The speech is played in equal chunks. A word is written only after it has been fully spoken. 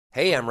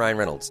Hey, I'm Ryan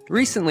Reynolds.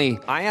 Recently,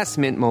 I asked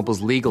Mint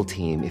Mobile's legal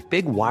team if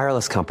big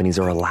wireless companies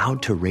are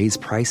allowed to raise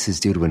prices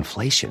due to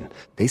inflation.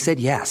 They said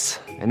yes.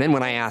 And then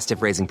when I asked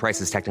if raising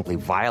prices technically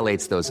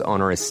violates those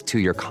onerous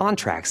two-year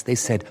contracts, they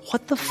said,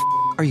 "What the f***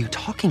 are you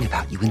talking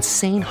about, you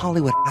insane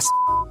Hollywood ass?"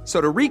 So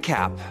to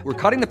recap, we're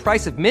cutting the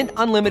price of Mint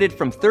Unlimited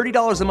from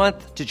 $30 a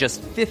month to just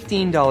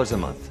 $15 a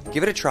month.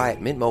 Give it a try at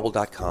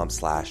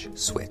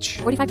mintmobile.com/switch.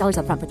 $45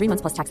 up front for 3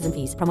 months plus taxes and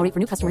fees. Promo rate for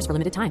new customers for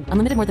limited time.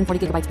 Unlimited more than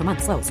 40 gigabytes per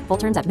month. Slows full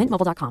terms at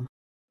mintmobile.com.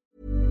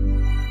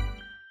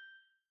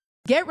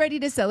 Get ready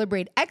to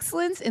celebrate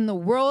excellence in the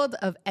world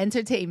of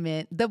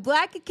entertainment. The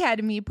Black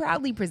Academy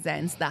proudly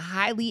presents the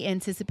highly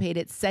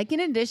anticipated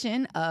second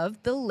edition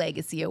of the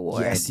Legacy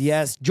Awards. Yes,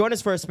 yes. Join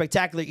us for a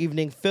spectacular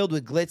evening filled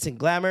with glitz and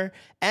glamour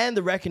and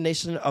the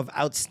recognition of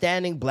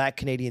outstanding Black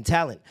Canadian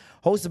talent.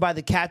 Hosted by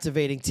the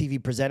captivating TV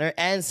presenter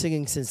and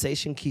singing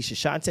sensation Keisha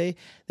Shante,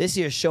 this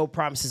year's show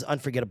promises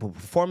unforgettable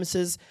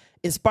performances,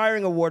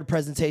 inspiring award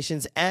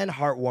presentations, and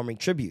heartwarming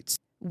tributes.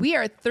 We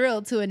are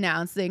thrilled to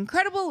announce the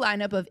incredible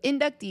lineup of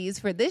inductees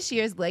for this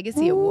year's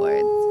Legacy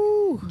Awards.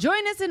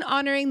 Join us in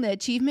honoring the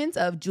achievements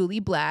of Julie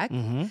Black,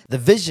 the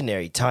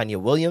visionary Tanya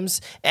Williams,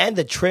 and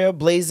the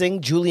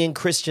trailblazing Julian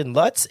Christian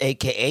Lutz,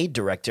 a.k.a.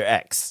 Director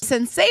X.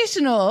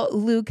 sensational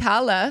Lou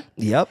Calla,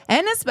 Yep.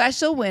 and a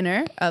special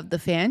winner of the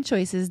Fan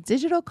Choices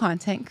Digital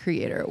Content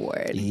Creator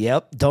Award.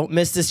 Yep. Don't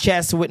miss this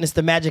chance to witness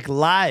the magic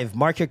live.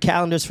 Mark your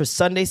calendars for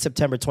Sunday,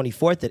 September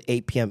 24th at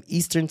 8 p.m.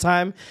 Eastern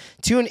Time.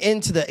 Tune in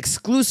to the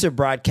exclusive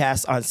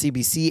broadcast on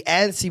CBC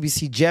and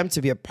CBC Gem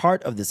to be a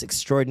part of this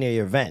extraordinary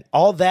event.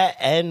 All that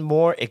and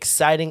more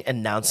exciting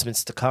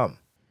announcements to come.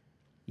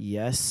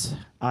 Yes.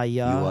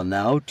 You are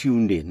now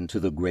tuned in to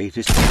the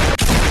greatest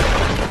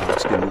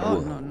podcast in the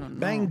world. No.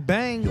 Bang,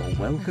 bang. You're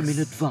welcome in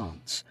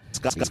advance.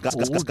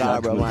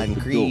 Scarline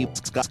creep.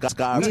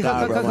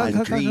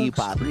 Scarline creep.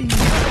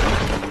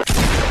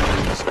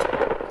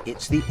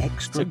 It's the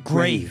extra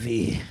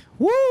Gravy.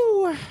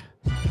 Woo!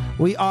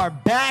 We are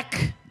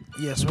back.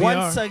 Yes, we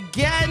once are.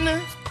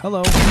 again. Hello.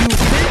 You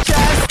bitch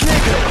ass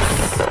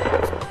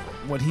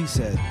niggas. What he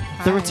said.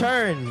 The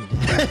return.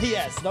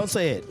 Yes, don't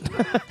say it.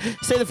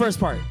 Say the first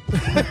part.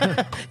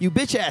 You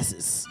bitch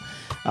asses.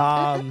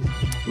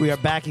 We are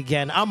back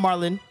again. I'm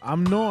Marlon.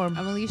 I'm Norm.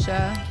 I'm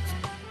Alicia.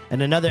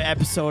 And another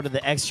episode of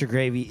the Extra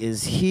Gravy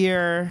is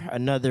here.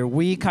 Another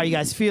week. How you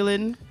guys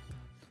feeling?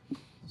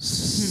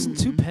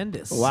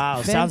 Stupendous.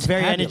 Wow, sounds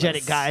very Fantabulous.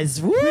 energetic,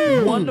 guys.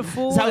 Woo!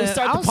 Wonderful. That's how we And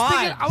start the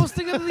pod. I was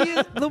thinking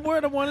of the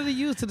word I wanted to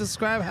use to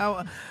describe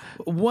how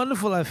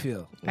wonderful I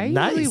feel. I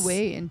Nice. usually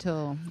wait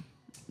until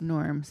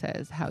Norm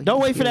says how Don't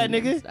he's wait for that,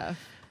 feeling and nigga. stuff.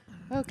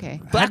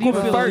 Okay. Black How do you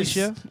woman feel, first.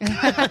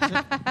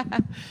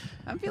 Alicia?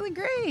 I'm feeling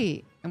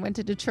great. I went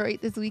to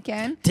Detroit this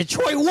weekend.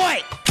 Detroit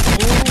what?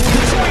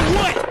 Detroit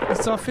what? You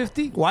saw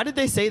 50? Why did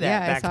they say that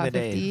Yeah, I back in saw the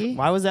day? 50.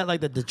 Why was that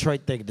like the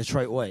Detroit thing?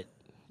 Detroit what?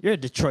 You're a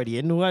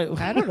Detroitian.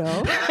 What? I don't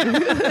know.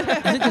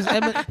 I think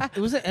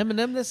was it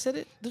Eminem that said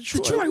it?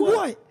 Detroit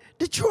what?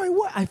 Detroit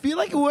what? I feel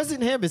like it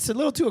wasn't him. It's a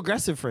little too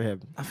aggressive for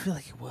him. I feel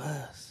like it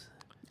was.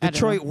 I don't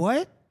Detroit know.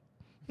 what?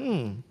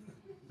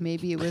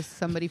 Maybe it was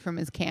somebody from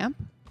his camp.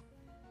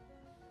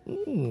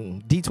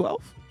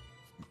 D12?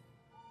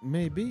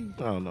 Maybe.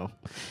 I don't know.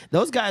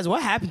 Those guys,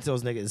 what happened to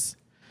those niggas?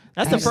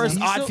 That's I the don't first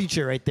know. odd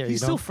feature right there.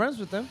 He's you know? still friends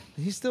with them.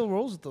 He still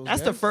rolls with those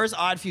That's guys. the first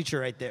odd feature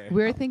right there.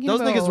 We're thinking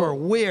those about- niggas were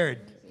weird.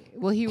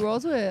 Well, he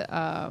rolls with,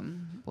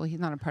 well, he's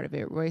not a part of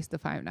it, Royce the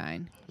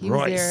 5'9". He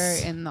Royce. was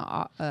there in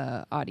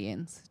the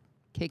audience,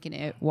 kicking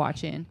it,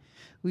 watching.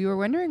 We were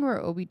wondering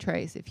where Obi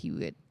Trice, if he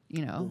would,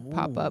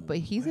 pop up, but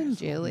he's in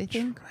jail, I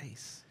think.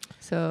 Christ.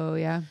 So,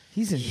 yeah.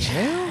 He's in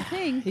jail? I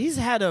think. He's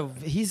had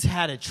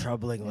a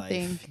troubling life.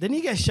 think. Didn't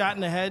he get shot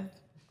in the head?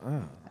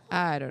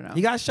 I don't know.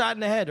 He got shot in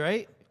the head,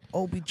 right?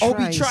 Obi Trice.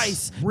 Obi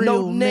Trice.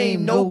 Real No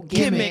name, no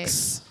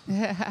gimmicks.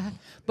 gimmicks.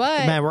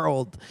 But Man, we're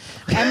old.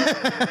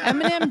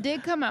 Eminem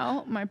did come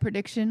out. My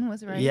prediction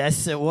was right.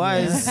 Yes, it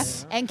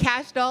was. And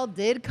Cash Doll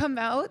did come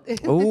out.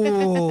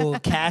 Ooh,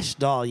 Cash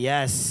Doll.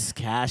 Yes,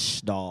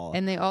 Cash Doll.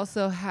 And they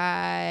also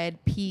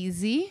had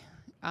Peasy.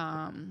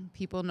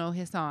 People know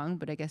his song,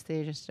 but I guess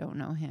they just don't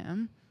know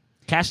him.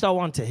 Cash Doll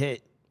wanted to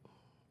hit.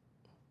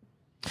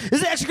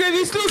 This is Extra Gravy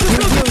exclusive.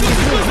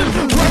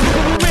 Premiere.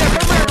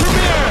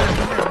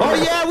 Oh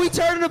yeah, we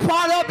turning the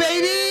pod up,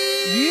 baby.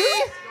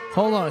 You?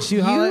 Hold on. She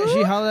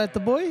hollered at the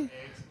boy?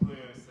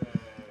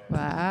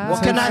 Wow.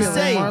 What can I Feeling,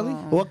 say? Marley?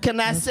 What can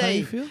I That's how say?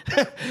 you feel?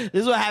 This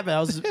is what happened. I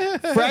was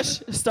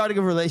fresh, starting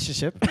a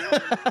relationship.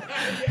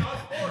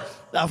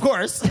 Of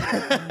course.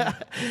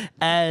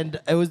 And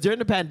it was during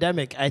the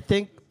pandemic. I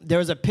think there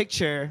was a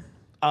picture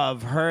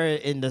of her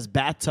in this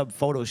bathtub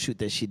photo shoot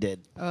that she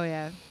did. Oh,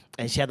 yeah.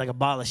 And she had like a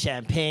bottle of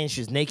champagne.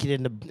 She was naked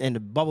in the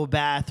bubble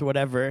bath or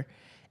whatever.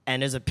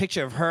 And there's a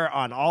picture of her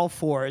on all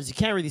fours. You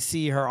can't really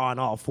see her on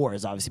all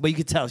fours, obviously, but you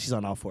can tell she's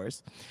on all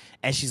fours.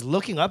 And she's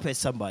looking up at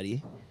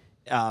somebody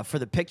for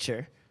the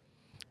picture.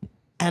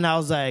 And I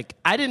was like,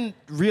 I didn't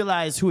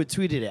realize who had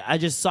tweeted it. I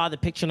just saw the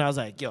picture and I was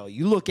like, yo,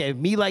 you look at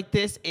me like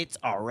this, it's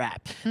a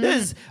wrap.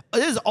 This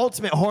is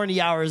ultimate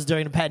horny hours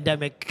during the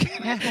pandemic.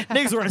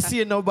 Niggas weren't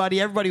seeing nobody.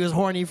 Everybody was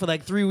horny for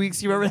like 3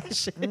 weeks. You remember that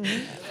shit?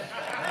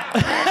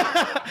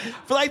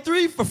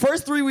 For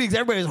first 3 weeks,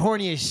 everybody was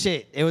horny as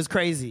shit. It was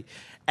crazy.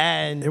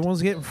 And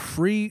everyone's getting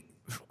free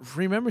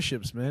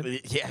memberships, man.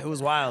 Yeah, it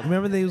was wild.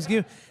 Remember they was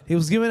giving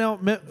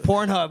out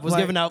Pornhub was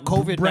giving out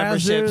COVID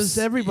memberships.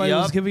 Everybody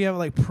was giving out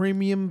like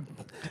premium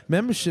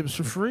memberships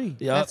for free.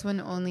 Yep. That's when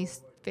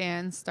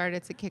OnlyFans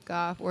started to kick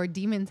off, or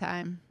Demon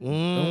Time.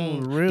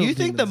 Real Do you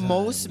think the demon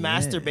most time,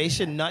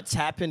 masturbation nuts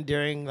happened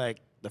during like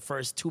the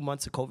first 2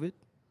 months of COVID?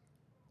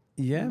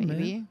 Yeah,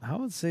 Maybe. man. I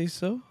would say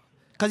so.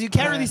 Because you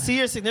can't really see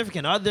your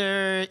significant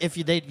other if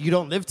you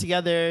don't live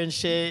together and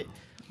shit.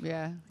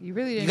 Yeah, you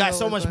really didn't. You got know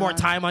so what was much more going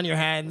on. time on your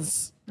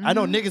hands. I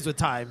know niggas with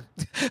time.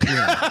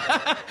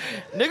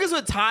 Niggas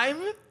with time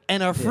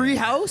and a free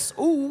house.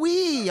 Ooh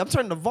wee! I'm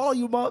turning the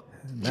volume up.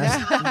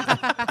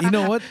 You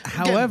know what?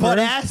 However, butt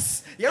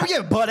ass. You ever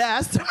get butt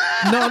ass?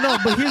 No,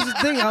 but here's the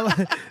thing.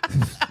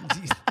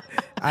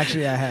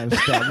 Actually, I have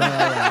stuff.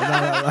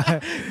 No.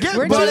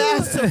 Get butt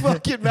ass to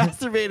fucking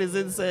masturbate is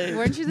insane.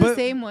 Weren't you the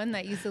same one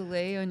that used to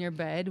lay on your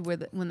bed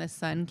when the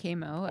sun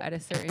came out at a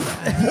certain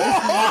time?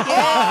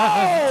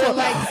 So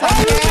like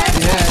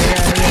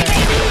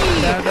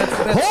That's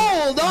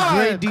Hold on.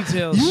 great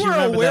details. You She were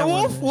a remembered that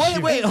werewolf?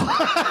 one. Wait.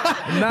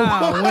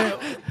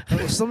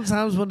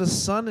 Sometimes when the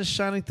sun is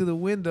shining through the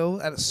window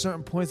at a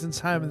certain point in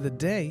time of the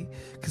day,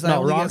 because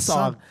No, I wrong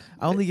song.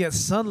 only get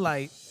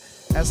sunlight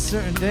at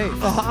certain days.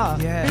 Uh-huh.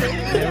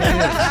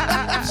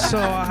 Yeah. So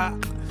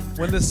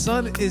when the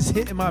sun is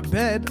hitting my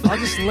bed, I'll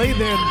just lay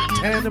there and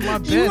tan in my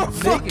bed. You a naked.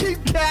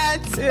 fucking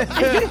cat.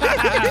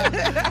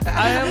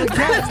 I am a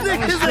cat. This I'm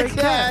a nigga's a straight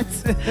cat.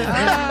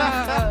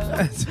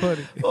 That's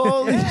funny.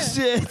 Holy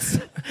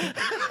shit.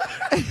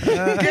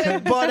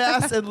 Getting butt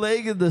ass and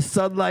laying in the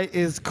sunlight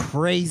is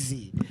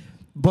crazy.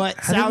 But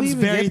How did we sounds even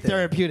very get there?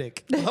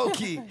 therapeutic. Low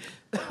key.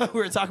 We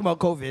were talking about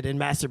COVID and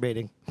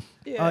masturbating.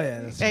 Oh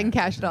yeah. That's and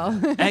Cash Doll.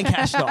 And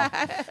Cash Doll.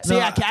 So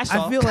yeah, Cash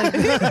Doll. I feel like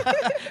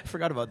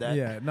Forgot about that.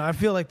 yeah. No, I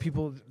feel like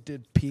people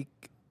did peak.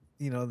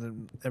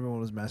 Everyone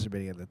was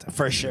masturbating at that time.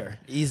 For sure.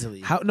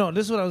 Easily.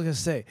 This is what I was gonna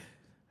say.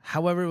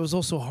 However, it was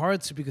also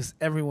hard to because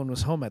everyone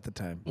was home at the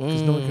time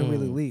because no one could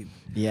really leave.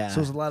 Yeah. So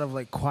it was a lot of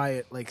like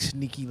quiet, like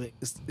sneaky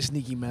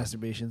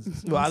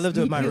masturbations. Well, I lived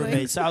with my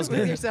roommate, so I was With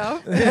good.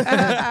 yourself.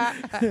 I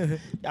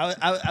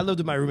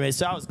lived with my roommate,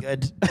 so I was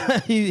good.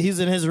 He's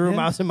in his room,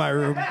 I was in my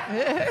room.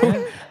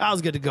 I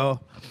was good to go.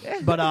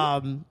 But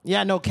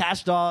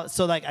Cash Doll.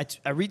 So like I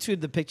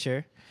retweeted the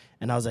picture,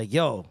 and I was like,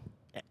 yo,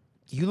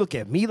 you look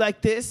at me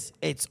like this,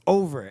 it's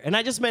over. And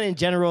I just meant in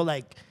general,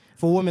 like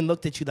if a woman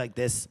looked at you like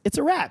this, it's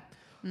a wrap.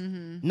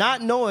 Mm-hmm.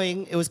 Not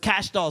knowing it was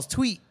Cash Doll's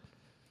tweet.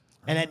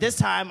 And at this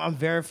time, I'm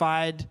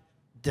verified.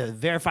 The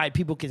verified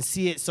people can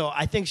see it. So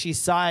I think she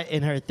saw it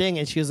in her thing,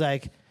 and she was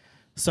like,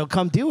 so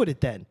come deal with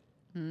it then.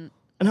 And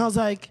I was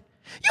like,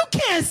 you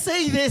can't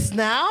say this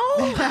now.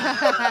 I'm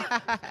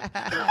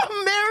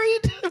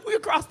married. We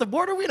across the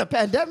border. We in a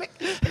pandemic.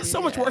 There's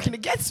so much working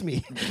against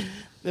me.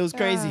 It was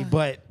crazy.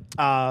 But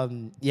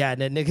and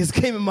then niggas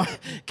came in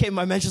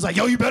my mentions like,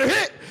 yo, you better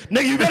hit.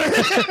 Nigga, you better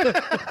hit.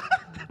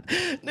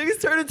 Niggas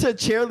turned into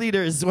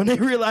cheerleaders when they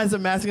realized the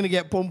man's gonna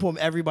get pum pum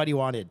everybody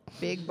wanted.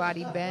 Big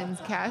body Benz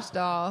Cash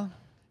Doll.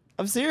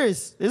 I'm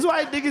serious. This is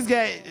why niggas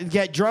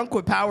get drunk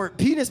with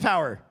penis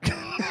power.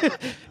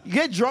 You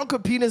get drunk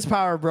with penis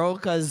power, bro,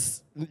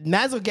 because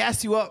Maz will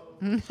gas you up.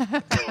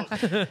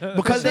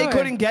 Because they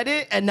couldn't get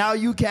it, and now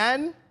you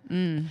can.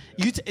 You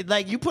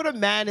put a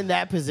man in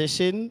that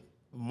position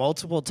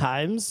multiple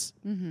times,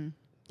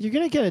 you're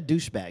going to get a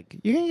douchebag.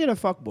 You're going to get a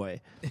fuckboy.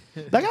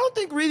 Like, I don't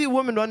think really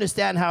women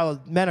understand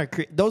how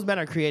those men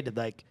are created.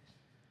 Like,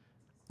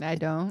 I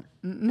don't.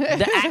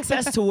 the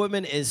access to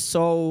women is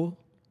so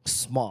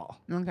small.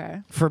 Okay.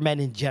 For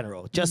men in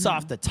general, just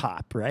off the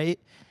top, right?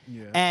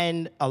 Yeah.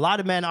 And a lot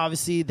of men,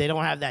 obviously, they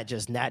don't have that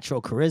just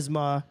natural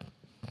charisma.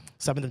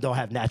 Some of them don't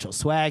have natural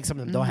swag. Some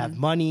of them don't have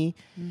money.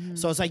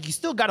 So it's like you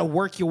still got to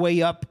work your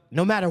way up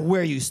no matter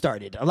where you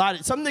started.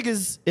 Some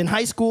niggas in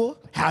high school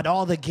had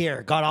all the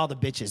gear, got all the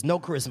bitches, no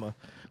charisma.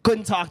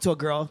 Couldn't talk to a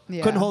girl,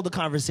 couldn't hold a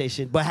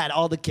conversation, but had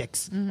all the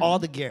kicks, all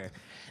the gear.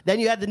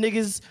 Then you had the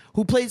niggas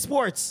who played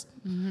sports.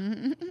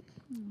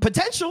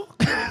 Potential.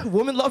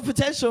 Women love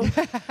potential.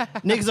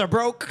 Niggas are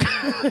broke.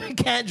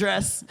 Can't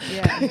dress.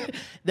 Yeah.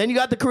 Then you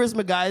got the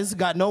charisma guys,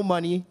 got no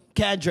money,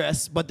 can't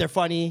dress, but they're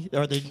funny,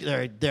 or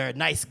they're a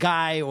nice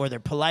guy, or they're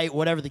polite,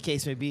 whatever the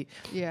case may be.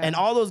 Yeah. And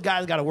all those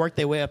guys got to work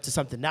their way up to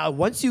something. Now,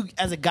 once you,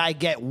 as a guy,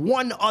 get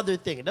one other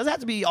thing, it doesn't have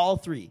to be all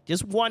three,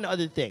 just one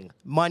other thing.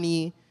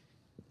 Money,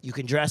 you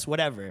can dress,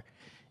 whatever.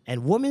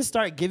 And women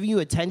start giving you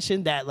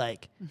attention that,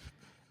 like,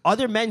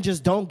 other men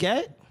just don't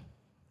get.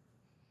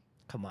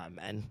 Come on,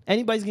 man.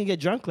 Anybody's going to get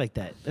drunk like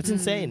that. That's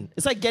insane.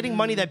 It's like getting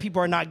money that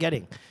people are not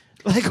getting.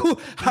 Like,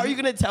 how are you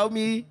going to tell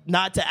me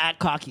not to act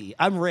cocky?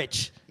 I'm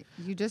rich.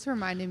 You just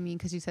reminded me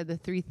because you said the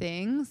 3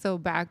 things. So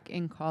back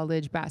in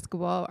college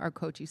basketball, our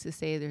coach used to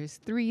say there's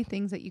 3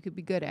 things that you could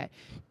be good at: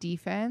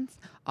 defense,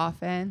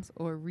 offense,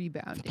 or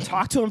rebounding.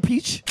 Talk to him,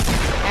 Peach.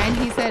 And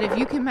he said if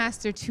you can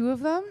master 2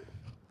 of them,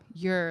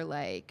 you're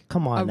like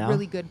Come on a now.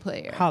 really good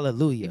player.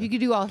 Hallelujah. If you could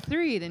do all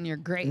 3, then you're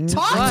great.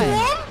 Talk to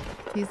him.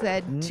 He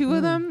said 2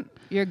 of them,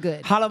 you're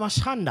good.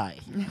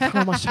 Halamashandai.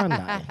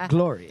 Halamashandai.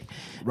 Glory.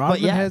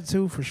 Rodman yeah. had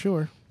 2 for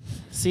sure.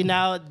 See,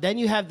 now, then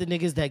you have the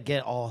niggas that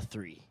get all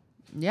 3.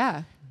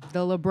 Yeah, the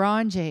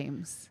LeBron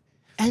James.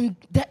 And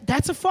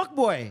that's a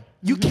fuckboy.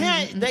 You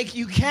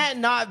can't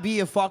not be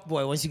a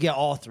fuckboy once you get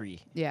all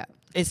 3. Yeah.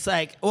 It's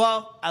like,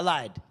 well, I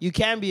lied. You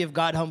can be if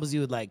God humbles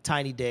you with like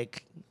tiny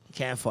dick,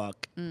 can't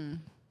fuck.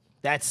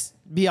 That's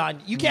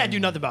beyond. You can't do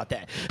nothing about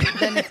that.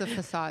 Then it's a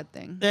facade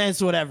thing. Then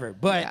it's whatever.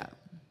 But Yeah.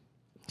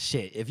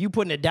 shit, if you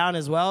putting it down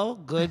as well,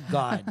 good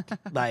God.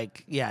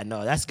 Like, yeah,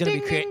 no, that's gonna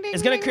Ding, be create. ding, ding,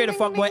 It's gonna ding, create a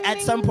ding, fuckboy ding, at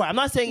ding. some point. I'm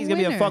not saying he's gonna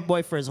be a Winner.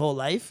 fuckboy for his whole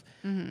life.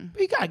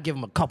 But you gotta give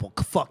him a couple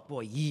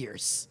fuckboy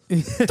years,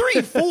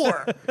 3,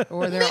 4,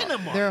 Or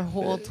minimum. their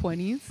whole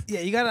 20s. Yeah,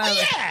 you gotta.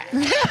 Yeah,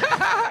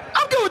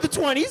 I'm good with the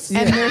 20s.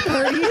 And their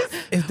 30s.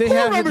 If they Who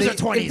have, remembers if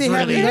they, their 20s, if they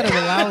have, really? you gotta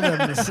allow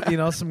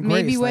them, some grace.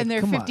 Maybe when Like, they're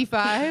come on.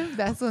 55,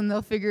 that's when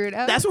they'll figure it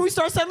out. That's when we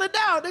start settling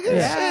down, nigga.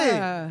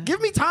 Yeah. Shit.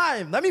 Give me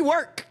time. Let me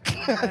work.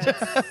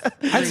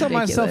 I tell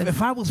myself, ridiculous.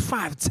 if I was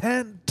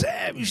 5'10",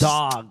 damn, you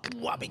Dog.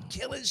 I be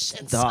killing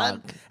shit, Dog.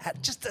 son.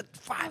 At just at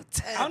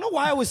 5'10". I don't know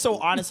why I was so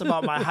honest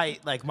about my height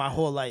like my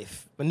whole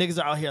life. But niggas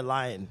are out here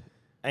lying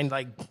and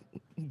like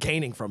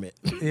gaining from it.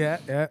 Yeah,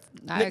 yeah.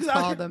 I niggas out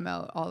call here- them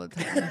out all the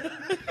time.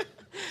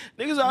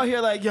 Niggas out here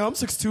like, yo, I'm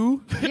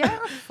 6'2". Yeah,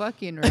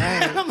 fucking right.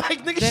 I'm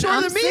like, niggas Then shorter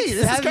I'm than me. This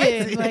is 6'7".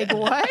 crazy. Like,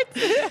 what?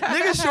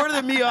 Niggas shorter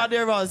than me out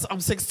there about I'm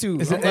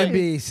 6'2". It's I'm an like,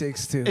 NBA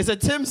 6'2". It's a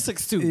Tim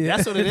 6'2".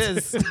 That's what it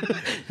is.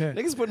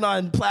 Niggas putting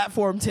on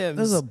platform Tims.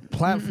 There's a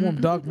platform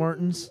Doc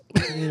Martens.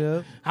 You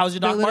know, How's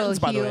your The Doc little Martens,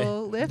 by the way?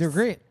 heel lifts. they're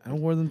great. I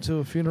wore them to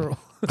a funeral.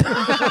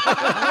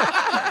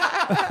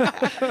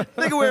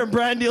 Nigga wearing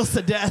brand deals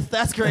to death.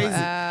 That's crazy.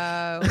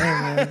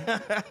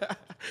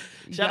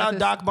 Shout got out this-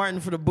 Doc Martin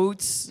for the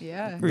boots.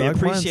 Yeah. We Doc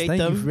Martens, appreciate thank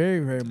them. you very,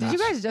 very much. Did you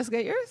guys just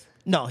get yours?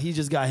 No, he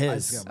just got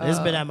his. just got It's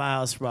been at my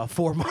house for about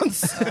 4 months.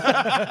 Say Just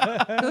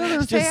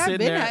I've sitting been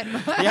there. at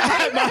mine. Yeah, I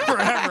had mine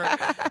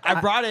forever.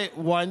 I brought it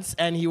once,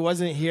 and he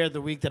wasn't here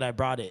the week that I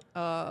brought it.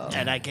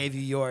 And I gave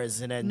you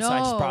yours, and then so I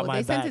just brought No,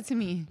 mine they back. sent it to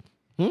me.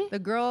 The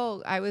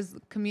girl, I was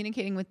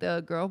communicating with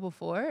the girl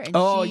before. And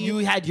Oh, she you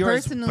had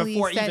yours personally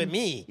before sent- even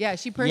me. Yeah,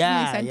 she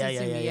personally sent it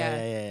to me.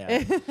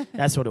 Yeah.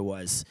 That's what it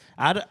was.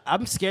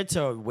 I'm scared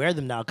to wear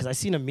them now because I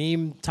seen a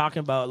meme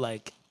talking about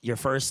like your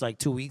first like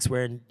 2 weeks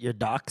wearing your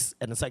Docs,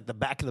 and it's like the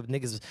back of the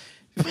niggas'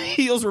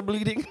 heels were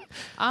bleeding.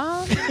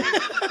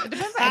 It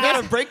depends. I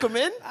gotta break them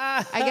in.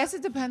 I guess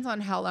it depends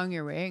on how long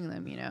you're wearing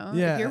them, you know?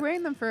 Yeah. If you're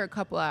wearing them for a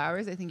couple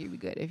hours, I think you'd be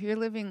good. If you're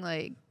living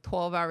like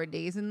 12-hour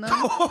days in them,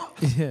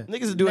 Yeah.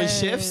 Niggas are doing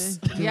then- shifts.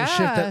 Yeah. Shift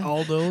at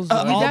Aldo's.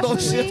 Uh, You all right?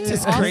 those definitely- shifts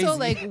is also, crazy.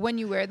 like when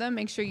you wear them,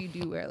 make sure you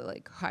do wear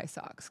like high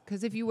socks.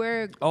 Because if you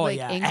wear Oh, like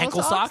yeah. ankle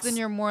Ankle socks, socks? then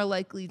you're more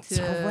likely It's a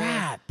to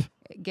wrap.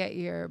 get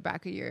your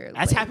back of your.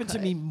 That's leg happened to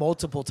cut. me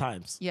multiple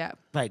times. Yeah.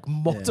 Like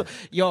multiple.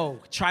 Yo,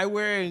 try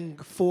wearing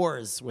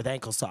 4s with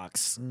ankle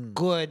socks.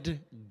 Good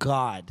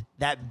God,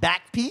 that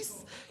back piece.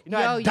 You know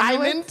Yo, that you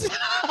know diamond.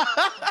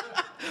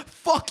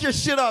 Fuck your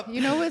shit up.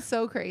 You know what's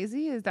so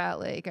crazy is that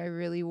like I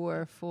really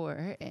wore a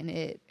 4 and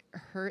it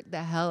hurt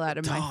the hell out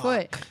of my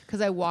foot because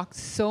I walked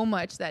so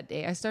much that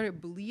day. I started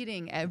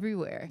bleeding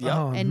everywhere. Yep.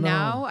 Oh, and no.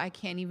 now I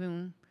can't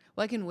even.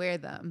 Well, I can wear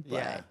them, but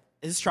Yeah,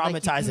 it's like, you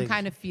traumatizing. can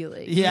kind of feel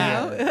it.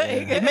 Yeah. You know? Like,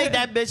 It made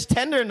that bitch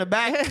tender in the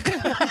back,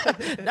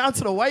 down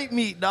to the white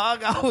meat,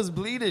 dog. I was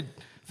bleeding.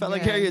 Felt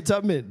like Yeah. Harriet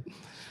Tubman.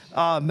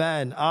 Oh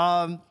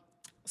man.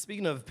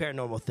 Speaking of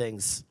paranormal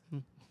things,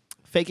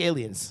 fake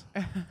aliens.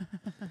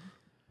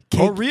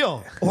 Or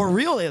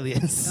real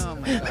aliens. oh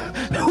my god.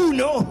 Who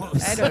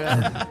knows? I don't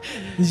know.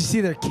 Did you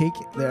see their cake?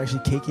 They're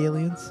actually cake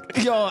aliens.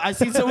 Yo, I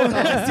seen someone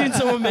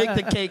make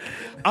the cake.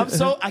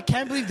 I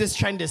can't believe this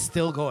trend is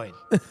still going.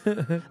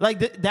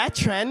 Like that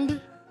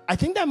trend, I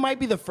think that might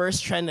be the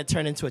first trend that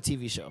turned into a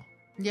TV show.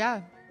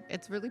 Yeah,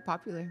 it's really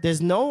popular.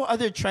 There's no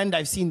other trend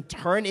I've seen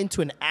turn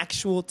into an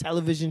actual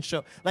television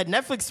show. Like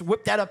Netflix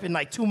whipped that up in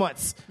like 2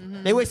 months.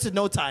 They wasted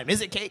no time.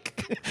 Is it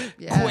cake?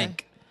 Yeah.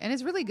 Quick. And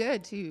it's really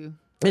good too.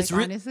 It's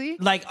Like, honestly.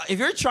 like if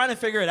you're trying to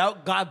figure it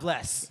out, God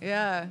bless.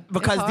 Yeah.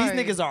 Because it's these hard.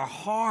 niggas are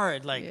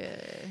hard. Like, Yeah.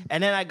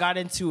 and then I got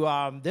into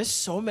there's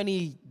so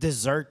many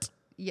dessert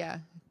Yeah.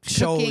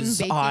 shows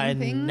baking on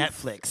things.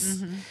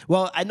 Netflix.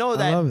 Well, I know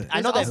that love it.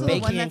 I know There's that also the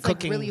one baking and that's like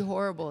cooking. really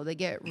horrible. They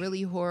get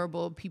really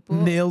horrible people.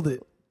 Nailed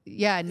it.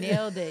 Yeah,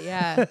 nailed it.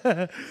 Yeah.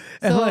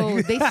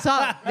 So they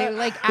suck. They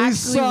like actually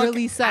suck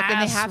really suck, and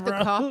they ass, have to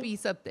bro. copy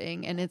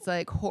something, and it's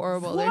like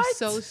horrible. They're What?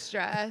 so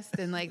stressed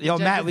and like. the Yo,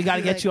 Matt, judges we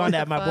gotta be get like, you on "What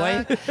that, my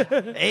the boy.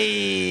 fuck?"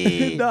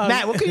 Hey, Dog.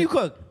 Matt, what can you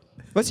cook?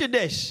 What's your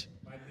dish?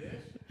 My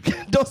dish?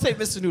 Don't say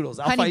Mr. Noodles.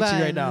 I'll Honey fight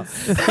you right now.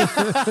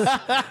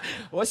 buns.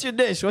 What's your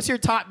dish? What's your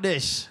top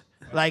dish?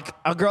 Like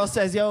a girl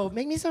says, "Yo,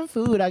 make me some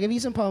food. I'll give you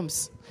some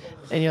pumps."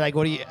 And you're like,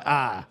 what do you,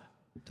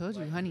 Told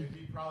you, honey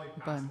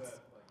buns.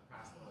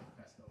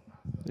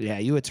 Yeah,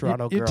 you a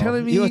Toronto girl. You're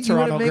telling me you a you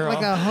Toronto would make girl.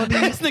 like a honey,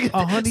 This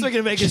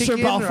nigga making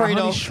shrimp chicken or a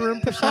Alfredo. honey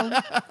shrimp or something?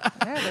 Yeah,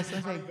 that's what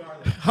I'm saying.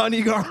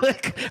 Honey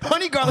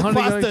garlic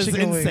pasta is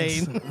chicken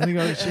insane. wings. Honey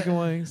garlic chicken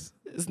wings.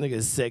 This nigga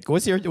is sick.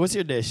 What's your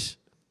dish?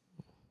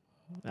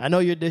 I know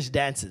your dish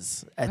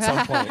dances at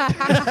some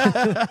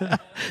point.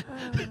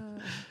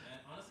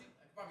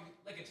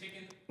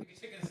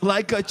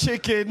 Like a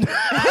chicken.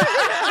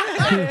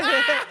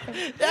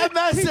 That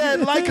man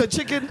said like a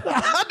chicken.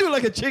 I do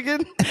like a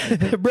chicken.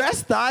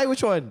 Breast, thigh,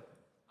 which one?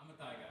 I'm a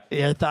thigh guy.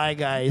 Yeah, thigh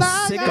guy.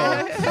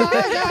 Sicko.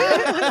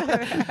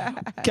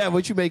 Kev,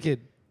 what you making?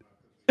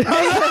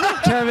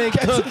 Can't make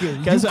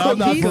cooking. Guess I'm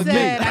not He cooking.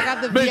 said, I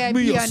got the Make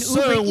me VIP a on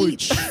Uber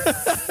sandwich.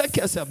 Eats.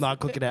 Guess I'm not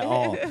cooking at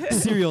all.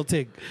 Cereal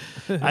thing.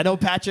 I know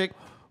Patrick.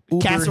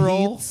 Uber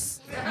Casserole.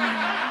 Eats.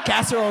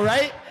 Casserole,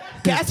 right?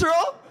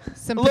 Casserole?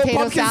 Some A little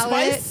potato pumpkin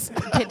salad. spice?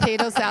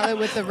 Potato salad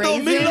with the Little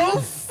raisins.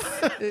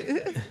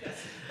 meatloaf?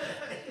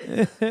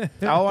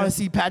 I want to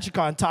see Patrick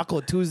on Taco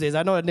Tuesdays.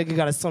 I know a nigga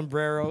got a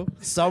sombrero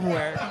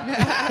somewhere.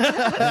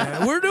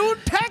 We're doing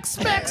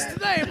Tex-Mex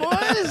today,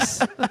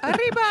 boys.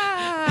 Arriba!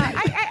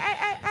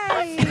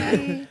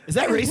 Ay. Is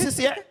that racist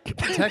yet?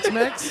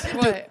 Tex-Mex.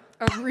 What?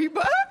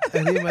 Arriba?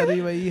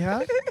 Arriba,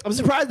 hija. I'm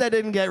surprised that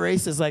didn't get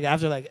racist. Like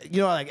after like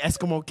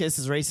Eskimo kiss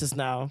is racist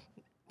now.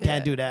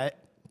 Can't do that.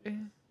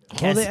 Well,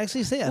 Can't they s-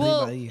 actually say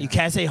Well, arriba, hija. You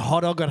can't say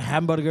hot dog or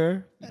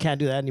hamburger. You can't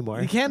do that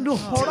anymore. You can't do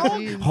hot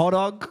dog? Hot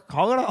dog.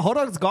 Hot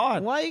dog's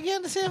gone. Why you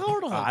can't say hot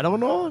dog? I don't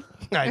know.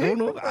 Why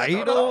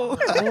you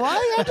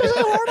have to say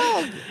hot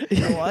dog?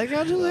 Why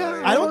can't you say hot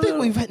dog? I don't think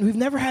we've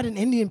never had an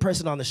Indian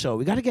person on the show.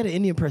 We got to get an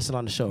Indian person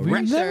on the show.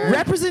 We've never-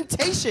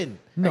 Representation.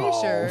 Are you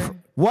sure?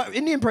 What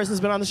Indian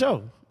person's been on the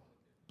show?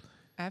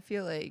 I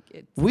feel like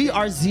it's... We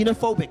are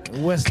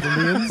xenophobic. West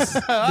Indians.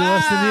 The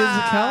West Indians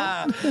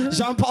account.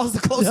 Jean Paul's the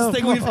closest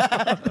thing we've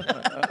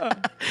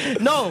had.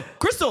 No,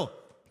 Crystal.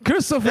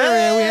 Christopher,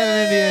 yeah, we had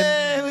an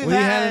Indian. We've We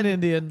had an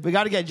Indian. We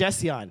got to get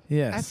Jesse on.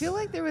 Yes. I feel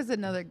like there was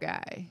another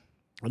guy.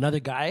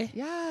 Another guy?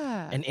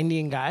 Yeah. An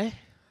Indian guy?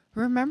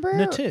 Remember?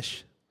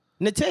 Natish.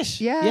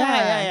 Natish. Yeah.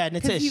 Yeah. 'Cause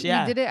Natish,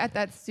 yeah. We did it at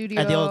that studio.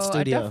 At the old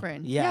studio. At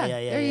Dufferin. Yeah.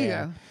 There you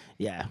go.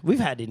 Yeah, we've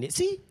had Indian.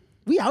 See,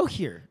 we out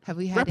here. Have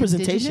we had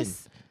representation?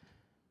 indigenous?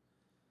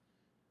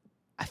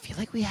 I feel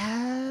like we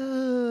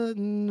had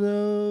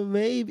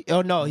maybe.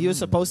 Oh no, he was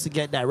supposed to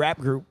get that rap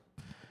group.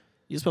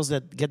 He was supposed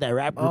to get that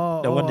rap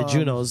group that won the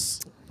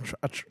Junos.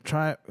 A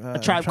tribe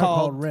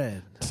called-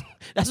 Red.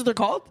 That's what they're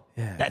called?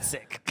 Yeah. That's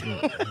sick.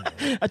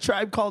 A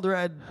tribe called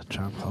Red. A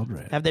tribe called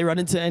Red. Have they run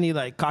into any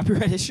like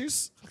copyright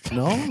issues?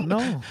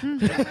 No.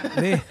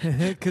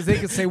 Because they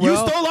could say, You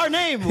well, stole our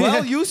name.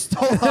 Well, you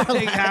stole our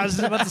name. I was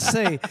just about to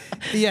say,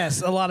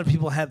 yes, a lot of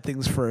people had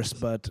things first,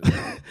 but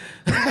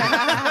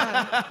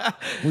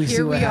we see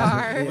Here what we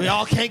happens. are. We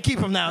all can't keep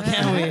them now,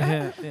 can we?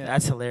 Yeah.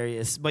 That's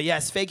hilarious. But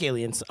yes, fake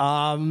aliens.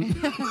 How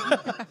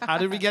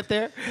did we get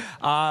there?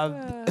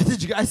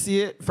 Did you guys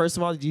see it? First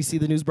of all, did you see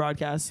the news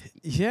broadcast?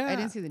 Yeah. I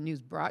didn't see the news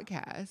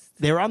broadcast.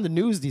 They were on the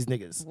news, these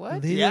niggas.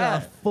 What? They did Yeah.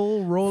 a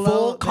full rollout.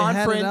 Full They had it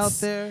conference. out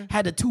there.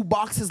 Had the two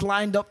boxes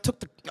lined up, took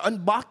the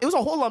unbox. It was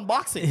a whole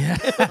unboxing.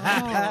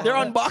 They're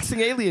unboxing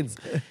aliens.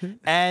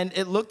 And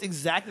it looked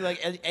exactly like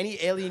any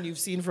alien you've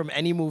seen from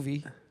any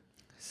movie.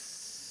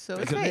 So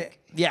it's fake.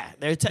 Yeah,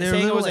 they're They were saying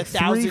it little, was like,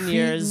 1,000 3 feet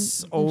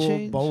years and old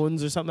change.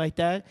 bones or something like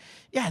that.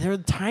 Yeah, they're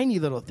tiny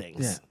little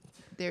things. Yeah.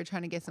 They're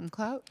trying to get some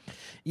clout.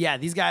 Yeah,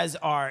 these guys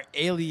are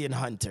alien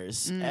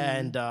hunters,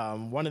 and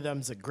one of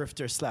them's a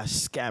grifter /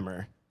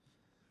 scammer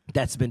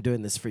that's been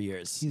doing this for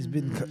years. He's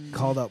been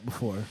called out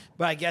before.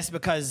 But I guess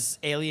because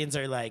aliens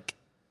are like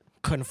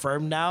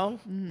confirmed now,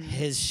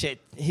 his shit,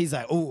 he's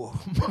like, ooh,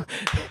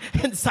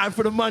 it's time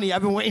for the money.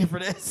 I've been waiting for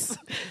this.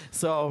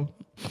 So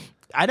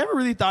I never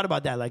really thought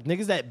about that. Like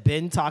niggas that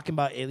been talking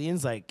about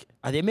aliens, like,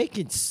 are they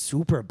making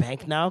super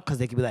bank now? Because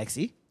they could be like,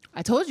 see,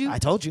 I told you. I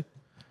told you.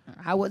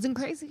 I wasn't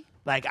crazy.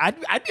 Like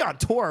I'd be on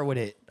tour with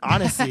it,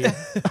 honestly.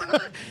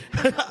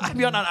 I'd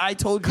be on an I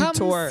told you Come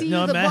tour. see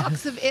No, the man.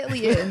 box of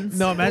aliens.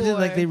 No, imagine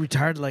like or- they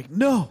retired. Like,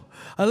 no,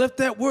 I left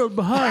that world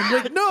behind.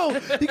 Like, no,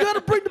 you got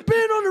to bring the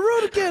band on the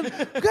road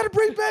again. You got to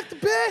bring back the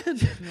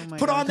band. Oh my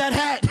Put God. on that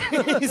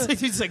hat.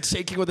 he's like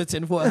shaking with a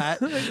tinfoil hat.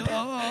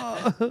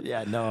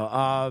 Yeah,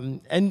 no.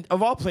 And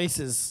of all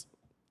places,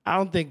 I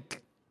don't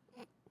think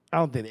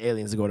the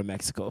aliens go to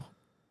Mexico.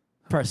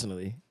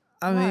 Personally,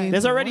 I mean,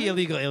 there's already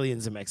illegal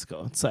aliens in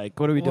Mexico. It's like,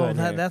 what are we doing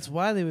here? that's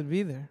why they would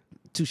be there.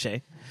 Touche.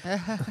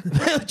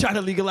 Trying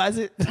to legalize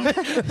it.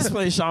 Just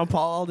playing Sean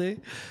Paul all day.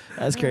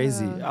 That's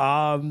crazy.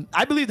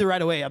 I believed it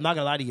right away. I'm not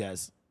gonna lie to you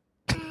guys.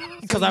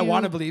 Because I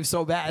want to believe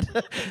so bad.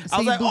 I was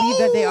you like, believe oh,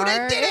 that they they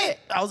are did it? it.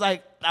 I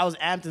was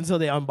amped until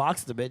they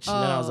unboxed the bitch.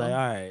 And then I was Oh. like, all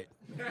right.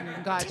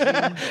 Got you.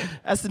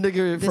 That's the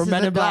nigga This from is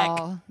Men a in Black.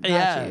 doll. Got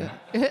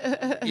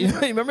Yeah. You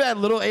remember that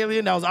little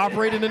alien that was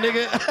operating the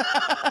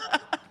nigga?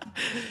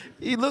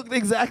 He looked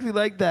exactly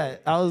like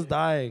that. I was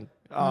dying.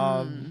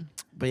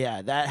 But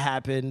yeah, that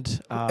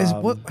happened.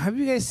 Have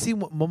you guys seen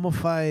what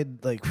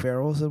mummified like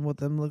pharaohs and what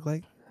them look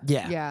like?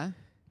 Yeah. Yeah.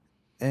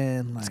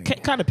 And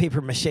like Kind of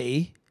paper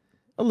mache.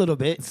 A little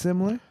bit.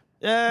 similar.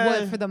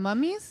 What, for the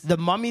mummies? The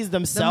mummies The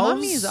themselves?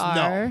 mummies No.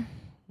 are.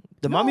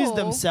 The mummies No.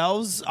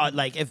 themselves are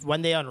like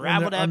when they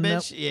unravel they're that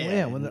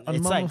bitch, when they're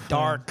it's like unmummified.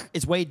 dark.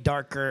 It's way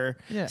darker.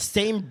 Yeah.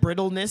 Same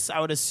brittleness,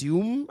 I would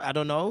assume. I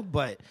don't know,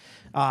 but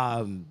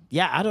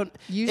yeah, I don't.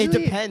 Usually it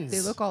depends.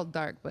 They look all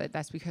dark, but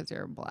that's because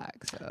they're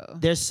black. So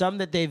There's some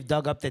that they've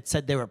dug up that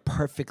said they were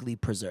perfectly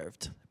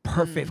preserved,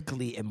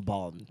 perfectly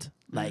embalmed.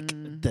 Like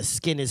the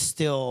skin is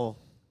still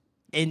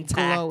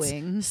intact,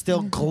 Glowing.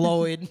 still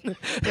glowing.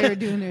 they were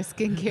doing their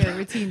skincare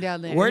routine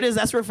down there. Word is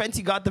that's where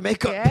Fenty got the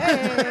makeup.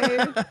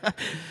 Yay.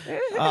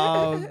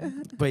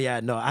 But yeah,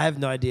 no, I have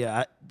no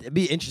idea. It'd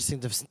be interesting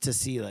to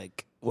see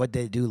like what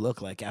they do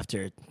look like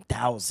after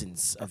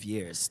thousands of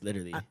years,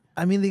 literally.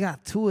 I mean, they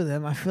got 2 of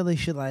them. I feel they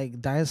should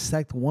like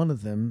dissect one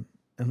of them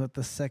and let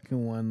the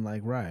second one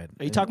like ride.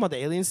 Are you talking about the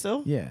aliens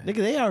still? Yeah. Nigga,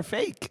 they are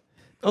fake.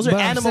 Those are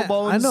But I'm animal saying-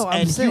 bones I know,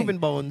 I'm and saying, human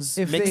bones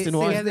If mixed they, in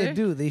one. if they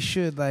do, they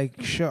should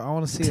like show. I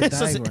want to see a It's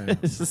just- diagram.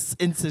 it's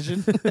just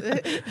incision.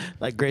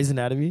 Like Grey's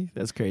Anatomy.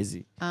 That's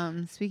crazy.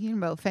 Speaking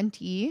about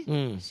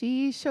Fenty,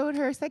 she showed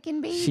her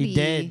second baby. She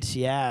did.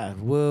 Yeah.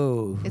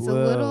 Whoa. It's whoa.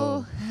 a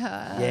little.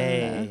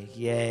 Yay.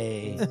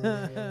 Yay.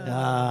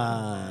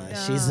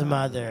 She's a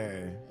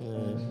mother.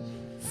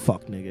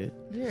 Fuck, nigga.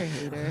 You're a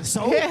hater.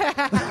 So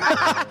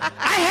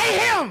I hate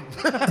him.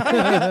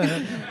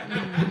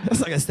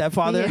 That's like a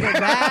stepfather.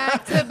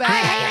 Back to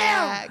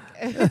back.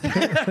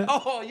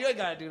 Oh, you ain't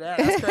gotta do that.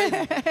 That's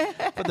crazy.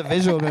 Put the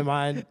visual in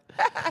mind.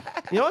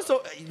 You know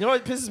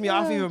what pisses me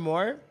off even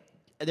more?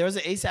 There was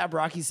an A$AP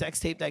Rocky sex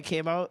tape that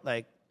came out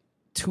like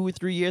 2 or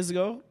 3 years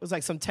ago. It was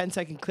like some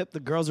 10-second clip. The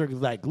girls were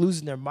like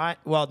losing their mind.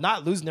 Well,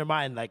 not losing their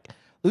mind, like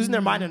losing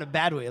their mind in a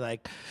bad way.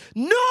 Like,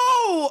 no,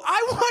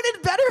 I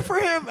wanted better for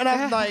him. And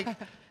I'm like,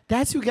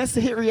 that's who gets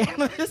to hit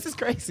Rihanna. This is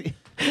crazy.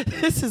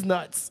 This is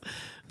nuts.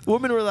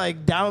 Women were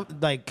like down,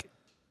 like,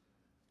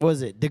 what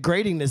was it?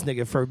 Degrading this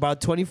nigga for about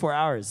 24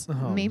 hours.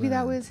 Maybe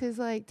that was his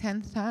like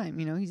 10th time.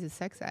 You know, he's a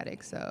sex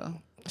addict, so.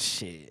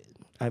 Shit.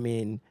 I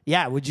mean,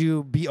 yeah, would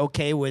you be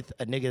okay with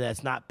a nigga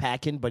that's not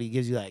packing, but he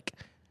gives you like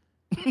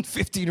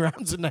 15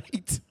 rounds a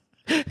night?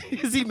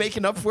 Is he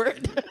making up for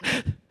it?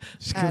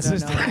 I don't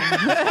know.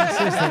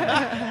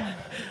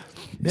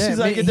 She's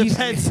like, it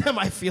depends. Am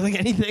I feeling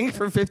anything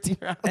for 15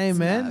 rounds? Hey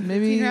man,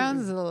 maybe 15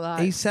 rounds is a lot.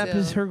 A$AP is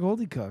still. her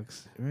Goldie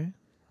Cox, right?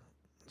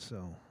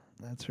 So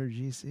that's her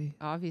GC.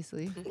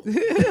 Obviously.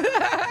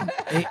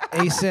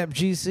 A$AP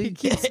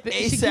GC.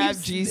 A$AP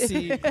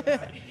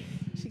GC.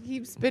 She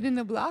keeps spinning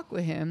the block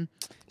with him.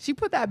 She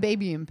put that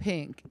baby in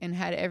pink and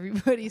had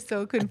everybody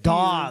so confused.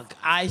 Dog,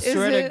 I Is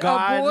swear it to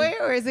God. a boy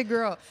or is it a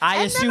girl? I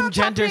And then assume on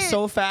top gender of it-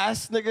 so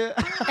fast, nigga.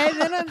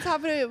 And then on top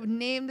of it,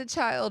 name the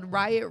child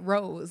Riot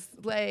Rose.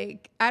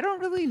 Like, I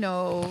don't really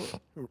know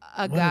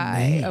a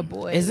guy, name. a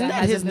boy. Isn't that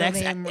has his a middle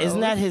next? name Isn't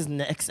that Rose. his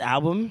next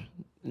album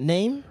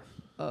name?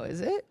 Oh, is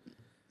it?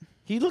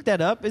 He looked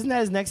that up. Isn't that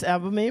his next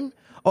album name?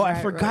 Oh, I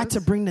Riot forgot to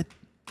Rose? bring the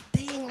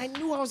thing. I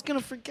knew I was gonna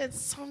forget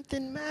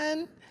something,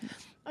 man.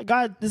 I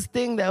got this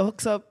thing that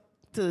hooks up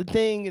to the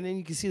thing, and then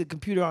you can see the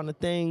computer on the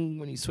thing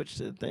when you switch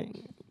to the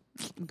thing.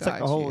 It's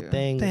like a whole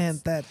thing. Damn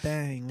that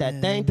thing. That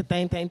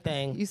man.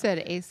 thing. You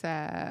said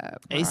ASAP.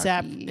 A$AP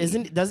Rocky.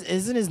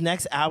 isn't his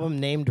next album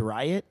named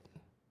Riot?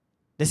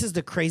 This is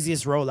the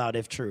craziest rollout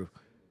if true.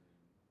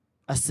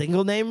 A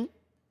single name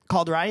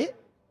called Riot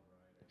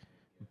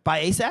by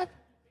A$AP?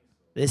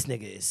 This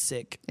nigga is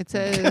sick. It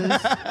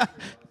says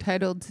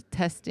titled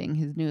Testing,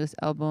 his newest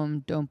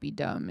album, Don't Be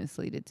Dumb, is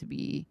slated to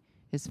be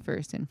his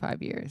first in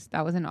 5 years.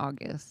 That was in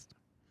August.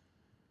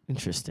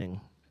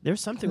 Interesting.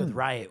 There's something with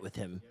Riot with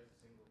him.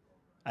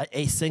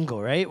 A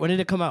single, right? When did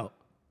it come out?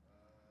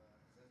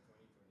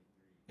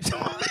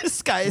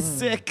 This guy is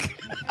sick.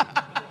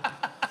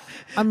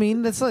 I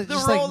mean, that's like The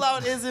just like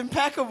rollout is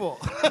impeccable.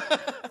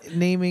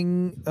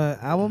 naming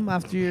album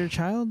after your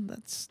child.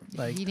 That's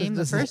like He named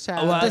the doesn't- first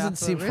child. Well, Doesn't off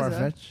seem of far RZA.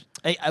 fetched.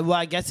 Well,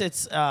 I guess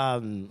it's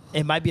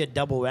it might be a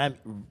double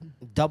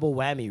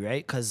whammy,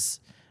 right? Because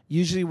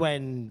usually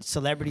when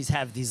celebrities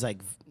have these like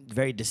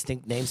very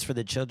distinct names for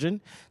the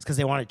children, it's because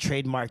they want to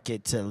trademark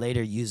it to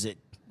later use it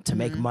to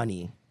make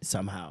money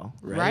somehow.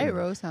 Right? Riot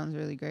Rose sounds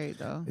really great,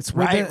 though. It's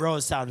way Riot better.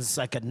 Rose sounds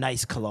like a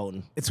nice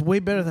cologne. It's way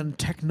better than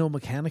Techno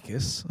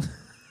Mechanicus.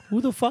 Who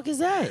the fuck is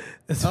that?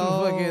 That's that's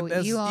Elon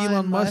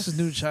Elon Musk's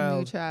new New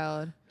child.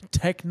 child.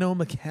 Techno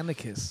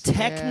Mechanicus.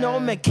 Techno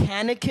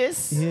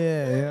Mechanicus?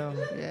 Yeah.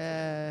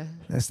 Yeah.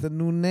 That's the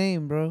new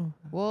name, bro.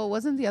 Well,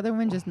 wasn't the other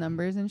one just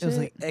numbers and It shit? was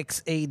like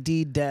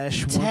XAD-1.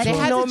 they had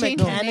Techno to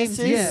change the name Mechanicus?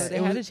 too. Yeah, They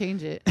it had was- to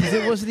change it.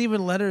 There wasn't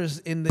even letters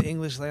in the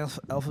English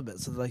alphabet,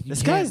 so like you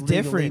This can't guy's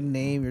legally different.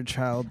 name your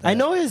child. I that.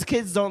 know his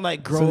kids don't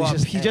like grow So up.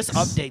 it's just He just X.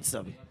 updates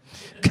them.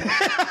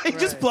 He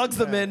just plugs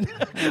them in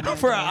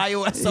for an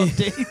iOS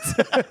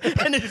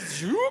update. And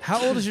it's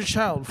How old is your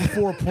child?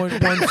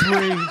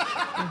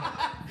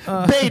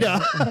 4.13.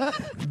 beta.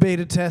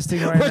 Beta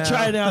testing right now. We're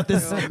trying out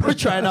this. We're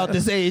trying out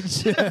this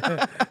age.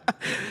 That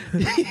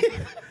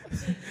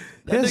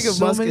There's nigga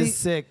so Musk many- is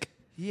sick.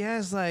 He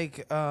has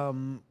like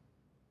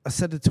a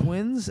set of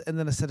twins and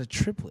then a set of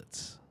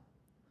triplets.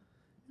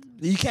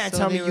 You can't So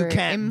tell me they you were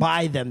can't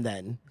buy them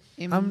then.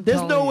 I'm There's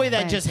telling no you. way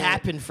that just Implanted.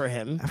 happened for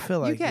him. I feel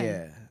like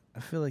can. I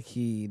feel like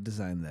he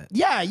designed that.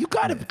 Yeah, you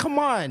gotta come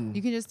on.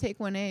 You can just take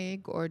 1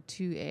 egg or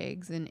 2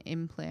 eggs and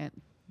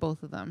implant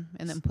both of them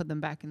and then put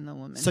them back in the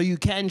woman. So you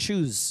can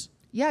choose.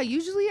 Yeah,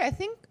 usually I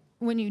think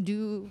when you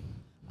do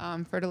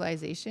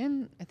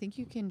fertilization, I think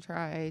you can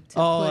try to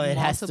put it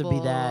has to be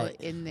multiple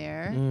that. in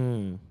there.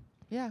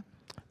 Yeah.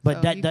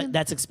 But So you can-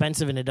 that's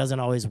expensive and it doesn't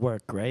always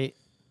work, right?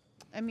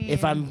 I mean,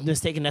 If I'm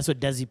mistaken, that's what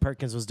Desi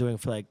Perkins was doing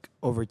for like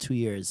over 2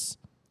 years.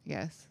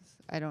 yes,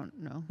 I don't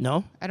know.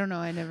 No? I don't know.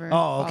 I never.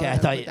 Oh, okay. I followed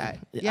up thought with that.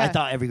 I Yeah.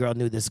 thought every girl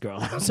knew this girl.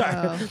 I'm sorry.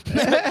 Oh.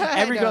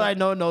 Every girl don't. I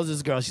know knows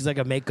this girl. She's like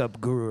a makeup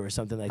guru or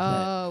something like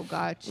that. Oh,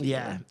 gotcha.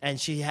 Yeah, and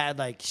she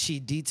had she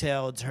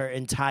detailed her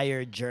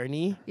entire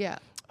journey Yeah.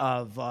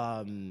 of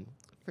in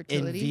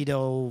Fertility.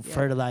 vitro Yeah.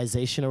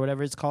 fertilization or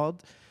whatever it's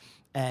called,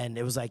 and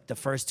it was like the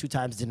first 2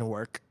 times didn't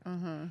work,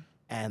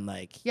 and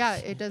Yeah,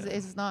 it does.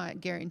 It's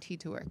not guaranteed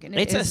to work, and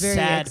it's a very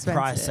sad expensive.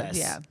 process,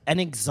 Yeah. and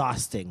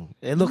exhausting.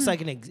 It looks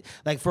like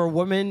like for a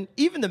woman,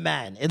 even the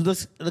man, it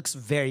looks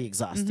very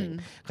exhausting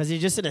because you're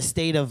just in a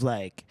state of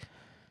like,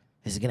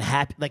 is it gonna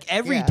happen? Like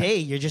every day,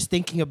 Yeah. you're just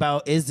thinking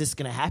about, is this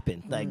gonna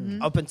happen? Like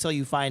up until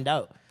you find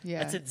out. Yeah.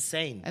 That's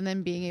insane. And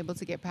then being able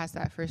to get past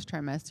that first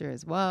trimester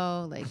as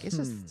well, like it's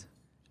just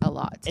a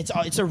lot.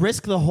 It's a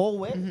risk the whole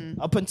way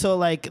up until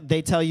like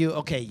they tell you,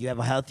 okay, you have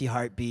a healthy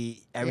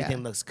heartbeat, everything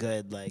Yeah. looks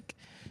good. Like,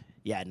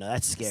 yeah, no,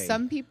 that's scary.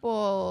 Some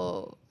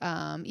people,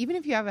 even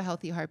if you have a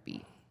healthy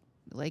heartbeat,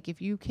 like if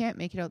you can't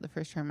make it out the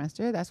first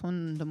trimester, that's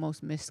when the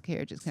most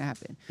miscarriages can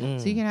happen.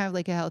 So you can have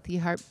like a healthy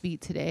heartbeat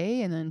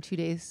today, and then 2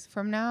 days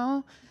from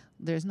now,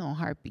 there's no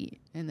heartbeat,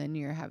 and then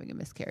you're having a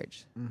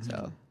miscarriage.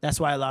 So That's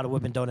why a lot of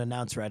women don't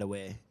announce right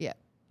away. yeah,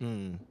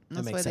 That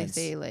that's makes why sense.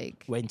 they say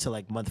like Wait until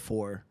like month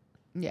 4.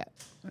 yeah,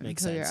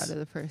 Makes until you're sense. out of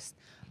the first.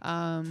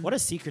 What a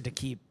secret to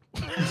keep.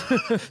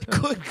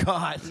 Good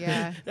God.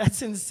 Yeah.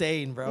 That's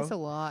insane, bro. It's a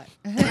lot.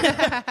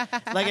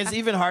 Like it's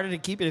even harder to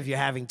keep it if you're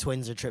having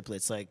twins or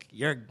triplets. Like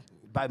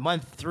by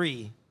month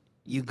 3,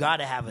 you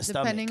gotta have a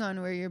stomach. Depending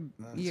on where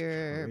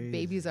your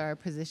babies are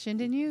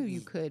positioned in you,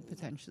 you could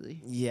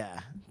potentially. Yeah,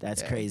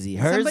 that's Yeah. crazy.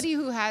 Hers. Somebody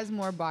who has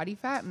more body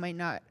fat might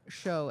not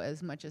show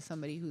as much as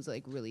somebody who's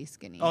like really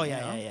skinny. Oh you yeah,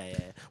 know? yeah.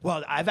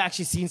 Well, I've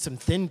actually seen some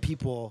thin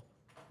people,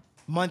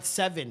 month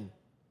 7,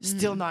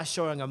 still not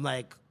showing. I'm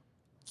like,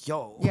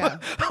 yo, Yeah.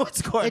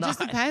 what's going It on? just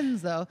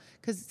depends though,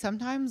 because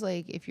sometimes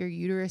like if your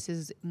uterus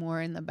is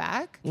more in the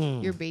back,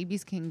 your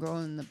babies can grow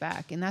in the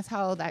back, and that's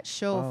how that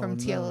show from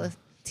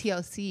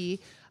TLC.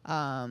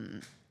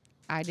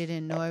 I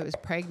didn't know I was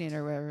pregnant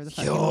or whatever the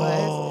fuck it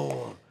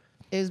was.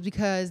 Is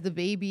because the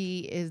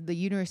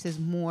uterus is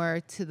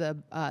more to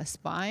the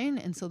spine,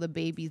 and so the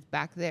baby's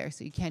back there,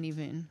 so you can't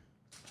even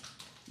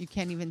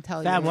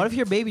tell. Fam, what if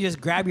your baby just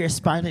grab your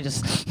spine and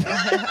just?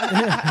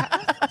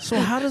 So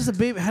how does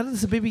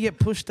the baby get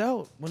pushed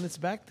out when it's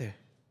back there?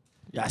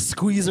 Yeah,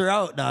 squeeze her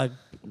out, dog.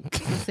 the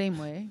same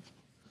way?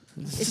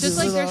 It's just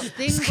like there's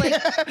things like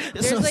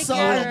there's like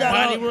massage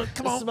that your out.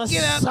 Come on,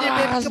 get out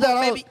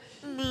there, baby.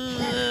 Come on,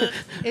 baby.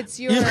 it's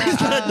your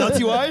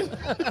Nutty wine?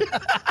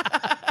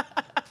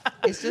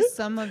 it's just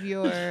some of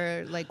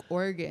your like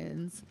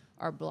organs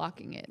are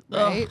blocking it,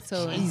 right?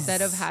 So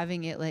instead of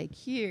having it like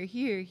here,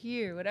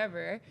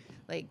 whatever,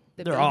 like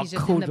the They're all baby's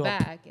just in the cooled up.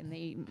 back and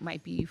they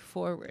might be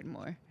forward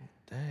more.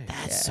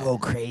 That's so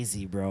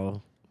crazy,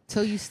 bro.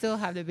 So you still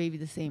have the baby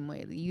the same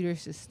way. The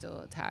uterus is still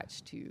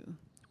attached to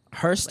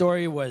Her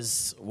story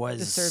was the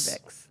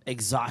cervix.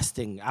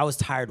 exhausting. I was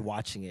tired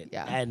watching it.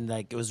 Yeah. And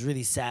like it was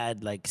really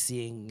sad like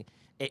seeing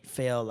it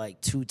fail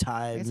like 2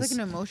 times. It's like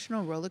an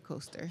emotional roller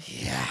coaster.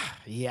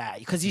 Yeah,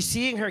 because you're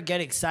seeing her get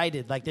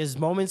excited. Like there's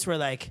moments where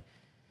like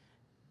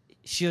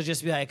she'll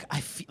just be like, I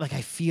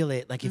feel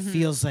it. Like it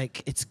feels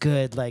like it's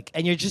good. Like,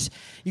 and you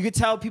could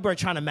tell people are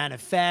trying to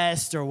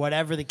manifest or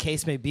whatever the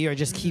case may be, or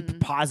just keep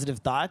positive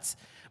thoughts.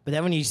 But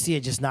then when you see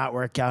it just not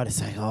work out,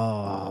 it's like,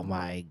 oh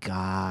my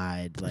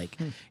God. Like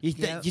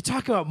you're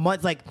talking about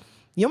months. Like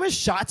you know how much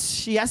shots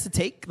she has to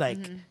take? Like,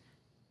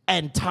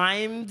 and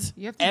timed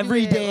You have to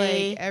every do it,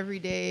 day. like, every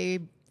day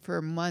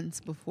for months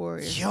before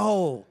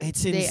Yo,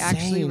 it's insane. they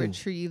actually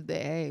retrieve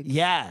the egg.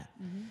 Yeah.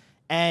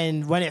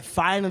 And when it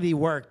finally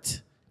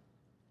worked,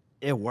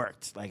 it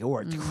worked. Like, it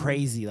worked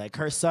crazy. Like,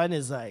 her son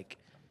is like,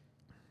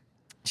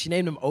 she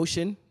named him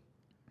Ocean,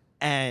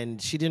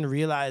 and she didn't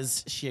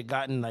realize she had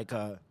gotten like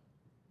a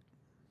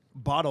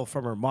bottle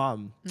from her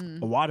mom,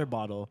 a water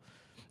bottle.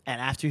 And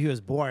after he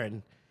was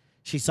born,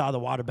 she saw the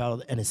water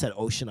bottle and it said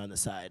Ocean on the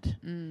side.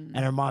 And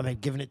her mom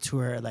had given it to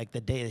her like the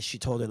day that she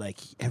told her, like,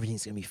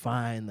 everything's gonna be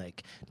fine.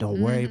 Like,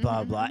 don't worry,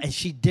 blah, blah. And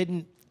she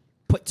didn't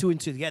put 2 and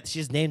 2 together. She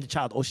just named the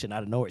child Ocean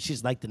out of nowhere. She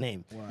just liked the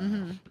name.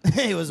 Wow.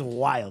 It was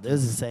wild. It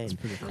was insane.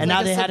 And now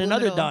Like a they had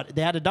another subliminal- daughter.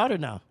 They had a daughter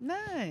now.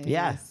 Nice.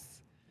 Yeah.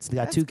 So they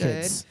got That's 2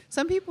 good. kids.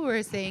 Some people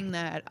were saying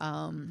that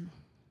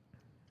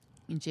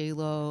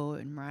J-Lo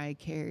and Mariah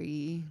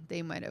Carey,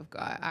 they might have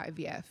got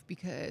IVF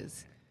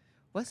because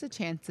What's the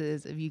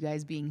chances of you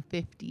guys being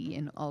 50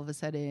 and all of a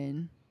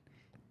sudden,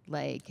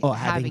 like, having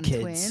having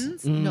kids.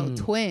 twins? No,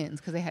 twins,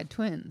 because they had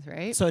twins,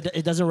 right? So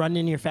it doesn't run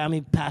in your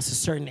family past a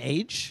certain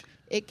age?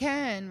 It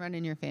can run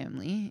in your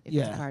family if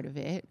it's part of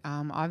it.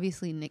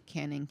 Obviously, Nick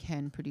Cannon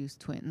can produce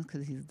twins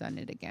because he's done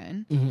it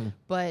again.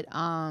 But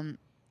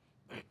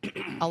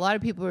a lot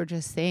of people are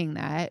just saying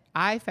that.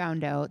 I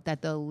found out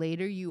that the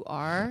later you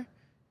are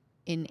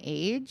in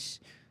age,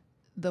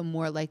 the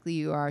more likely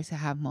you are to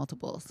have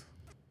multiples.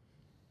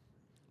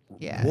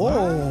 Yeah.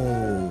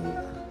 Whoa.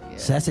 Yeah.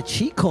 So that's a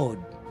cheat code.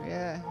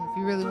 Yeah. If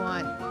you really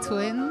want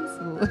twins,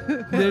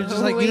 They're just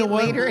like, you know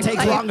what? later It in takes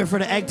life. longer for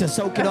the egg to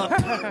soak it up.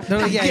 They're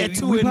like, yeah, Get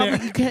two in there.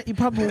 You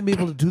probably won't be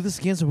able to do this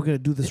again, so we're gonna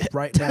do this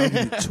right now. You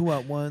do 2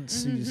 at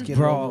once. So you just get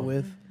it over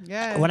with.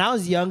 Yeah. When I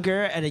was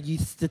younger and I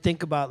used to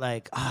think about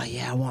like, oh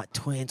yeah, I want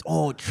twins.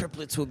 Oh,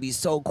 triplets would be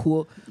so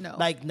cool. No,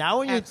 like now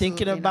when you're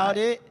thinking absolutely about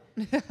not.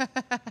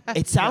 it,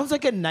 it sounds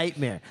like a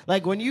nightmare.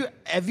 Like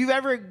if you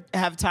ever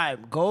have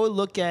time, go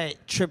look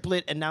at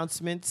triplet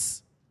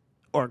announcements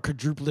or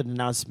quadruplet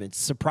announcements,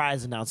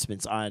 surprise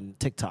announcements on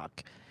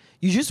TikTok.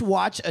 You just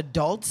watch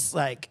adults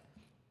like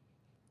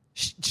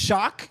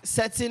shock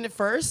sets in at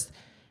first,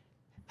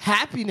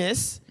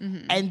 happiness,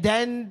 and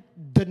then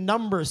the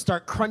numbers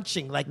start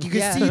crunching. Like you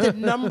can see the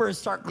numbers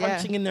start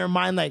crunching in their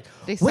mind. Like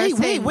They start wait,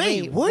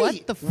 saying,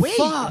 what the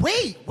fuck?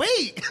 wait,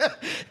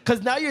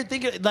 because now you're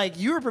thinking like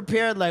you were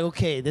prepared. Like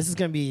okay, this is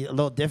gonna be a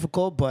little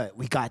difficult, but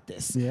we got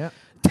this. Yeah.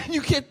 Then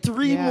you get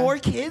 3 Yeah. more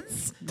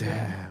kids.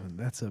 Damn,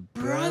 that's a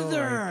Brother. right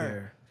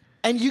there.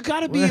 And you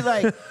gotta be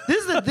like,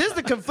 this is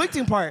the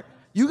conflicting part.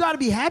 You gotta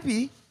be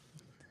happy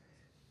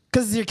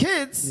because it's your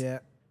kids. Yeah.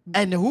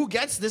 And who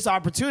gets this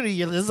opportunity?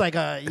 You're like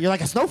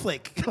a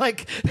snowflake.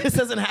 Like this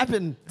doesn't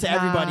happen to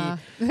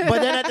everybody.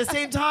 But then at the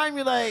same time,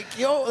 you're like,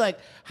 yo, like,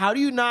 how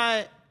do you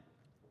not?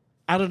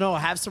 I don't know.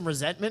 Have some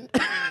resentment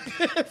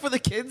for the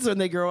kids when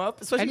they grow up,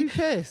 I'd especially be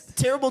pissed.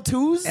 terrible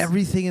twos.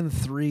 Everything in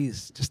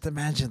threes. Just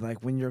imagine,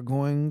 like, when you're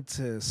going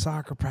to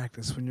soccer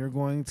practice, when you're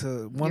going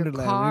to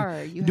Wonderland, car,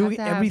 you're you doing have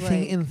to have,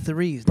 everything like, in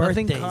threes.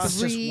 birthdays. Nothing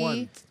costs just 3.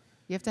 one.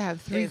 You have to have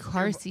 3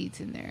 car seats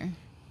in there.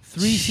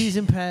 3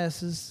 season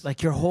passes.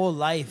 Like your whole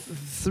life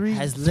Three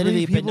has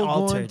literally three been people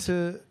altered.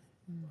 going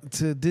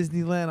to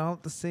Disneyland all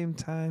at the same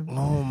time.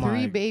 Oh my!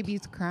 3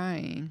 babies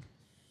crying.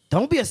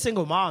 Don't be a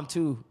single mom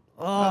too.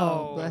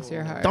 Oh, bless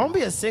your heart. Don't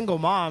be a single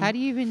mom. How do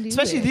you even do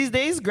Especially it? these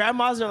days,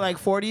 grandmas are like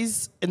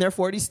 40s, in their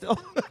 40s still.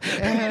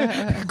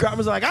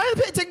 Grandmas are like, I ain't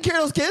taking care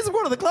of those kids. I'm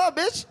going to the club,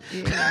 bitch.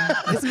 Yeah.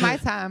 This is my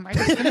time. I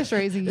just finished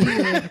raising you.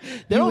 They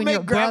don't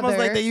make grandmas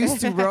like they used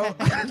to, bro.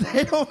 to.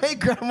 They don't make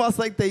grandmas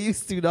like they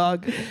used to,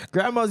 dog.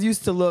 Grandmas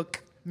used to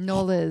look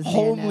Nola's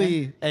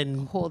homely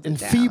and Hold it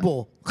down.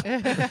 feeble.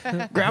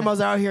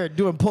 Grandma's out here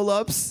doing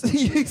pull-ups.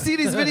 You see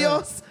these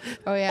videos?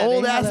 Oh yeah,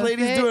 Old they have ass a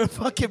ladies fit, doing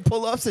fucking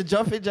pull-ups and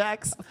jumping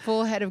jacks.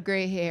 full head of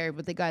gray hair,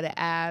 but they got an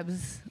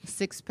abs,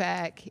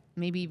 6-pack,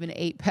 maybe even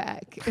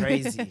 8-pack.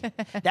 Crazy.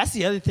 That's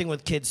the other thing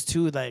with kids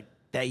too, like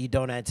that you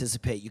don't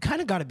anticipate. You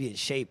kind of got to be in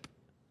shape,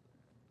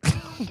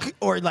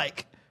 or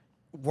like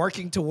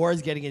working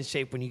towards getting in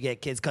shape when you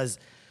get kids. Because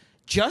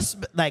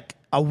just like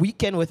a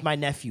weekend with my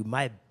nephew,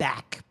 my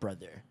back,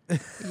 brother.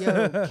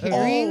 Yo,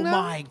 carrying them?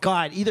 My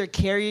God! Either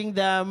carrying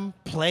them,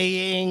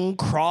 playing,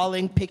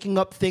 crawling, picking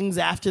up things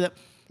after them,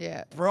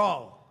 Yeah.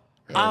 bro.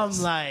 I'm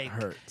like,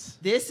 Hurts.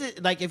 this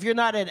is like if you're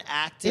not an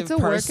active It's a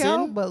person,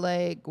 workout, but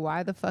like,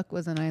 why the fuck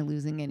wasn't I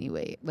losing any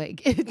weight?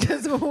 Like, it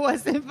just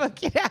wasn't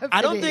fucking happening.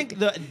 I don't think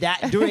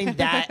that doing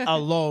that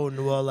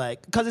alone will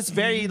like, because it's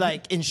very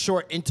like in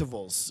short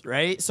intervals,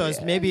 right? So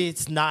it's maybe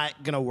it's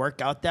not gonna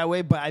work out that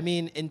way. But I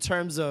mean, in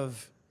terms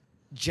of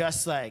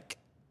just like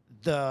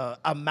the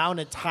amount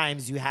of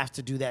times you have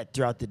to do that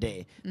throughout the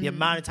day, the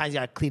amount of times you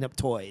gotta clean up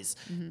toys,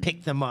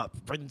 pick them up,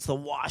 bring them to the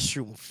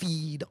washroom,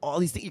 feed, all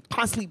these things. You're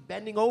constantly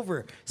bending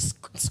over,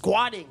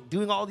 squatting,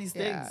 doing all these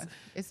Yeah, things.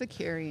 it's the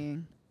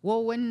carrying.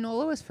 Well, when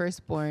Nola was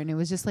first born, it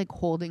was just like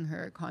holding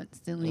her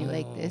constantly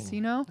like this,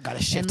 you know?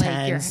 Gotta shift and, like,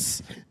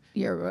 hands.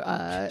 Your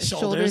Shoulders.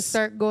 shoulders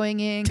start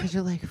going in because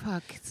you're like,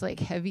 fuck, it's like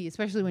heavy,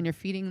 especially when you're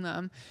feeding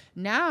them.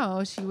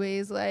 Now she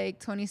weighs like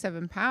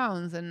 27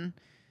 pounds and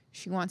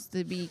she wants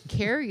to be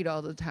carried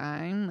all the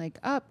time. Like,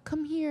 up,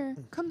 come here.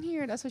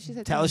 That's what she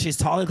said. to Tell her me. she's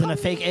taller than a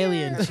Come fake here.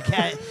 alien. She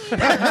can't.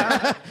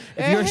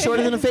 If you're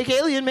shorter than a fake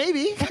alien,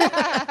 maybe.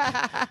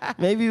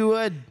 Maybe you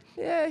would.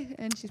 Yeah,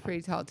 and she's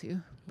pretty tall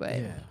too. But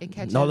it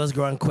catches. Nola's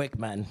growing quick,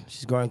 man.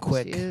 She's growing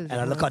quick. She is.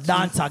 And I look how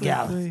dancer,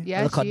 gal.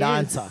 Yeah, Look how she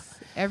dancer. is.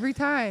 Every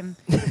time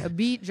a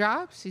beat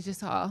drops, she's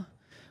just all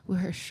with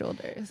her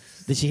shoulders.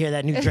 Did she hear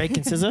that new Drake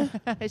and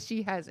SZA?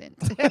 She hasn't.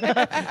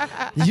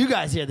 Did you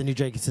guys hear the new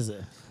Drake and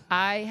SZA?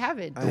 I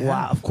haven't.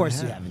 Wow, of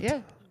course you haven't. Yeah.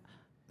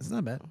 It's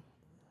not bad.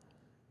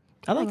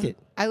 I liked it.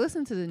 I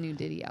listened to the new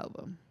Diddy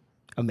album.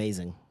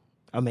 Amazing.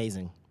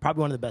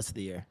 Probably one of the best of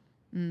the year.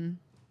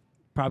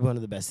 Probably one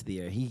of the best of the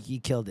year. He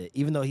killed it.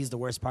 Even though he's the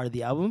worst part of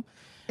the album,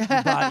 he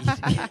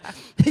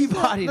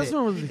bodied That's it.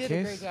 not really He the did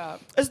a great case. job.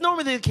 It's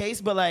normally the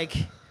case, but like,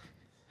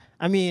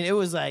 I mean, it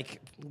was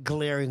like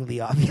glaringly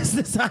obvious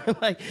this time.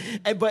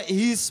 But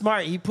he's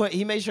smart.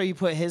 He made sure he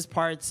put his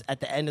parts at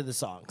the end of the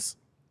songs.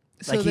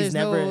 So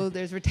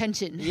there's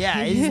retention.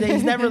 Yeah,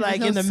 he's never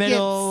like no in the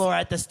middle skips. or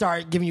at the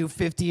start giving you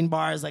 15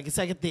 bars. Like it's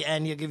like at the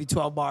end he'll give you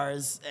 12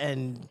 bars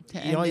and To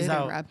you know end he's it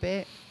out. and wrap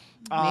it.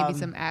 Maybe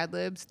some ad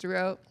libs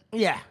throughout.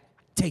 Yeah,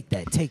 take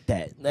that,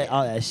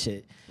 all that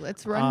shit.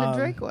 Let's run the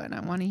Drake one. I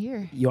want to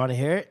hear. You want to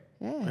hear it?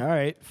 Yeah. All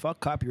right. Fuck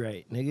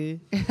copyright,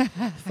 nigga.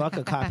 Fuck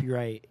a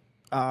copyright.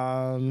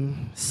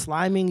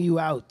 Sliming You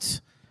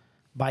Out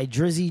by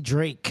Drizzy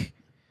Drake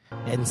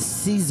and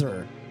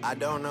Caesar. I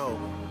don't know.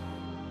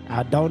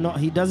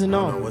 He doesn't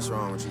know. I don't know what's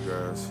wrong with you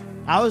girls.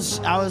 I was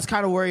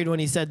kind of worried when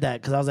he said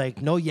that because I was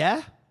like, no,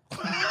 yeah.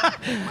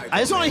 I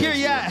just want to hear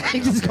yeah.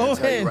 Just go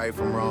Tell you ahead. right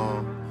from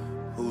wrong.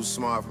 Who's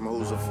smart from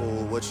who's a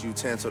fool? What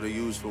utensil to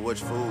use for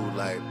which food?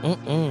 Like,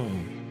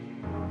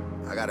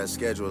 I got a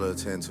schedule to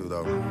attend to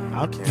though.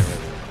 I can't really.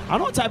 I don't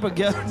know what type of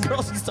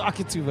girls he's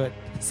talking to, but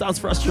it sounds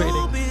frustrating.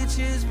 You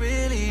bitches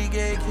really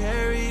get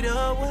carried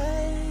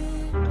away.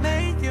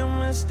 Making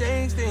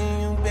mistakes,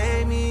 then you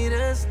beg me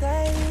to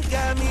stay.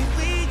 Got me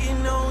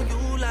weaking on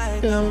you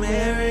like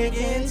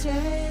American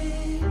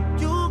Jay.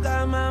 You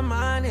got my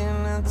mind in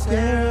a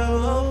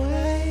terrible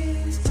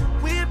place.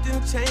 Whipped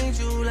and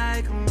changed you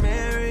like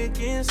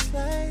American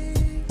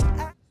slave.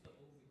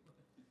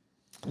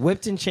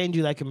 Whipped and chained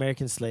you like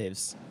American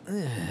slaves.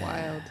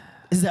 Wild.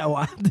 Is that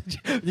wild?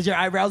 Did your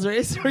eyebrows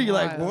raise? Or you're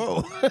like,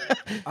 Wild. whoa.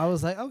 I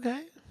was like,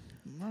 okay.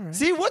 All right.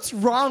 See, what's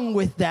wrong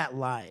with that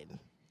line?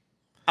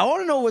 I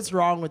want to know what's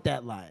wrong with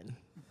that line.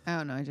 I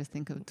don't know. I just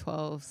think of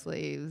 12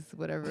 slaves,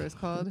 whatever it's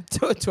called.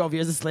 12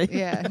 years a slave?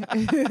 Yeah.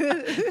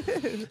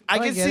 I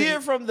can see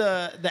it from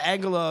the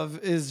angle of,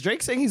 is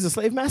Drake saying he's a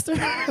slave master?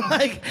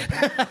 Like, Is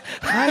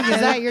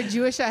that your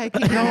Jewish eye?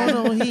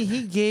 No,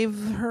 he gave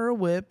her a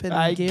whip and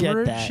I gave get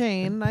her a that.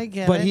 chain. I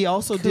get it. but he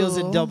also deals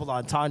in Cool. double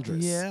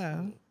entendres.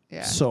 Yeah.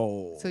 Yeah.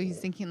 So he's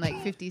thinking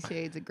like 50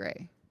 Shades of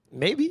Grey.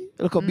 maybe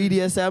a little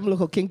BDSM, a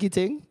little kinky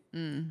thing.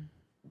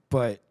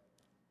 But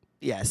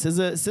yeah,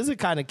 SZA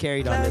kind of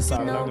carried on this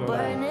song. Not gonna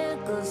lie.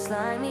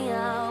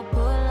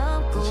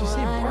 Did she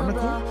say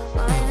barnacle?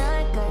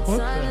 What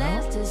the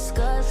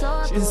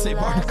hell? She didn't say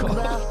barnacle.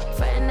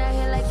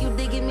 Like you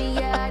digging me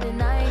out,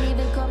 and I ain't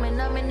even coming,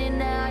 I'm in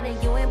and out,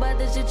 and you ain't about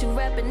the shit you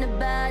rapping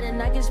about,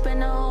 and I can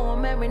spend the whole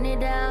I'm airing it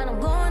down. I'm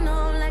going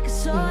on like a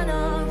sort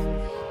of.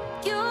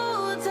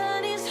 You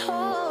tell these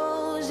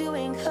hoes you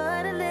ain't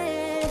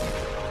cuddling,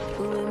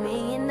 but with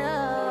me you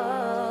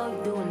know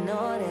you doing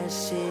all that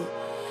shit.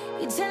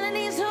 You telling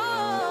these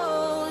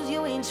hoes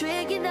you ain't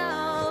tricking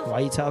off. Why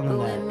you telling them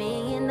But with that?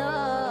 me, you know,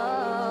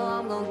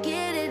 I'm gon'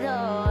 get it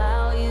all.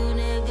 How you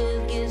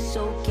niggas get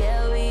so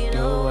carried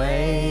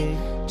away.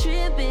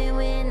 Tripping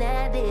when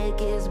that dick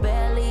is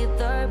barely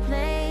third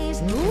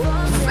place.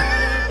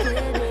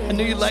 I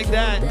knew you'd like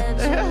that.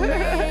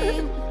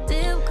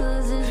 Damn,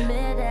 cause it's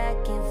mad, I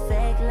can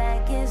fake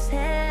like it's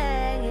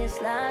hang. It's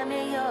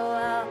sliming you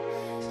out.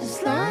 It's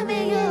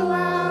sliming you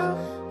out.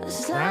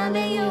 It's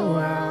sliming you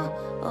out.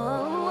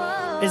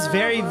 Oh, It's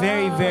very,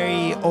 very,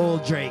 very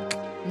old Drake.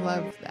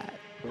 Love that.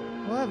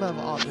 Well, I love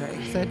all Drake,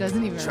 so it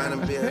doesn't even Trying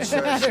to build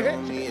trust,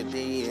 showing me a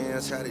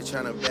DMs, how they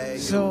trying to bag you.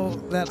 So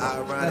that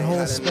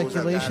whole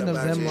speculation of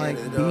them like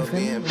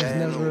beefing was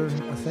never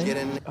a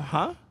thing.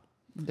 Huh?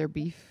 their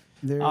beef.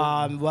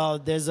 Well,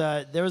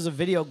 there was a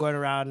video going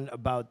around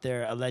about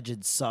their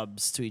alleged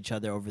subs to each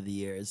other over the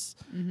years.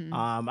 Mm-hmm.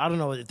 I don't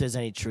know if there's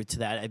any truth to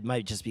that. It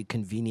might just be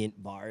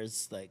convenient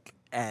bars,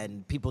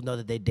 and people know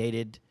that they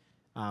dated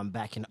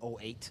back in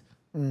 2008.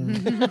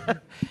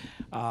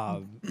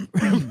 How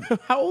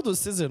old was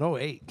SZA in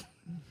 2008?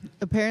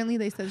 Apparently,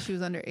 they said she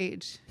was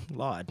underage.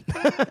 Lord.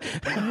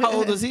 How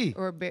old was he?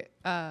 Or a bit.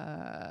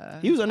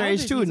 He was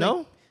underage too,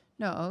 no?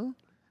 No.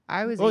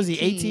 I was What was 18.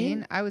 he,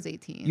 18? I was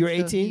 18. You were So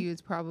 18? he was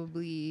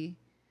probably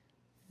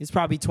He's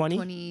probably 20.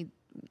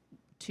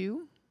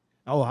 22.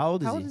 Oh, how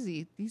old is How he? old is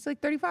he? He's like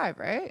 35,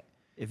 right?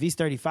 If he's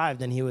 35,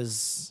 then he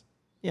was,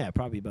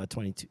 probably about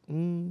 22.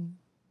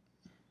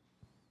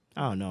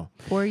 I don't know.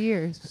 4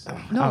 years.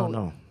 No. I don't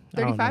know.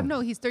 35? No,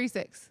 he's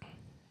 36.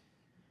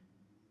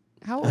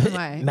 How old am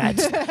I?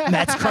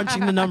 Matt's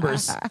crunching the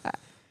numbers.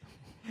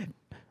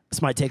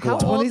 This might take a How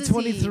while. old is he?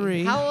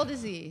 2023. How old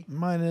is he?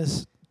 Minus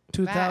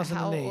Matt,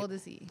 2008. how old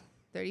is he?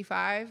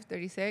 35,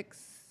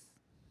 36?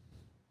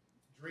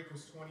 Drake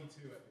was 22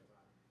 at the time.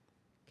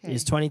 Okay. He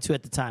was 22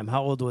 at the time.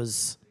 How old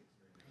was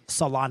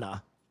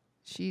Solana?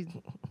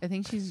 I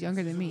think she's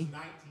younger than me. 19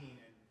 and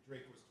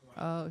Drake was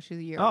 20. Oh, she's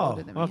a year Oh,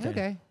 older than me. okay.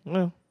 Okay.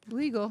 Well,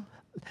 Legal.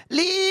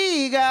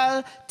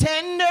 legal,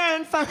 tender,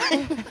 and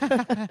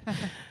fine.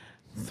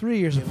 3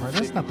 years apart.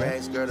 That's not bad.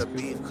 Bags, girl, the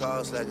beef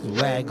costs like it's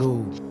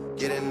Wagyu.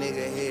 Get a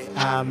nigga hit.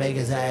 I'll make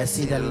his ass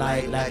see the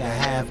light like a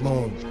half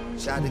moon.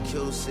 Shot the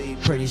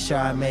QC. Pretty sure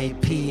I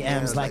made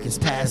PMs like it's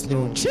past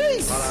noon.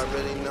 Jeez. All I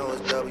really know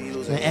is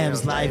W's The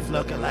M's life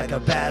looking like a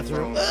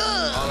bathroom. All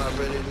I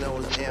really know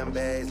is M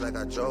bags like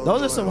I drove.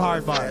 Those are through some and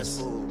hard ordered bars. fast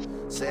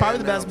food. Say Probably it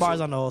the best now, bars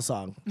on the whole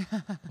song.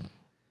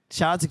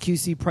 Shout out to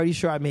QC. Pretty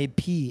sure I made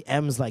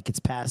PMs like it's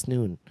past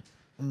noon.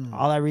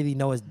 All I really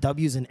know is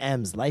W's and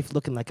M's. Life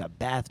looking like a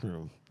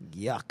bathroom.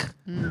 Yuck.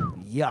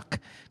 Yuck.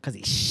 Because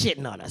he's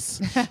shitting on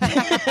us.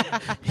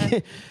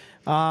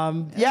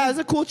 Yeah, it's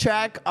a cool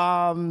track.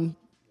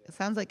 It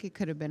sounds like it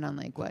could have been on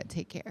like what?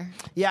 Take Care.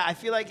 Yeah, I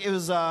feel like it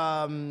was.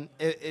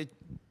 It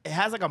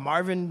has like a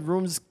Marvin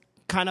Rooms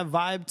kind of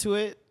vibe to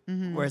it,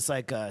 where it's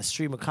like a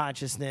stream of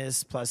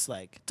consciousness plus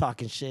like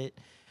talking shit.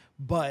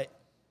 But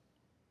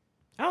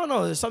I don't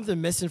know. There's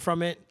something missing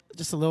from it.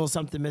 Just a little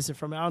something missing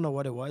from it. I don't know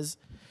what it was.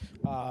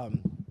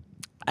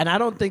 And I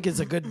don't think it's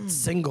a good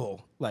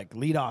single, like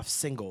lead off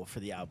single for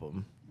the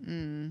album.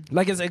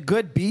 Like it's a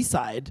good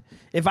B-side.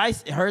 If I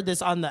heard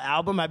this on the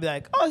album, I'd be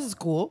like, oh, this is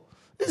cool.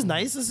 This is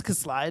nice. This could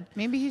slide.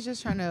 Maybe he's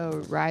just trying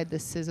to ride the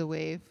SZA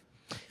wave.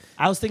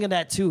 I was thinking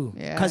that too.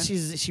 Yeah. Because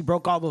she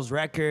broke all those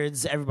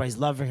records. Everybody's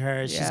loving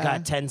her. She's Yeah.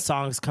 got 10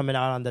 songs coming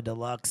out on the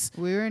deluxe.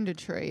 We were in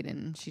Detroit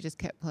and she just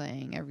kept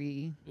playing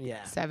every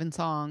 7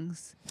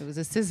 songs. It was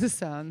a SZA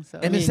song. So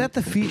And is that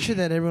the feature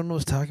that everyone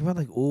was talking about?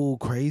 Like, oh,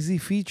 crazy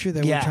feature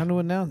that we're trying to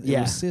announce? Yeah.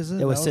 It was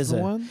SZA? It was That the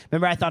SZA. one?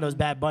 Remember, I thought it was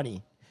Bad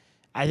Bunny.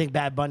 I think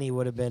Bad Bunny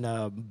would have been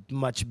a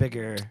much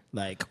bigger,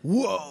 like,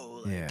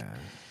 whoa. Yeah.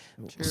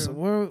 True. So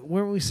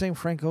weren't we saying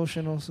Frank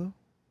Ocean also?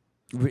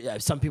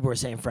 Some people were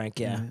saying Frank,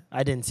 yeah.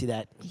 I didn't see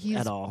that he's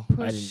at all. I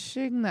didn't.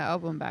 pushing the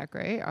album back,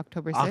 right?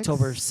 October 6th?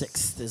 October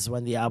 6th is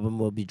when the album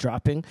will be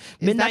dropping.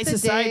 Is Midnight that the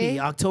Society, day?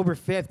 October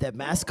 5th at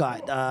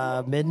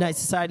Mascot. Midnight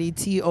Society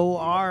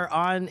TOR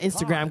on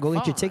Instagram. Go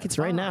get your tickets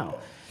right now.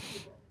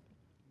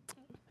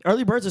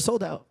 Early birds are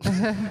sold out.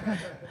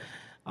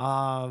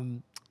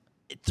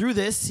 Through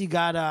this, you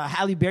got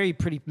Halle Berry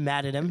pretty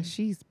mad at him.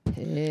 She's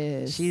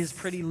pissed. She's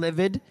pretty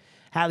livid.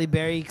 Halle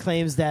Berry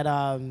claims that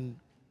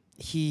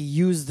he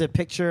used the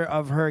picture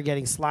of her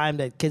getting slimed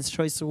at Kids'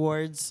 Choice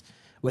Awards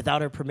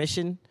without her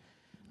permission.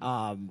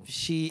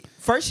 She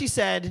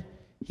said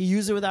he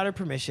used it without her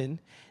permission.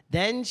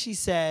 Then she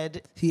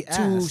said to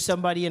asked.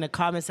 somebody in a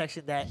comment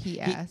section that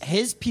asked.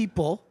 his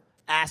people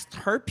asked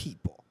her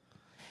people.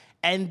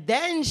 And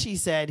then she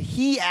said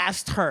he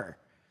asked her.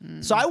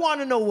 So I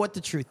want to know what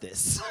the truth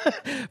is.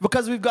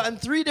 Because we've gotten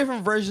 3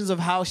 different versions of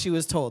how she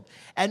was told.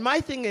 And my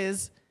thing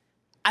is,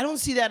 I don't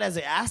see that as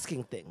an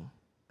asking thing.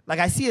 Like,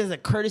 I see it as a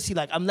courtesy,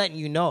 like, I'm letting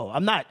you know.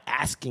 I'm not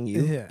asking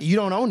you. Yeah. You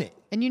don't own it.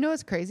 And you know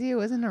what's crazy? It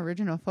wasn't an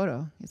original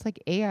photo. It's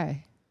like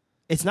AI.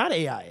 It's not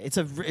AI. It's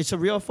a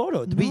real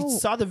photo. We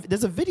saw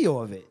there's a video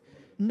of it.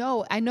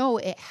 No, I know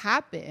it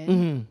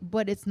happened,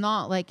 but it's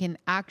not like an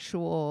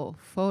actual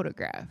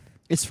photograph.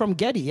 It's from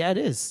Getty. Yeah, it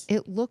is.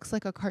 It looks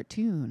like a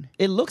cartoon.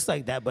 It looks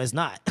like that, but it's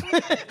not.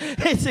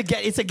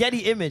 It's a Getty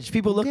image.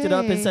 People looked it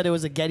up and Okay. said it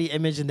was a Getty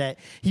image and that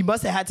he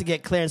must have had to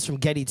get clearance from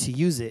Getty to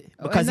use it.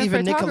 Because And the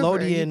even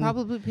photographer, he Nickelodeon...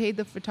 probably paid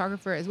the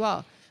photographer as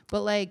well.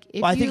 But like,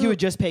 if I think he would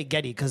just pay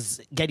Getty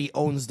because Getty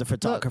owns the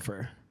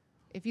photographer.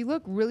 if you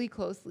look really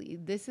closely,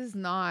 this is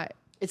not.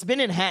 It's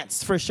been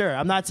enhanced for sure.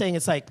 I'm not saying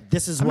it's like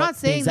this is I'm what not the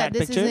saying that exact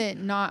this picture.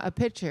 isn't not a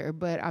picture,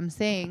 but I'm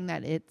saying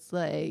that it's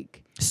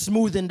like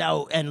Smoothened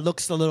out and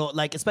looks a little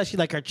like, especially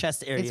like her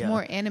chest area. it's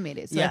more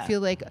animated. So Yeah. I feel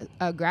like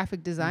a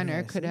graphic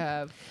designer could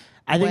have.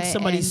 I think went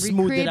somebody and smoothed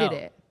it recreated out.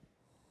 it.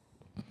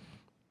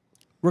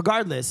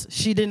 Regardless,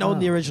 she didn't own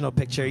the original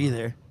picture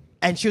either.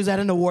 And she was at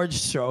an awards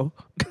show.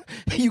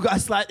 You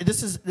guys,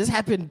 this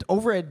happened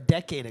over a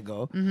decade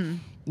ago.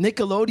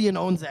 Nickelodeon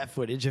owns that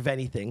footage, if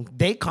anything.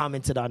 They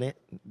commented on it.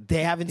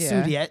 They haven't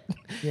sued yet.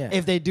 Yeah.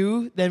 If they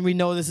do, then we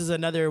know this is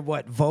another,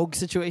 Vogue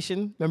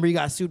situation. Remember you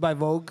got sued by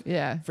Vogue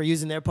for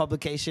using their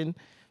publication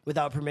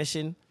without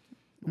permission?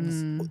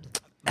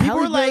 People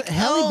were like,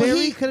 Halle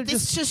Berry could have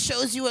this just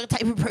shows you what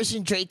type of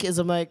person Drake is.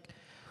 I'm like,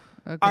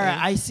 all right,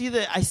 I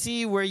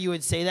see where you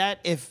would say that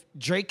if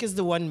Drake is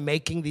the one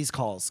making these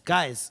calls.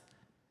 Guys,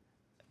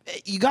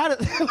 you gotta,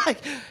 like,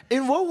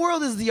 in what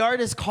world is the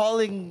artist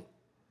calling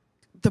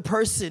the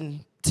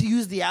person to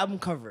use the album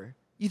cover?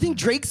 You think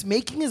Drake's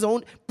making his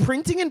own,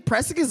 printing and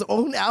pressing his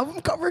own album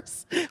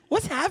covers?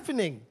 What's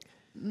happening?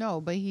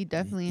 No, but he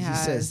definitely He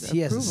has says he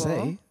has to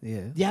approval. say.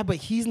 Yeah. Yeah, but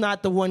he's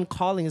not the one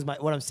calling, is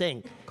what I'm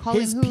saying.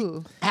 Calling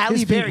who? Halle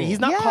His Berry. people. He's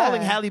not Yeah.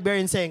 calling Halle Berry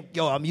and saying,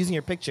 yo, I'm using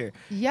your picture.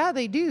 Yeah,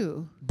 they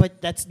do. But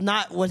that's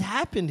not what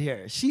happened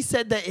here. She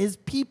said that his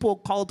people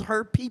called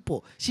her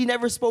people. She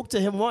never spoke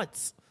to him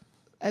once.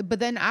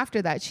 But then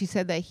after that, she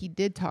said that he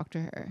did talk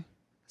to her.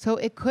 So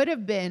it could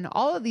have been,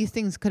 all of these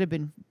things could have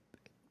been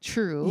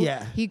true.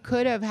 Yeah. He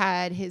could have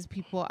had his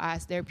people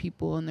ask their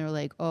people and they're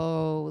like,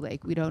 oh,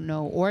 like, we don't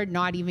know, or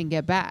not even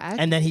get back.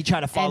 And then he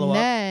tried to follow up.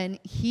 And then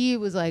he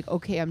was like,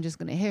 okay, I'm just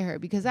going to hit her.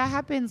 Because that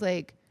happens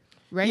like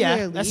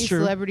regularly. that's true.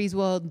 Celebrities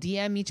will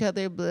DM each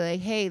other, be like,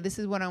 hey, this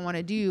is what I want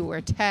to do,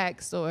 or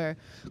text or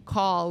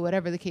call,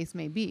 whatever the case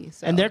may be.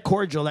 So. And they're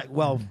cordial, like,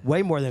 well,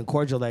 way more than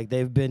cordial. Like,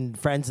 they've been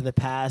friends in the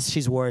past.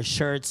 She's worn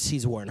shirts.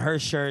 He's worn her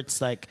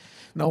shirts. Like,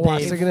 No,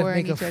 watch, they're gonna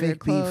wearing make a each other fake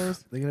clothes.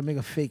 beef. They're gonna make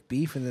a fake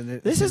beef, and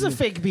then this is a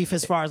fake beef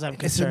as far as I'm It's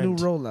concerned. a new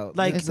rollout.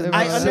 Like, It's a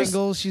I rollout. understand.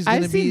 single, she's gonna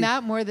I've be seen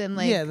that more than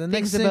like the next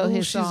things about single.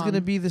 his She's song.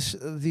 gonna be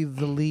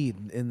the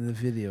lead in the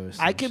video. Or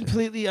some I shit.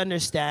 completely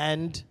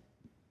understand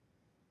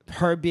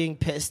her being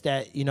pissed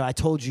that, I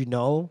told you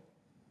no.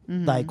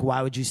 Like,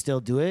 why would you still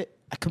do it?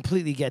 I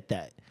completely get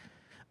that.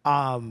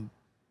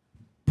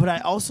 But I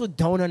also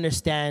don't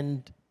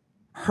understand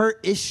her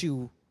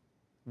issue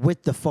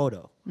with the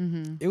photo.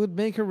 It would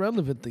make her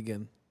relevant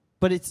again.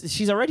 But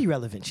she's already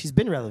relevant. She's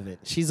been relevant.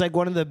 She's like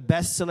one of the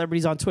best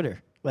celebrities on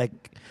Twitter.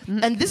 Like,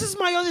 and this is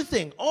my other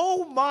thing.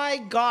 Oh my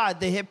God,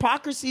 the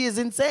hypocrisy is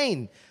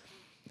insane.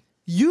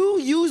 You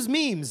use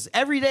memes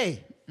every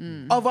day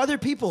of other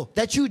people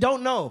that you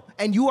don't know,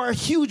 and you are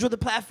huge with the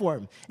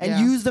platform, and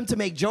you use them to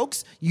make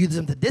jokes, use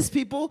them to diss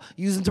people,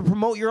 use them to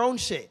promote your own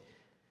shit.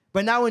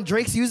 But now when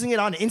Drake's using it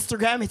on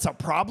Instagram, it's a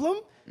problem?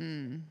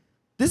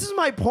 This is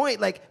my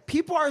point. Like,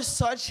 people are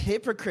such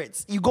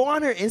hypocrites. You go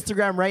on her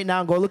Instagram right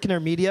now and go look in her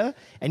media,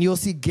 and you'll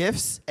see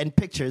GIFs and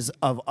pictures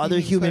of other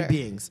human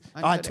beings.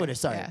 On Twitter,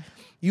 sorry. Yeah.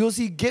 You'll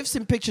see GIFs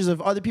and pictures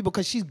of other people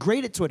because she's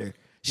great at Twitter.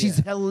 She's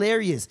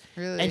hilarious.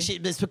 Really? And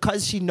it's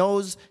because she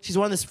knows, she's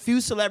one of the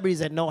few celebrities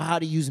that know how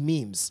to use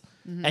memes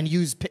and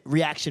use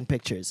reaction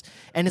pictures.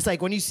 And it's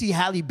like when you see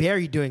Halle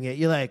Berry doing it,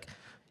 you're like,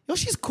 yo,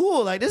 she's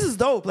cool. Like, this is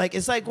dope. Like,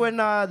 it's like when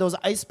those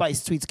Ice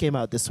Spice tweets came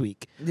out this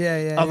week. Of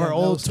her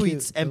old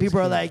tweets. And people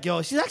are like,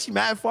 yo, she's actually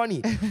mad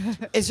funny.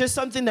 It's just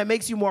something that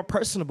makes you more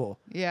personable.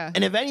 Yeah.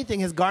 And if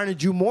anything, has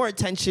garnered you more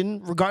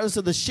attention, regardless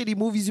of the shitty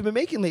movies you've been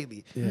making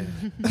lately. Yeah.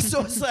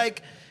 So it's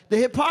like, the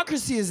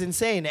hypocrisy is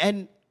insane.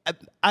 And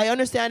I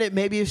understand it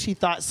maybe if she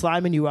thought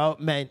sliming you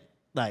out meant,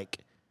 like,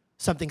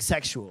 something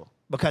sexual.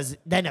 Because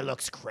then it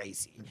looks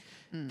crazy.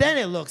 Then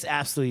it looks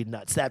absolutely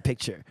nuts, that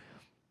picture.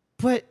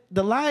 But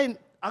the line...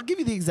 I'll give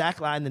you the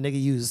exact line the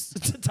nigga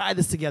used to tie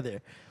this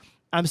together.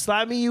 I'm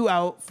sliming you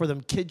out for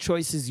them kid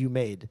choices you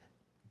made.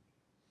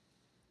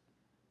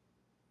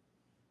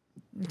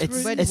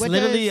 It's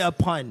literally a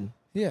pun.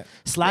 Yeah.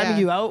 Sliming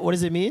you out, what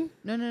does it mean?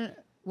 No.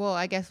 Well,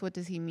 I guess what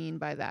does he mean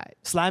by that?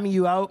 Sliming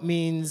you out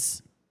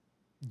means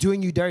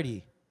doing you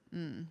dirty.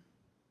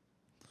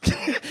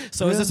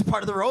 So is this a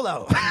part of the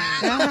rollout?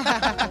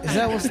 Is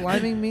that what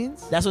sliming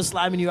means? That's what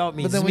sliming you out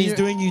means. It means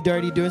doing you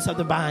dirty, doing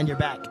something behind your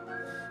back.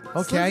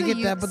 Okay, I get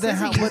that, but then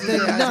how? But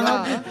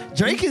then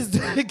Drake is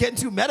getting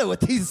too meta with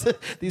these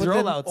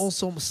rollouts.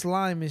 Also,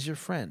 slime is your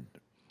friend,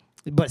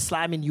 but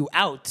sliming you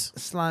out,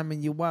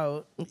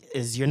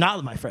 is you're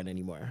not my friend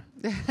anymore.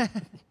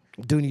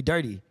 Doing you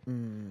dirty.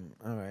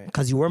 All right,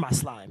 because you were my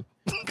slime.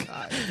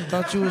 I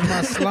thought you was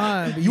my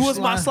slime. But you was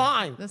my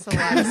slime. That's a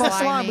lot of my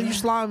slime, but you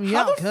slime me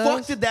out. How the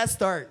fuck did that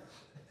start?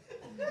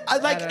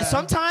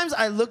 Sometimes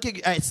I look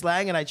at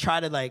slang and I try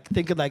to like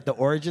think of like the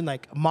origin,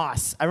 like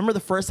moss. I remember the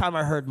first time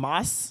I heard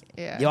moss.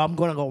 Yeah. Yo, I'm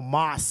gonna go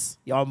moss.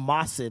 Yo, I'm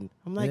mossing.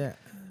 I'm like,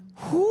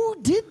 who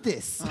did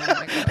this? Oh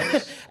my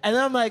gosh. And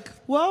then I'm like,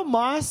 well,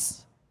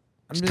 moss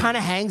kind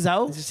of hangs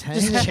out, just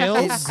chills.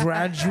 It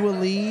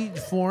gradually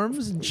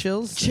forms and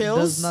chills.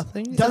 Does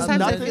nothing.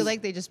 Sometimes I feel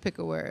like they just pick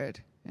a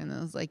word and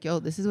I was like, yo,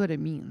 this is what it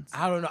means.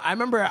 I don't know. I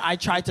remember I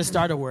tried to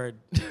start a word.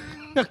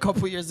 A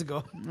couple years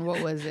ago.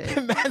 What was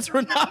it? Mans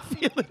were not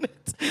feeling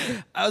it.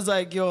 I was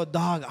like, yo,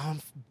 dog, I'm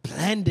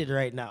blended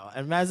right now.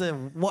 And Mans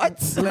said,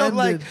 what? I'm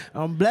like,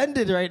 I'm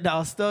blended right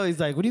now still. He's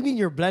like, what do you mean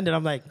you're blended?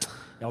 I'm like,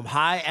 yo, I'm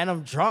high and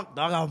I'm drunk,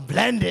 dog. I'm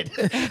blended.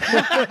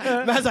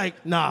 Man's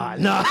like, nah.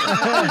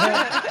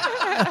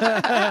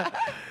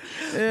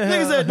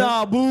 Nigga said,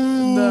 nah,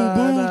 boom,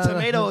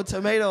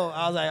 tomato.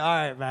 I was like, all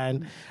right,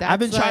 man. I've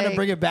been trying to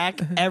bring it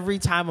back every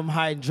time I'm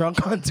high and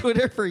drunk on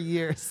Twitter for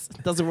years.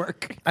 It doesn't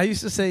work. I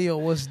used to say, yo,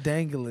 what's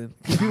dangling?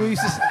 People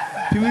used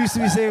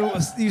to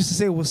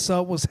say, what's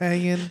up, what's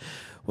hanging,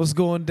 what's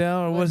going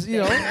down, or what's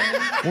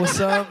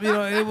up. You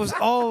know, it was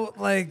all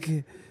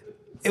like...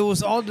 It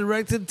was all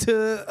directed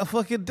to a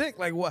fucking dick.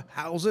 Like, what?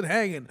 How's it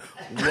hanging?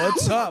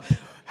 What's up?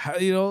 How,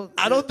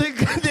 I don't think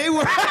they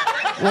were.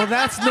 Well,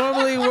 that's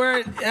normally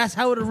that's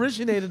how it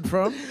originated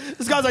from.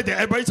 This guy's like,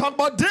 everybody talk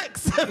about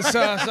dicks. so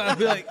I'd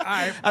be like, all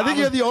right. I think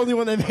you're the only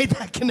one that made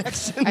that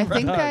connection. I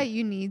think that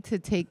you need to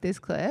take this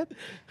clip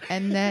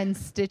and then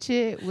stitch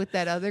it with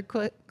that other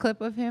clip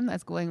of him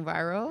that's going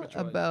viral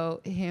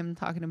about him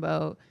talking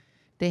about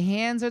the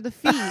hands or the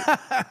feet of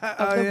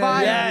the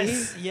body.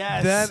 Yes.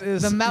 That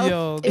is the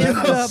mouth is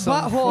the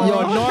butthole.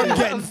 Yo, Norm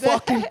getting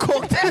fucking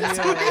cooked.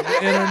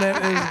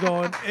 Internet is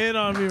going in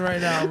on me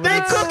right now.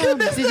 They cooking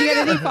this. Did you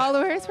get any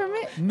followers from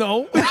it?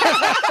 No. They're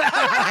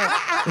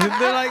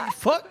like,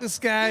 fuck this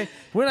guy.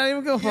 We're not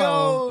even gonna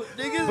follow.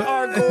 Yo, niggas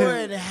are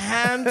going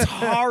ham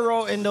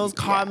taro in those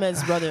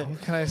comments, brother.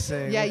 What can I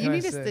say? Yeah, you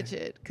need to stitch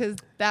it because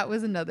that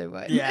was another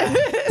one. Yeah,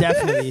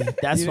 definitely.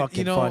 That's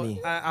fucking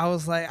funny. I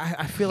was like,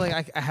 I feel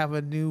like I have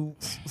a new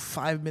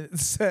 5-minute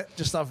set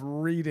just off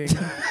reading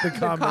the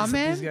comments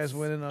that these guys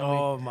went in on me.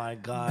 Oh my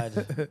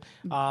god.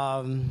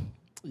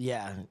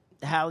 Yeah,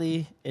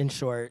 Halle. In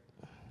short,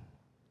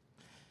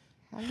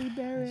 Halle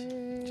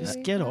Berry.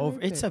 Just get over.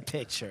 It's a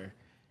picture.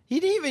 He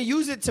didn't even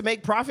use it to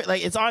make profit.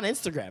 Like, it's on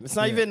Instagram. It's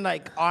not even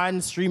like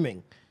on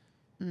streaming.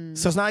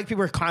 So it's not like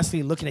people are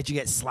constantly looking at you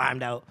get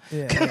slimed out.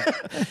 Yeah.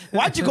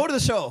 Why'd you go to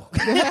the show?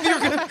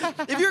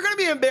 if you're gonna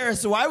be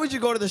embarrassed, why would you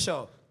go to the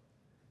show?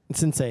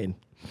 It's insane.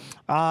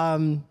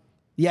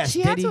 Yes, she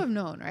had to have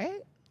known,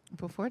 right?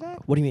 Before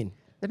that? What do you mean?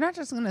 They're not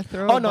just gonna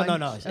throw. Oh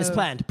no. It's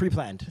planned,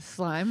 pre-planned.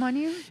 Slime on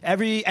you.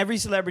 Every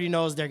celebrity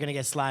knows they're gonna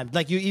get slimed.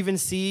 Like you even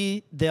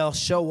see they'll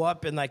show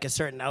up in like a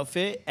certain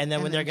outfit, and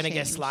then when they're gonna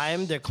get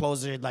slimed, their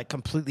clothes are like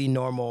completely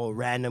normal,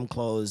 random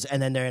clothes,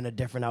 and then they're in a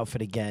different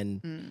outfit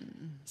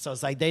again. So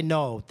it's like they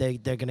know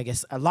they're gonna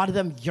get. A lot of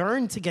them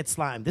yearn to get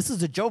slimed. This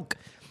is a joke.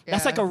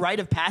 That's like a rite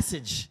of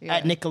passage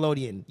at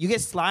Nickelodeon. You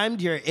get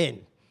slimed, you're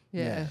in.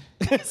 Yeah.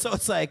 So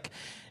it's like.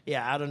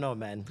 Yeah, I don't know,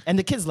 man. And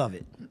the kids love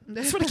it.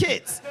 It's for the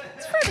kids.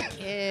 It's for the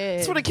kids.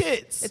 It's for the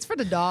kids. It's for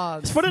the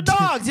dogs. It's for the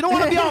dogs. You don't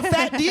want to be on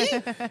Fat D?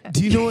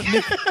 Do you know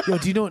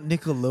what do you know what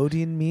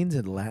Nickelodeon means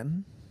in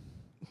Latin?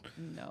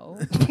 No.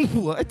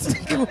 What?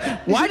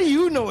 Why do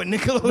you know what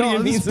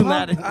Nickelodeon means in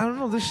Latin? I don't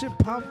know. This shit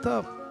popped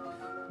up.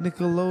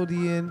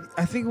 Nickelodeon.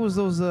 I think it was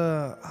those.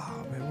 Oh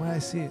man, where I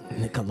see it?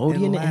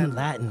 Nickelodeon in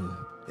Latin.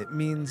 It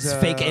means It's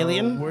fake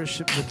alien.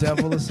 Worship the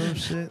devil or some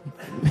shit.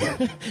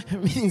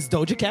 It means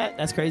Doja Cat.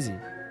 That's crazy.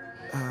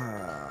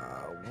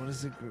 What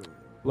is it?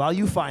 While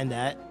you find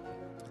that,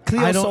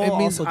 Cleo Soul it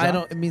means also I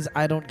dropped. don't. It means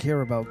I don't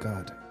care about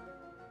God.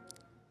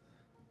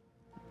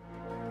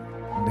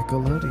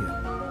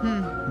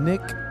 Nickelodeon.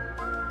 Nick,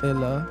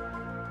 Ella,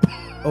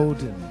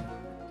 Odin.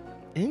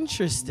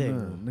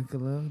 Interesting.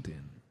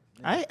 Nickelodeon.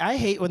 I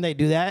hate when they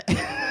do that.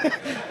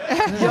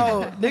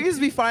 Yo, niggas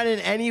be finding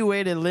any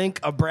way to link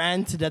a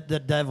brand to the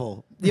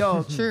devil.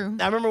 Yo, True.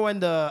 I remember when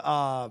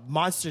the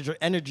Monster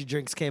energy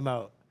drinks came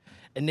out,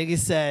 and niggas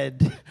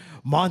said,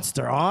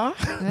 "Monster, huh?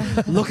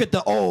 Look at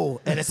the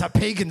O, and it's a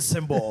pagan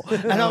symbol."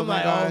 And I'm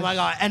like, oh my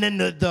god! And then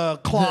the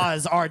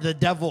claws are the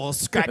devil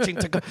scratching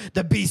to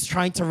the beast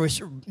trying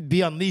to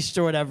be unleashed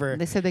or whatever.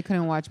 They said they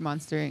couldn't watch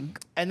Monster Inc.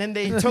 And then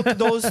they took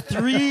those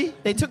three.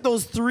 They took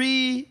those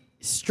three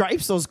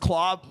stripes, those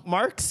claw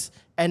marks,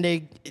 and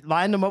they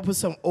lined them up with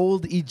some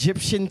old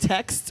Egyptian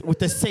text with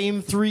the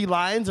same 3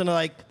 lines, and they're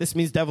like, "This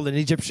means devil in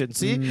Egyptian."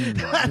 See,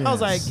 I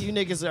was like, "You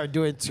niggas are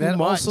doing too much."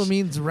 That also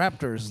means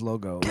Raptors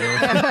logo.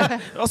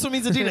 It also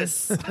means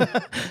Adidas.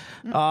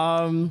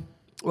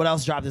 What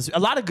else dropped this week? A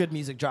lot of good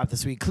music dropped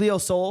this week. Cleo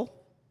Soul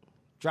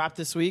dropped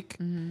this week.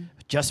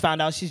 Just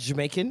found out she's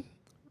Jamaican.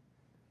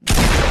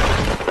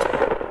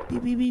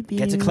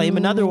 Get to claim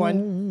another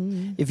one.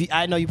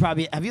 I know you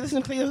probably have you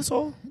listened to Cleo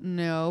Soul?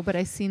 No, but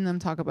I seen them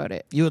talk about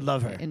it. You would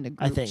love her in the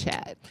I group think.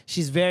 chat.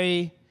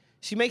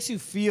 She makes you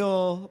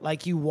feel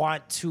like you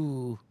want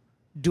to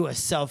do a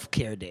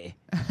self-care day.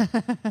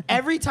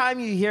 Every time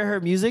you hear her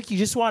music, you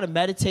just want to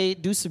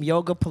meditate, do some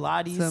yoga,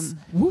 Pilates,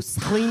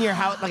 clean your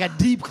house, like a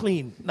deep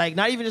clean. Like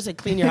not even just like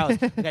clean your house,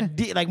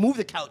 like move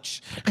the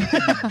couch,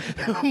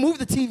 move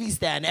the TV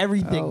stand,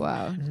 everything. Oh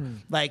wow!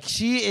 Like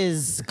she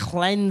is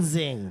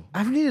cleansing.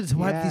 I've needed to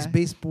wipe these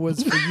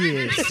baseboards for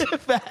years.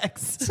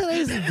 Facts.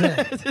 Today's the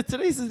day.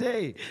 Today's the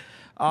day.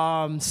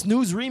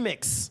 Snooze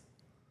remix.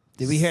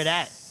 Did we hear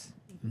that?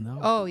 No.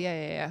 Oh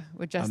yeah.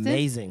 With Justin.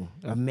 Amazing.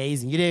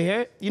 You didn't hear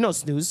it? You know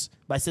Snooze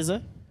by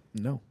SZA?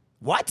 No.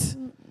 What?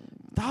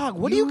 Dog,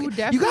 what do you guys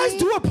definitely-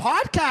 do a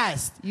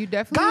podcast? You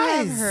definitely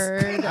have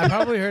heard. I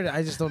probably heard it.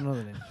 I just don't know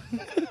the name.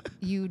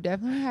 You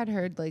definitely had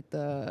heard like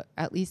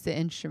at least the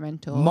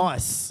instrumental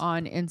Must.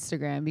 on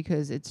Instagram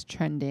because it's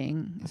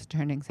trending. It's a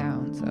trending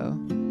sound. So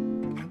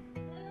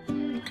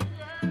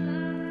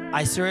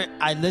I saw it.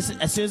 I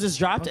listened as soon as this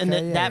dropped, and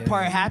that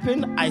part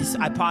happened.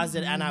 I paused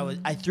it and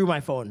I threw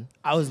my phone.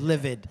 I was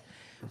livid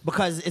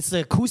because it's the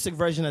acoustic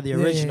version of the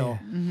original.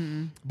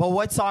 Mm-hmm. But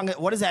what song?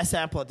 What is that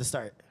sample at the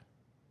start?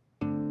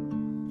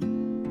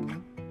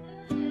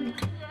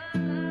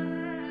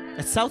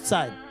 It's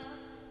Southside.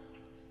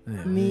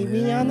 Meet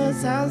me on the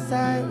south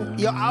side.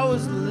 Yo, I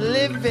was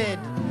livid.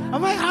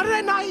 I'm like, how did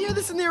I not hear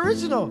this in the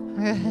original?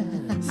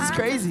 This is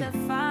crazy.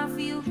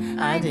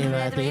 I do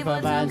my 3,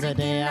 4, 5 a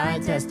day. I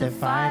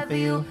testify for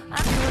you.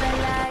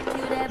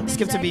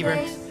 Skip to Bieber.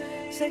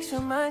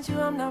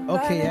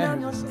 Okay, yeah.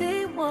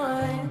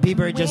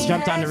 Bieber just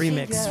jumped on the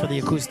remix for the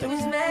acoustic.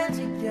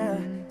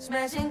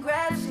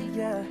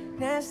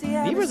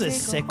 Bieber's a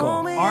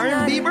sicko.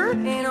 R&B Bieber?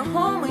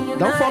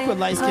 Don't fuck with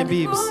light-skinned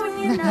Biebs.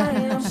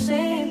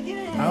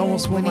 I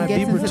almost won my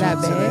gets Bieber into that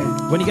tunes today.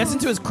 When he gets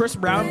into his Chris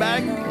Brown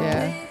bag,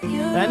 yeah.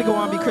 that nigga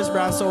want to be Chris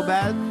Brown so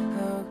bad.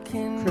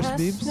 Chris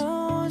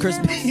Biebs? Chris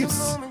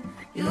Biebs.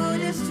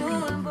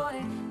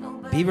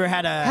 Bieber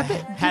had a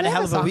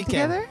hell of a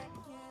weekend. Together?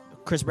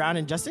 Chris Brown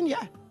and Justin,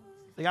 yeah.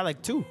 They got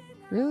like 2.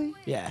 Really?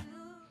 Yeah.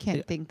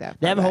 Can't think that.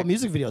 They have a far whole back.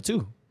 music video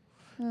too.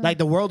 Like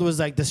the world was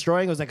like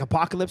destroying. It was like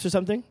apocalypse or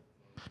something.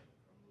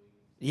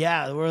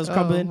 Yeah, the world's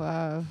crumbling. Oh,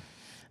 wow.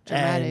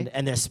 Dramatic.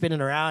 And they're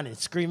spinning around and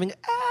screaming,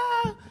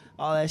 ah,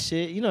 all that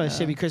shit. You know, it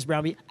should be Chris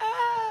Brown be,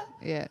 ah.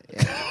 Yeah.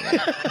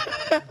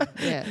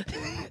 Yeah.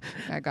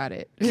 I got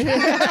it.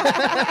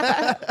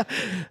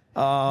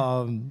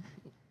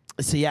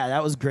 So yeah,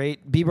 that was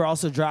great. Bieber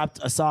also dropped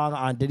a song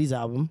on Diddy's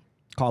album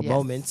called Yes.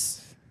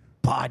 Moments.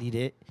 Bodied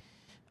it.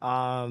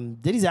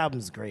 Diddy's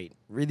album's great.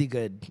 Really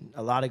good.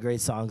 A lot of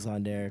great songs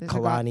on there. There's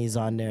Kalani's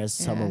on there.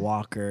 Summer Yeah.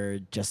 Walker,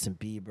 Justin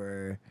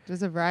Bieber,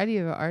 There's a variety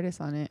of artists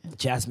on it.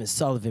 Jasmine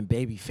Sullivan,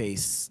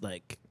 Babyface,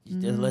 like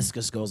The list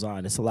just goes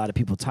on. It's a lot of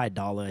people. Ty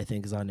Dolla, I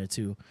think, is on there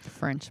too.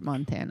 French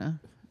Montana.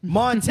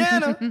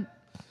 Montana.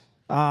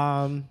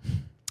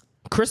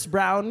 Chris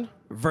Brown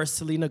versus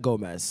Selena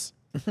Gomez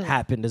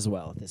happened as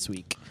well this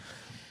week.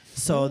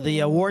 So the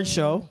award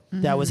show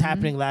that was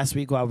happening last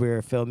week while we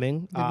were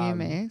filming. The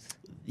VMAs.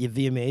 The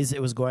VMAs,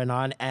 it was going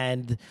on.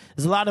 And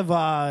there's a lot of,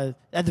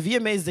 at the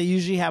VMAs, they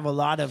usually have a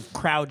lot of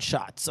crowd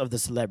shots of the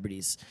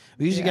celebrities.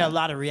 We usually get a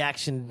lot of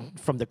reaction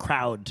from the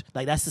crowd.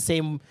 Like, that's the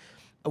same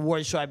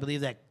award show, I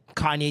believe, that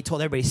Kanye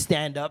told everybody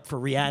stand up for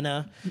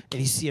Rihanna.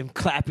 And you see him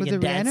clapping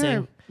and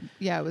dancing.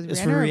 It was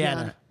Rihanna for or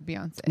Rihanna.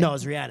 Beyonce. No, it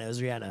was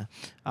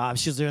Rihanna.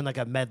 She was doing like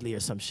a medley or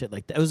some shit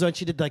like that. It was when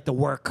she did like the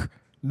Work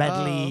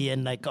medley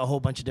and like a whole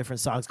bunch of different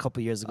songs a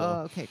couple years ago.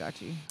 Oh, okay,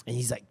 got you. And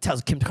he's like,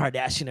 tells Kim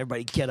Kardashian,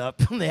 everybody get up.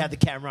 They had the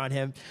camera on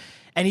him.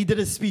 And he did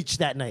a speech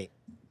that night.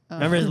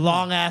 Remember his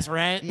long ass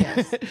rant?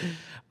 Yes.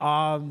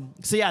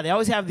 So yeah, they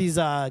always have these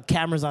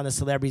cameras on the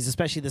celebrities,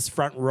 especially this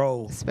front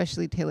row.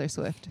 Especially Taylor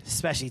Swift.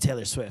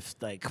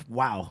 Like,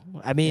 wow.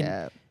 I mean,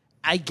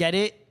 I get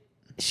it.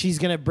 She's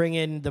gonna bring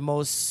in the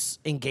most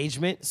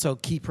engagement, so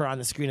keep her on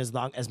the screen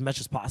as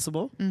much as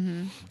possible.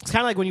 Mm-hmm. It's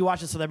kind of like when you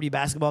watch a celebrity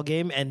basketball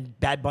game and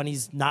Bad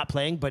Bunny's not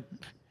playing, but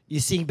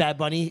you're seeing Bad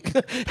Bunny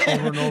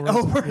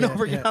over and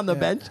over again on the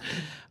bench.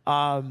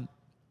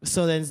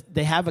 So then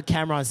they have a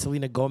camera on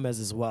Selena Gomez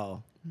as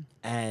well,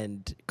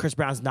 and Chris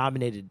Brown's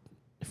nominated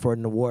for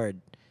an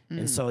award,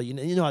 and so you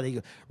know how they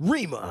go,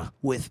 Rima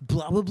with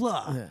blah blah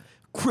blah,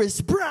 Chris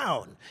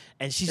Brown,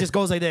 and she just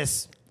goes like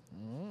this.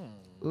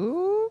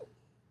 Ooh.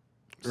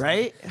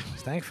 Right?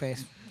 Stank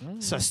face.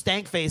 So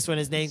stank face when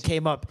his name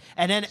came up.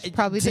 And then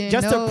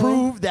just to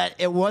prove that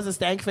it was a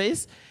stank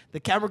face, the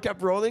camera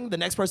kept rolling. The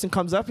next person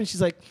comes up and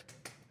she's like,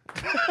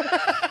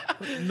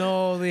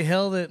 no, they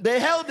held it. They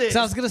held it. So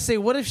I was going to say,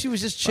 what if she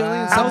was just chilling?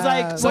 Wow. I was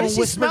like, what if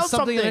she smelled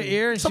something in her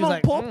ear and someone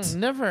she was like, pooped?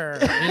 never.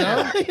 You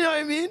know? You know what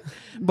I mean?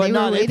 But They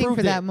were waiting for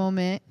it. that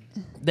moment.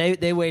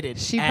 They waited.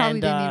 She probably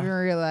didn't even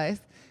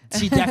realize.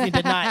 She definitely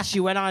did not.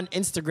 She went on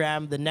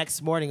Instagram the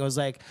next morning. It was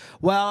like,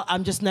 well,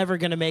 I'm just never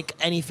going to make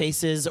any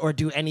faces or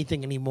do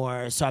anything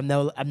anymore. So I'm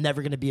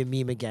never going to be a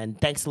meme again.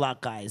 Thanks a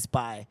lot, guys.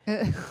 Bye.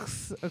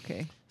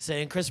 Okay.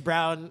 Saying Chris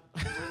Brown.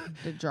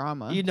 The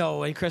drama. You know,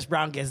 when Chris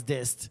Brown gets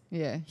dissed.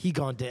 Yeah. He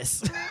gonna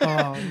diss.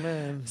 Oh,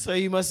 man. So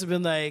he must have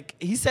been like,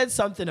 he said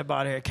something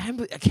about her. I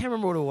can't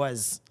remember what it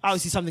was.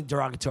 Obviously something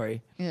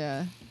derogatory.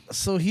 Yeah.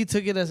 So he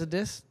took it as a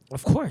diss?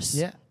 Of course.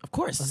 Yeah. Of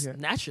course. Okay.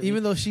 Naturally.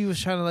 Even though she was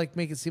trying to like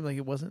make it seem like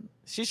it wasn't?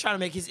 She's trying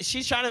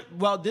to,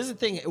 well, this is the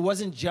thing. It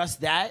wasn't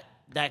just that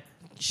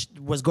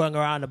was going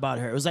around about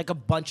her. It was like a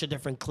bunch of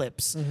different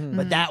clips. Mm-hmm.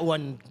 But that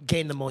one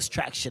gained the most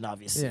traction,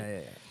 obviously.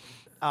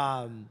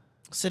 Yeah.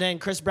 So then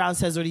Chris Brown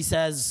says what he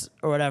says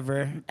or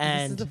whatever.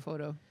 And this is the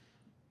photo.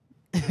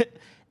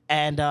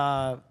 And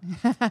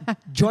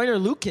Joyner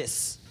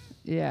Lucas.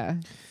 Yeah.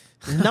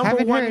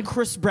 Number one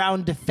Chris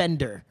Brown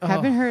defender.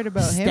 Haven't heard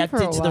about him for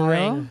a while. The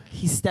ring.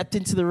 He stepped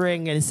into the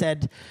ring and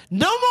said,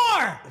 "No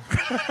more!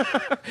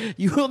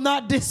 You will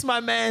not diss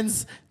my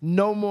mans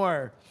no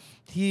more."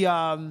 He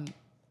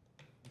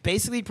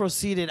basically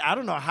proceeded. I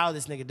don't know how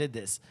this nigga did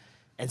this,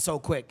 and so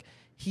quick.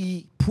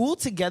 He pulled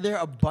together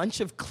a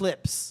bunch of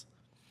clips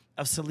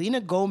of Selena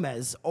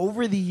Gomez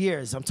over the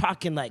years. I'm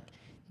talking like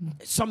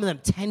some of them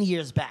 10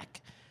 years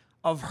back,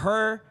 of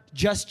her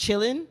just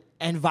chilling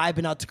and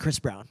vibing out to Chris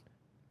Brown.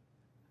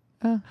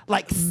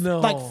 Like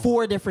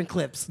 4 different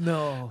clips.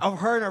 No. Of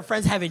her and her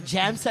friends having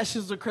jam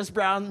sessions with Chris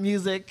Brown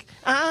music.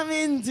 I'm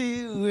into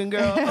you, and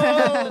girl.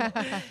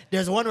 Oh.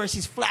 There's one where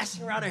she's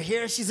flashing around her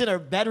hair. She's in her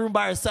bedroom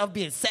by herself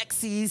being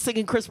sexy,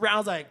 singing Chris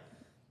Brown's like,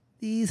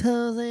 these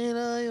hoes ain't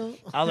loyal.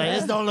 I was like,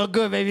 this don't look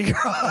good, baby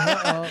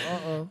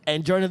girl.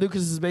 And Joyner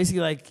Lucas is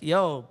basically like,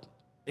 yo,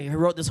 he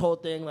wrote this whole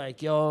thing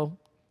like, yo,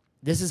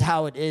 this is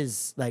how it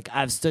is. Like,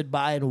 I've stood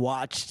by and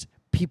watched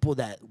people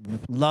that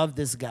love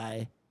this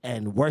guy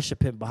and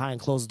worship him behind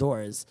closed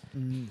doors,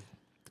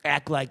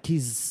 act like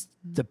he's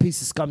the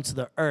piece of scum to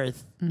the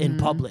earth in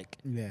public,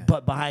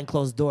 but behind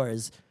closed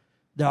doors,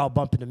 they're all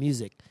bumping the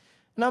music.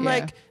 And I'm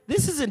like,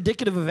 this is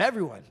indicative of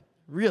everyone,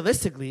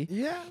 realistically.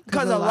 Yeah.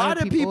 Because a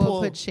lot of people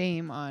put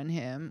shame on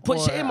him.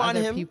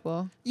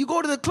 People. You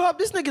go to the club,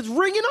 this nigga's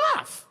ringing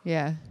off.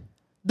 Yeah.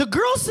 The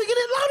girls singing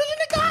it louder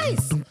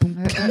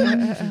than the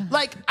guys.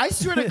 Like, I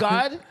swear to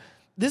God,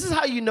 this is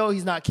how you know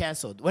he's not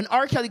canceled. When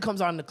R. Kelly comes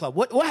on in the club,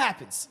 what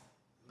happens?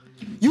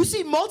 You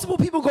see multiple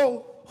people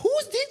go,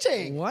 who's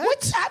DJing?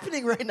 What's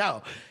happening right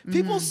now?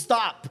 People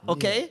stop,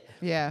 okay?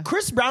 Yeah.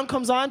 Chris Brown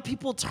comes on,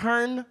 people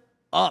turn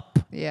up.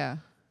 Yeah.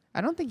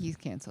 I don't think he's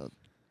canceled.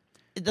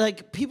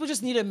 Like, people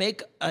just need to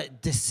make a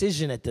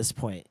decision at this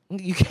point.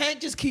 You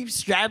can't just keep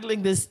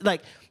straddling this.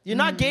 Like, you're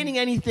not gaining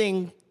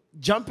anything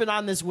jumping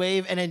on this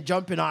wave and then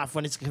jumping off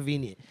when it's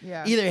convenient.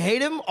 Yeah. Either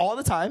hate him all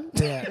the time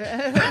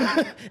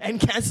and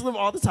cancel him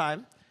all the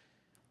time,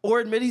 or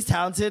admit he's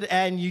talented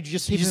and you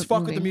just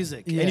fuck with the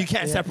music and you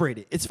can't separate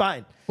it. It's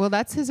fine. Well,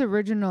 that's his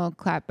original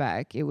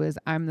clapback. It was,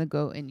 I'm the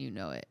GOAT and you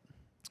know it.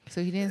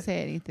 So he didn't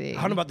say anything.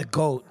 I don't know about the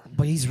GOAT,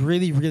 but he's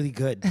really, really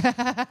good.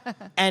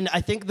 And I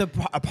think a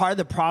part of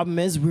the problem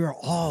is we were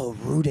all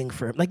rooting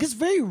for him. Like, it's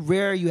very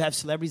rare you have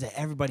celebrities that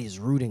everybody is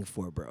rooting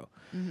for, bro.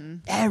 Mm-hmm.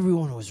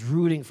 Everyone was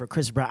rooting for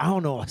Chris Brown. I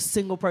don't know a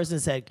single person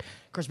said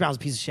Chris Brown's a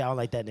piece of shit. I don't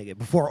like that nigga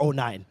before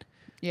 2009.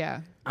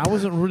 Yeah. I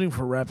wasn't rooting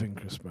for rapping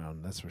Chris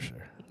Brown, that's for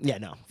sure. Yeah,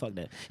 no, fuck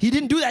that. He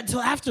didn't do that until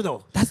after,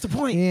 though. That's the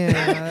point.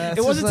 Yeah,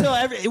 it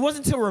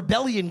wasn't until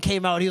Rebellion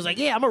came out. He was like,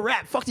 "Yeah, I'm a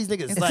rap. Fuck these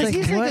niggas." It's like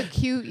he's like a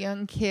cute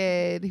young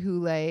kid who,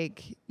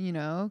 like, you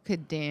know,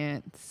 could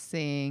dance,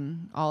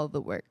 sing, all of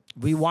the work.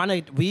 We want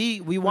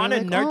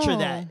to nurture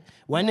that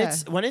when yeah.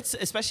 it's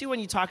especially when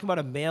you're talking about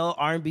a male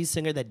R&B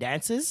singer that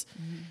dances.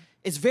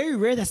 It's very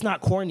rare that's not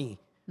corny,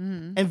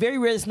 and very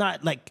rare it's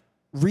not like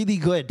really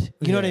good.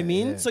 You know what I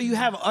mean? Yeah. So you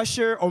have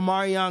Usher,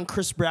 Omarion,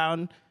 Chris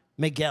Brown,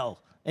 Miguel.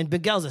 And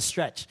Miguel's a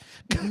stretch.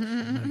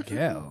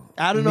 Miguel.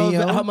 I don't know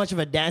how much of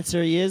a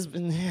dancer he is.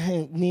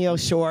 Neo,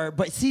 sure.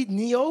 But see,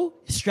 Neo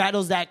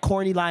straddles that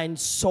corny line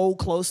so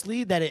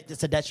closely that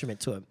it's a detriment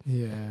to him.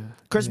 Yeah.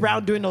 Chris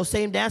Brown doing those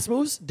same dance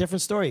moves,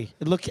 different story.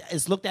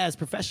 It's looked at as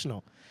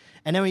professional.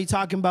 And then when you're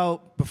talking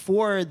about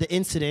before the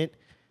incident,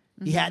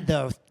 he had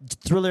the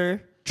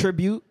Thriller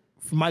tribute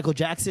from Michael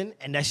Jackson,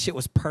 and that shit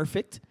was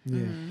perfect.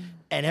 Yeah.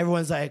 And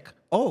everyone's like,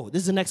 oh,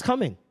 this is the next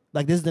coming.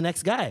 Like, this is the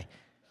next guy.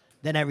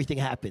 Then everything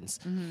happens.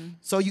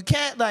 So you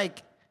can't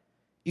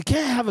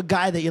have a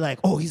guy that you're like,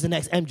 oh, he's the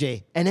next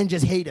MJ, and then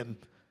just hate him.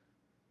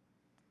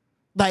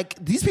 Like,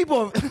 these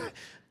people,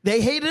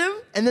 they hated him,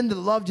 and then the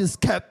love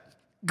just kept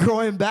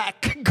growing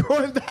back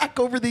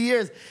over the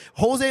years.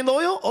 Hoes ain't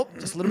loyal? Oh,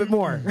 just a little bit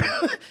more.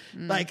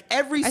 Like,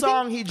 every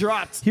song he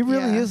dropped. He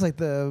really is like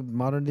the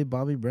modern day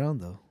Bobby Brown,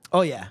 though.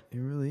 Oh, yeah. He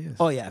really is.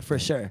 Oh, yeah, for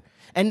sure.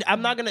 And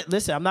I'm not going to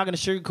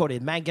sugarcoat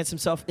it. Man gets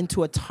himself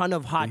into a ton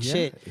of hot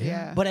shit.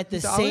 Yeah. But at the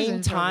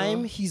same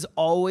time, he's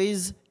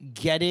always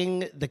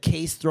getting the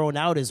case thrown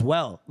out as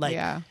well.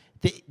 Like,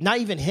 not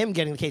even him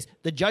getting the case.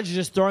 The judge is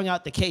just throwing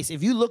out the case.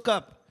 If you look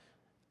up,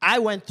 I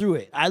went through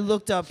it. I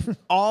looked up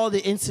all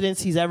the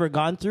incidents he's ever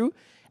gone through.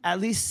 At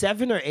least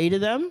 7 or 8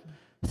 of them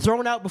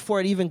thrown out before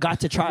it even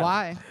got to trial.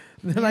 Why?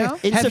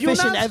 Like, insufficient have you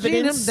not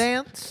evidence. Seen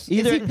him dance?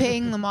 Is he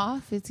paying them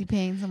off? Is he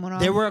paying someone off?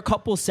 There were a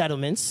couple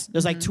settlements.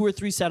 There's like 2 or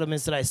 3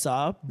 settlements that I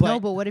saw. But no,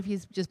 but what if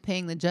he's just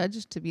paying the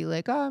judge to be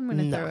like, oh, I'm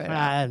going to throw it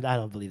out? I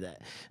don't believe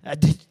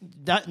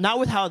that. Not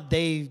with how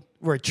they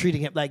were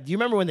treating him. Like, do you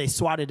remember when they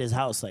swatted his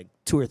house like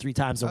 2 or 3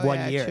 times in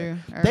 1 year?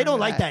 True. They don't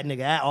like that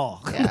nigga at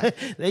all. Yeah.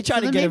 They try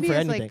to get him for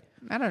anything. Like,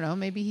 I don't know.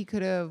 Maybe he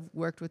could have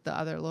worked with the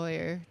other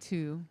lawyer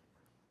too.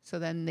 So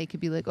then they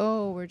could be like,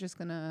 oh, we're just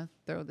going to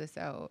throw this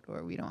out,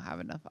 or we don't have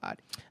enough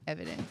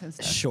evidence and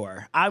stuff.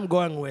 Sure. I'm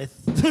going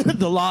with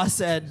the law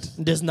said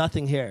there's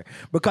nothing here.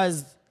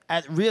 Because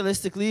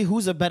realistically,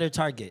 who's a better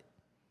target?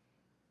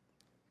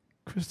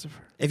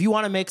 Christopher. If you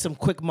want to make some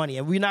quick money,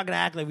 and we're not going to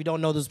act like we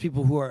don't know those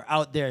people who are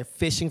out there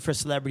fishing for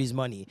celebrities'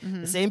 money.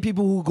 The same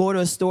people who go to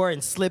a store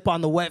and slip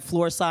on the wet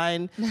floor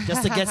sign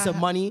just to get some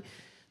money.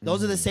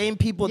 Those are the same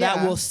people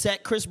that will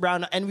set Chris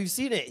Brown. And we've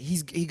seen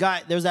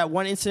it. There's that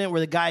one incident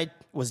where the guy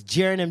was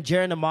jeering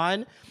him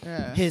on.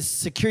 Yeah. His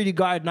security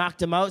guard knocked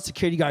him out.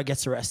 Security guard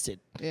gets arrested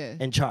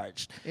and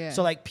charged. Yeah.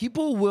 So, like,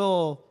 people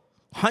will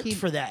hunt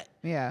for that.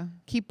 Yeah.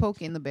 Keep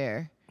poking the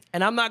bear.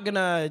 And I'm not going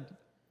to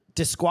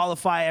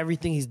disqualify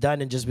everything he's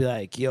done and just be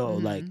like, yo,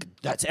 like,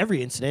 that's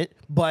every incident.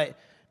 But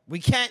we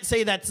can't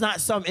say that's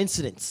not some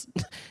incidents.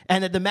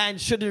 And that the man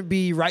shouldn't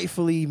be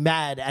rightfully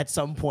mad at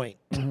some point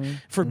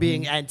for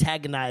being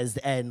antagonized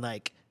and,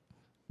 like,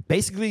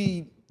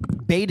 basically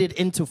baited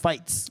into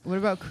fights. What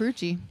about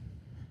Carucci?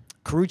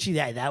 Carucci,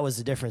 that was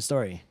a different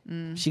story.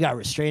 She got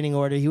restraining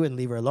order. He wouldn't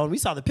leave her alone. We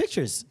saw the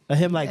pictures of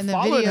him like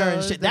following her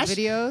and shit.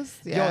 Videos?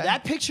 Yeah.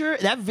 Yo,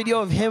 that video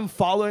of him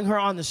following her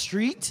on the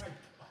street,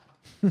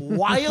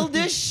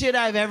 wildest shit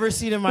I've ever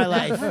seen in my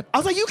life. I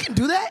was like, you can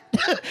do that?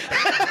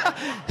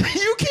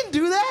 You can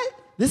do that?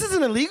 This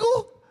isn't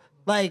illegal?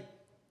 Like,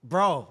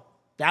 bro,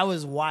 that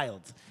was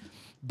wild.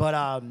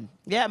 But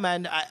yeah,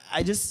 man,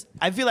 I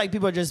feel like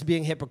people are just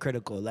being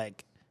hypocritical.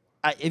 Like,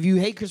 if you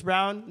hate Chris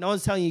Brown, no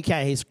one's telling you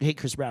can't hate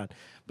Chris Brown.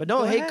 But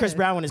don't hate Chris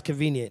Brown when it's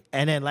convenient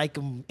and then like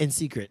him in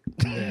secret.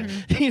 Yeah.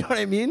 You know what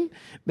I mean?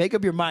 Make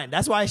up your mind.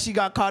 That's why she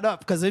got caught up.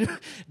 Because then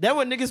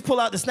when niggas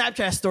pull out the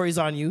Snapchat stories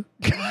on you,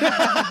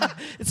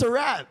 it's a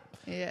wrap.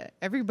 Yeah,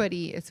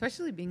 everybody,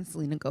 especially being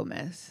Selena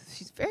Gomez,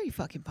 she's very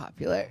fucking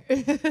popular.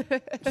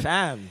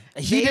 Fam,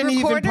 he didn't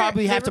even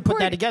probably have to put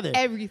that together.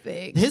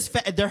 Everything.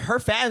 Her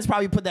fans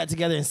probably put that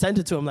together and sent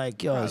it to him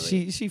like, yo,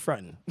 she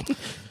fronting.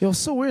 Yo, it's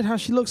so weird how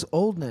she looks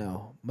old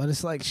now, but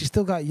it's like she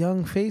still got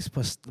young face,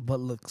 but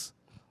looks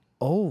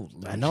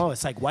old. Like, I know,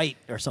 it's like white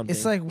or something.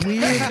 It's like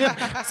weird.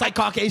 It's like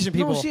Caucasian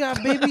people. No, she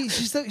got baby.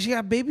 She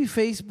got baby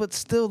face, but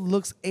still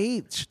looks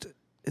aged.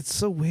 It's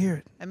so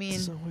weird. I mean,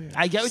 so weird.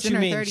 I get what you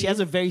mean. 30s. She has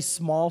a very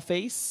small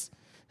face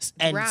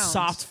and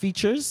soft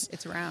features.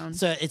 It's round.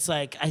 So it's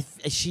like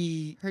plus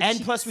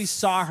cheeks. we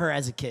saw her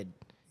as a kid.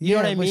 You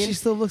know what I but mean? she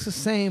still looks the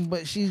same,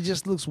 but she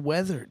just looks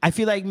weathered. I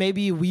feel like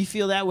maybe we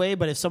feel that way,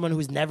 but if someone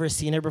who's never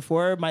seen her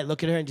before might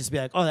look at her and just be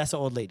like, "Oh, that's an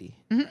old lady."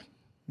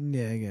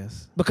 Yeah, I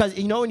guess. Because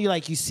you know when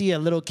you see a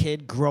little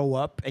kid grow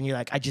up and you're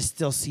like, I just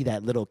still see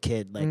that little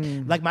kid.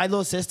 Like my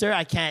little sister,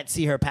 I can't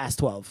see her past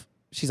 12.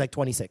 She's like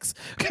 26.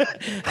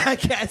 I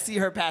can't see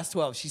her past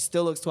 12. She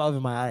still looks 12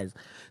 in my eyes.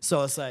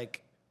 So it's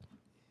like,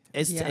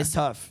 it's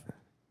tough.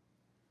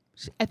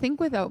 I think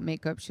without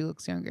makeup, she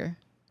looks younger.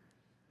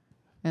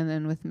 And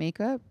then with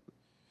makeup,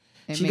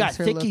 She got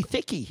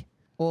thicky.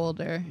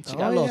 Older. She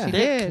got a little She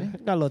thick.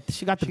 did.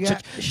 She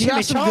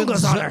got some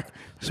chongas on her.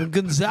 Some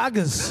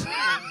Gonzagas.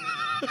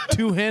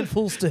 2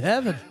 handfuls to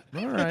heaven.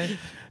 All right.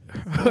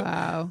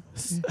 Wow.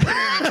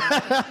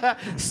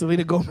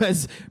 Selena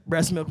Gomez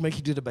breast milk make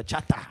you do the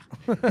bachata.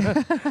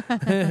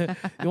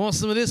 You want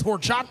some of this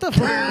horchata?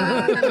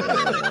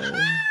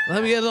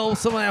 Let me get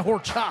some of that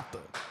horchata.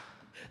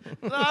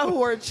 Not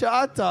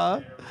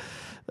horchata.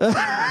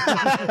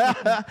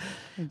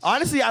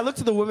 Honestly, I look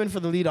to the women for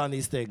the lead on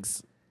these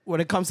things. When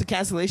it comes to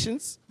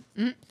cancellations,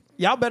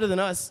 y'all better than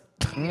us.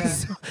 Yeah.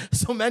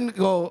 So men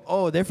go,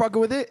 oh, they're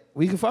fucking with it?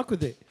 We can fuck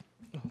with it.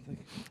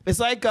 It's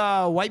like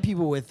white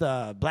people with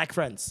black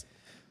friends.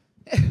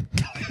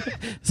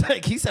 It's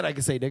like he said I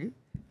could say nigga.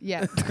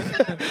 Yeah.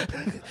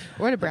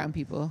 Or the brown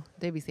people.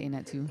 They be saying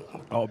that too.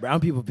 Oh, brown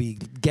people be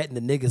getting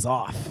the niggas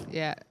off.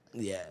 Yeah.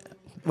 Yeah.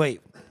 Wait.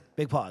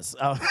 Big pause.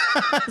 Oh.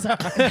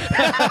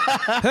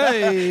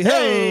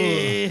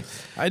 Hey.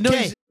 I know.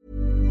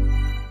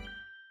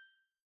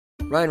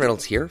 Ryan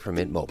Reynolds here from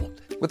Mint Mobile.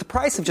 With the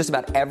price of just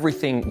about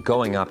everything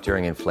going up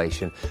during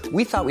inflation,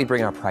 we thought we'd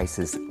bring our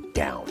prices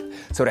down.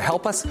 So to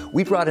help us,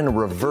 we brought in a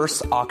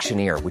reverse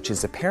auctioneer, which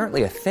is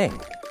apparently a thing.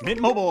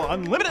 Mint Mobile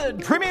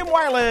Unlimited Premium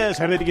Wireless.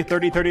 How to get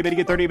 30, 30, bit to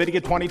get 30, bit to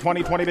get 20,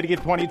 20, 20, bit to get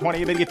 20,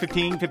 20, bit to get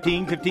 15,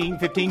 15, 15,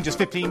 15, just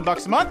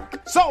 $15 a month?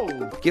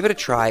 Sold! Give it a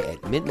try at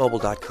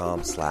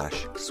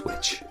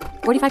mintmobile.com/switch.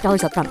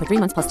 $45 up front for 3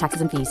 months plus taxes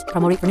and fees.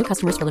 Promo rate for new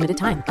customers for limited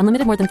time.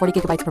 Unlimited more than 40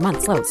 gigabytes per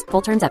month. Slows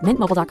full terms at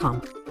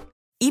mintmobile.com.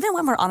 Even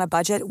when we're on a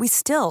budget, we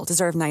still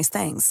deserve nice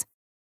things.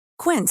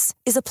 Quince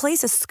is a place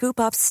to scoop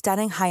up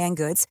stunning high-end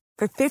goods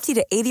for 50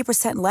 to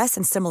 80% less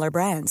than similar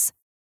brands.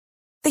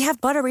 They have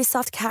buttery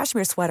soft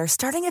cashmere sweaters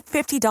starting at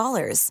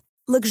 $50,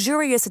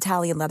 luxurious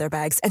Italian leather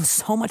bags, and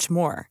so much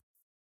more.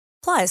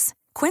 Plus,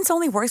 Quince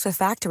only works with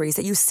factories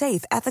that use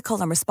safe, ethical,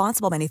 and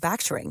responsible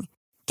manufacturing.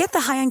 Get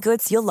the high-end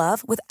goods you'll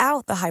love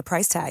without the high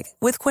price tag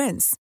with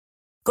Quince.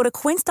 Go to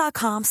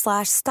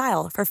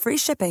quince.com/style for free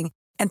shipping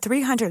and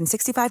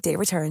 365-day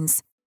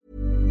returns.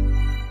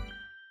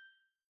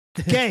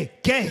 Gay.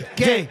 Did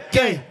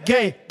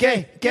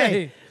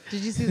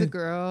you see the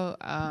girl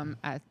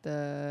at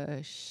the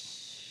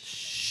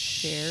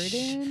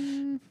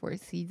Sheraton Four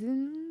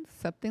Seasons,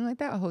 something like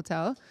that, a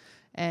hotel,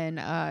 and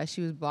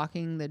she was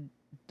blocking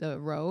the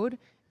road,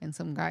 and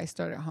some guy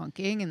started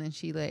honking, and then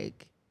she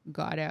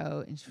got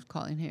out, and she was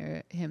calling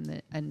him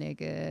a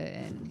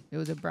nigga, and it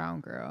was a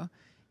brown girl,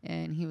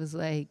 and he was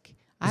like,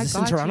 I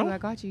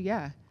got you,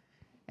 yeah.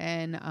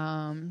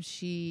 And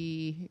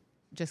she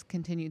just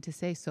continued to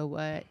say, so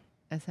what,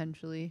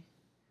 essentially.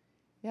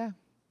 Yeah.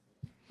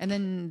 And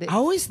then they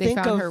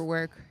found her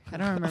work. I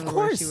don't remember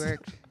where she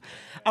worked.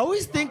 I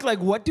always think,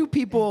 what do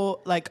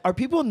people, are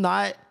people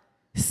not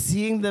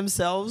seeing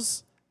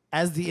themselves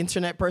as the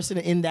internet person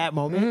in that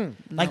moment?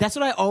 No. That's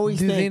what I always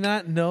think. Do they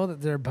not know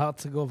that they're about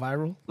to go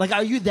viral?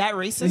 Are you that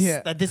racist?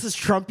 Yeah. That this is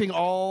trumping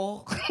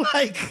all?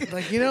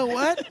 You know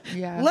what?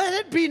 Yeah. Let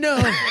it be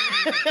known. Let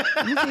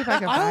me see if I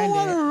can I don't find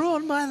want it. to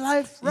ruin my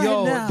life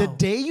now. The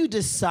day you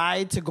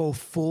decide to go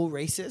full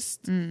racist,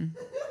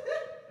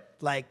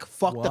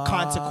 fuck the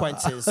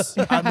consequences.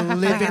 I'm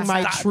living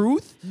my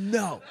truth.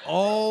 No.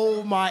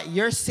 Oh my,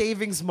 your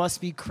savings must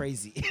be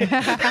crazy.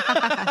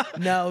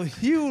 Now,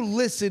 you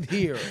listen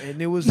here,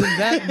 and it was in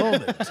that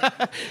moment.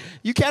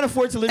 You can't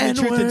afford to live your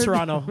truth in N-word.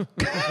 Toronto.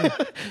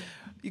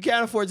 You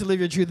can't afford to live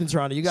your truth in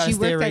Toronto. You gotta She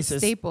stay worked racist. at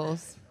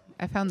Staples.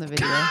 I found the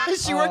video.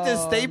 She worked at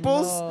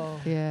Staples. No.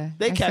 Yeah.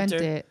 They I kept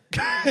sent her. it.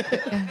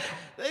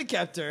 They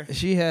kept her.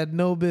 She had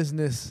no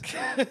business.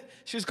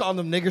 She was calling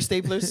them nigger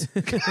staplers.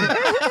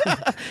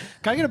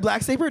 Can I get a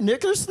black stapler?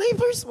 Nigger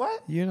staplers?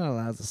 What? You're not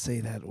allowed to say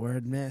that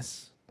word,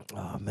 miss.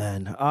 Oh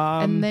man.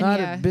 And then, not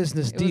at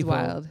Business it Depot.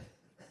 was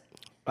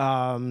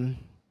wild.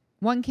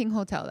 One King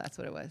Hotel, that's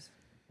what it was.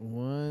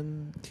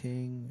 One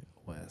King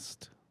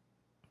West.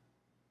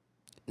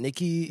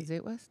 Nicki Is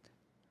it West?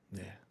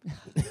 Yeah.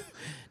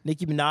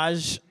 Nicki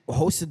Minaj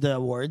hosted the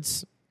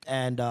awards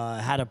and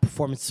had a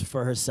performance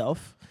for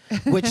herself,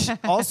 which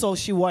also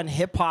she won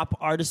Hip Hop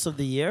Artist of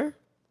the Year.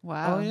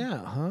 Wow. Oh,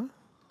 yeah, huh?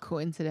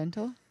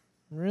 Coincidental?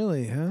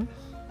 Really, huh?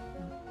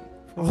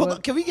 Hold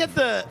on, can we get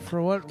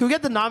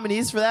the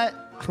nominees for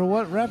that? For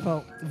what rap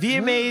out?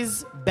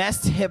 VMA's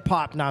Best Hip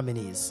Hop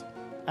nominees.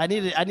 I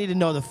need to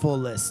know the full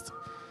list.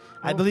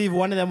 I believe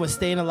one of them was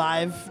Staying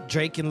Alive,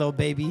 Drake and Lil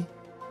Baby,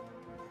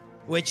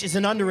 which is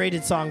an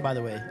underrated song, by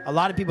the way. A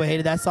lot of people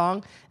hated that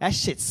song. That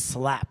shit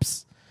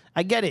slaps.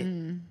 I get it.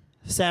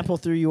 Sample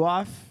threw you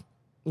off.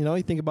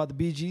 You think about the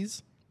Bee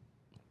Gees.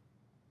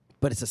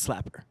 but it's a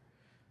slapper.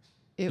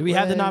 It Do we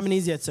have the was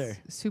nominees yet, sir?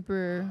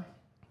 Super.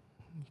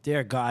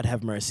 Dear God,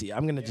 have mercy.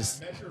 I'm gonna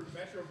just Metro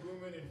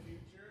Boomin and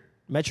Future.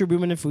 Metro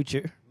Boomin and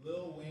Future.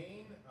 Lil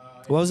Wayne.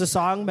 What was the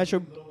song? Metro.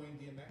 Lil Wayne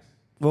DMX.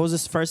 What was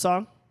this first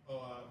song?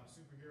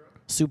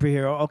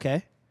 Superhero.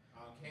 Okay.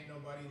 Can't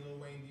Nobody. Lil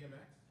Wayne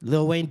DMX.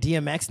 Lil Wayne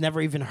DMX.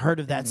 Never even heard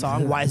of that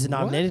song. Why is it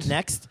nominated?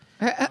 Next.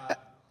 Uzi. I Just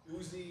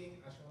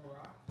Wanna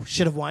Rock.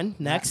 Should have won.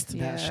 Next.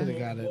 That should have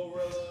got it.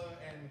 Glorilla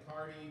and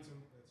Cardi.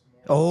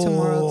 Oh,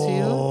 Tomorrow Too.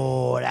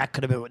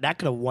 That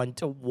could have won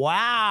too.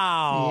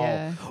 Wow.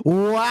 Yeah.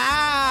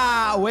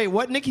 Wow. Wait,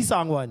 what Nicki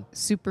song won?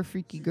 Super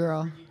Freaky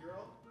Girl.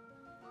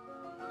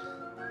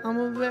 I'm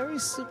a very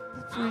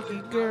super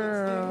freaky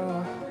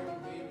girl.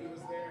 Baby was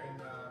there, and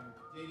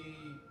Diddy,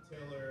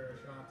 Taylor,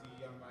 Ashanti,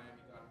 Young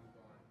Miami got moved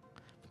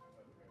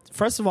on.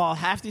 First of all,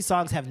 half these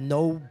songs have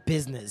no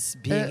business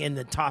being in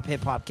the top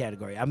hip hop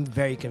category. I'm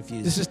very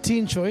confused. This is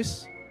Teen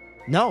Choice.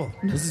 No,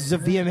 this is a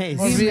VMAs.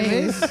 Oh,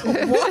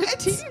 VMAs? What?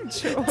 Teen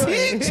Choice.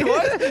 Teen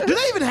Choice? Do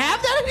they even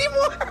have that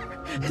anymore?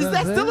 Is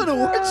that still an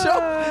award show?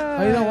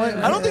 Oh, you know what?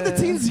 I don't think the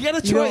teens get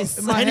a choice.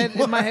 In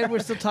my head, we're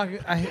still talking.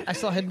 I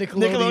still had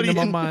Nickelodeon in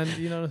my mind.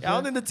 You know what I'm I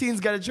don't think the teens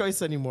get a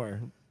choice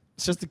anymore.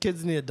 It's just the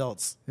kids and the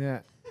adults.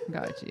 Yeah.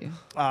 Got you.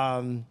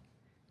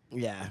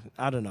 Yeah,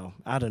 I don't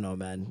know,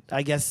 man.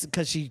 I guess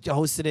because she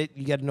hosted it,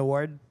 you get an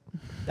award.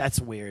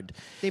 That's weird.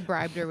 They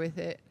bribed her with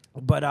it.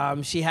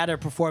 But she had her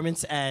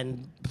performance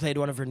and played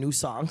one of her new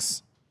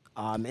songs,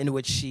 in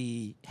which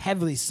she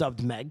heavily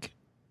subbed Meg.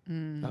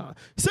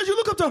 Said you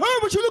look up to her,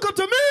 but you look up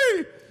to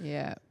me.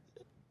 Yeah.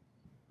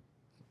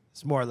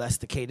 It's more or less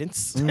the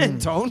cadence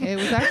and tone. It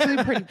was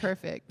actually pretty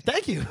perfect.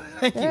 Thank you.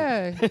 Thank you.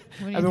 Yeah.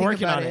 When you I've been think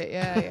working about on it.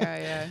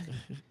 Yeah.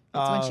 It's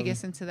when she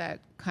gets into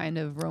that kind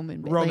of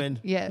Roman. Roman.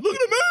 Like, yeah. Look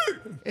at me.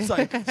 It's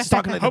like she's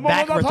talking like the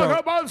back of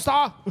her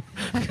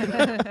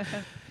throat.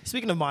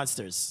 Speaking of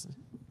monsters,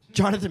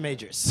 Jonathan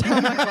Majors.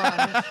 Oh my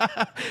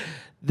gosh.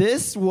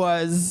 This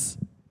was,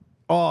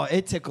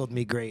 it tickled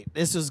me great.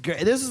 This was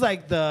great. This is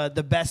like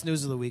the best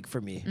news of the week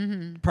for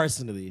me,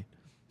 personally.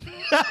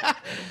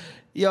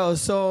 Yo,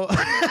 so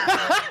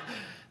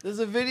there's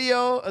a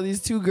video of these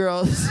two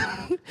girls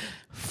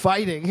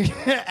fighting,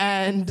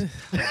 and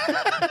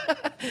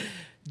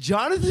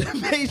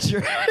Jonathan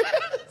Majors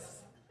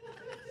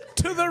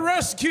to the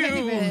rescue.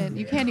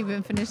 You can't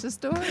even finish the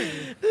story.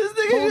 This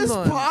nigga just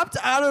popped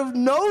out of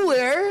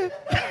nowhere.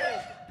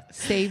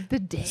 Save the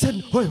day.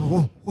 Said, wait,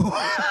 whoa.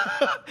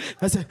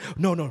 I said,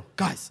 no,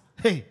 guys.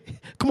 Hey,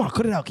 come on,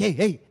 cut it out.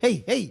 Hey.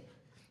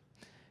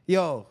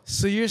 Yo.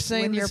 So you're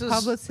saying when your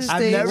publicist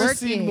I've is never working.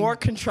 seen more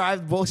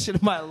contrived bullshit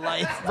in my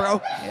life,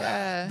 bro.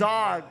 Yeah.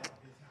 Dog.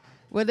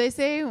 What they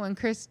say when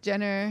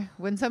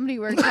somebody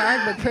works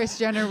hard, but Kris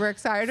Jenner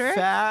works harder?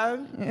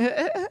 Fam.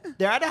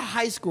 They're at a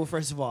high school,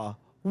 first of all.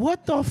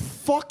 What the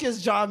fuck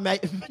is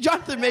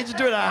Jonathan Major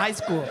doing at high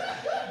school?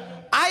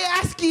 I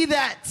ask you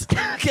that,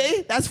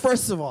 okay? That's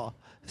first of all.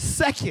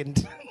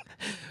 Second,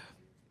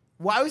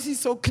 why was he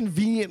so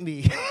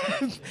conveniently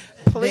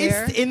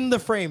placed in the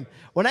frame?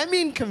 When I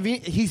mean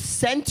convenient, he's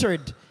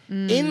centered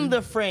in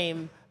the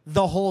frame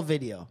the whole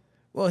video.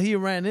 Well, he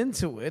ran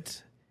into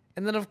it,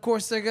 and then of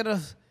course they're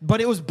gonna.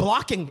 But it was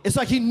blocking. It's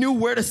like he knew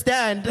where to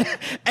stand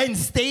and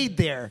stayed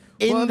there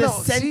in the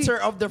center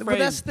of the frame. But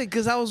that's the thing,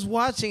 because I was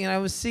watching and I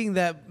was seeing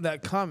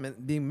that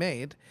comment being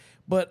made,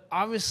 but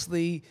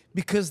obviously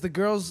because the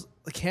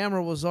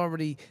camera was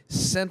already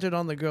centered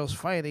on the girls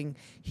fighting,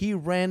 he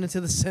ran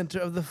into the center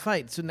of the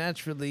fight. So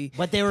naturally,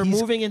 but they were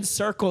moving in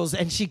circles,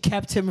 and she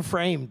kept him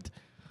framed.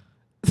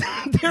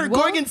 They were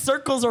going in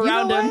circles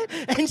around him,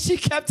 and she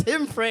kept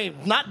him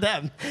framed, not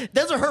them.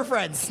 Those are her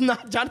friends,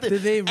 not Jonathan.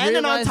 Did they and then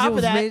on realize top it of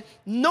was that, made-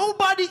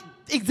 nobody,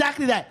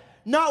 exactly that.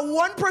 Not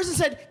one person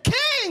said,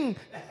 King!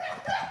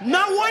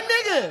 Not one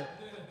nigga.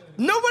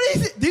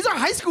 Nobody, these are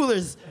high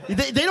schoolers.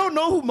 They don't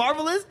know who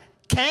Marvel is.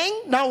 Kang?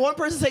 Not one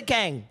person said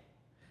Kang.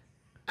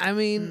 I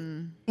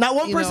mean, not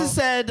one person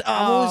said,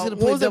 I'm always gonna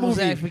play what was that devil's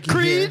movie? advocate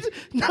Creed? here.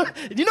 No,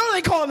 you know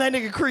they calling that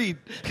nigga Creed.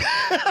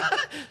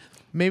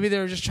 Maybe they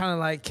were just trying to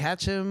like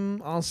catch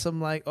him on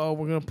some like, oh,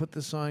 we're gonna put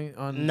this on the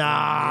internet.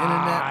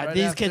 Right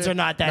these after, kids are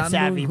not that knowing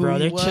savvy, who bro. he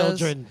They're was.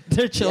 children.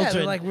 They're children. Yeah,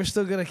 they're like, we're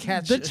still gonna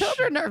catch The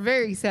children are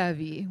very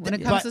savvy when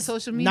it comes But to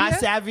social media. Not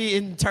savvy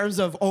in terms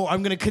of,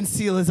 I'm going to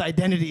conceal his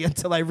identity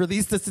until I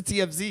release this to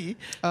TMZ.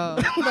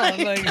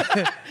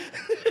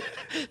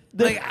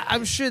 Like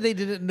I'm sure they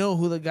didn't know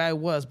who the guy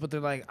was, but they're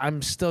like,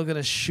 I'm still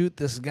gonna shoot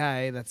this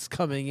guy that's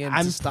coming in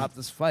to stop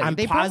this fight. I'm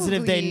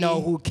positive they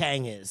know who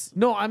Kang is.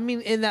 No, I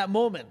mean in that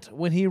moment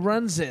when he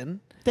runs in.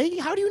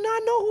 How do you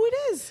not know who it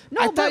is?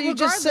 No, I thought you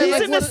just said he's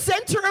like, in the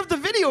center of the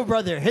video,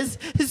 brother. His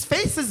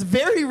face is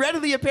very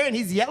readily apparent.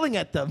 He's yelling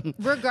at them.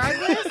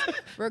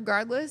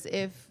 Regardless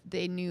if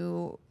they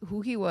knew who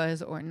he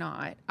was or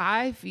not,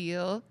 I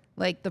feel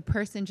like the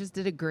person just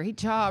did a great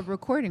job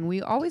recording.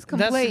 We always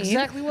complain. That's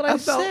exactly what I about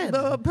said.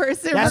 the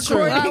person That's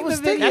true. recording the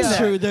video. That's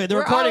true. The We're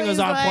recording was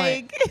always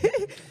on point.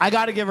 I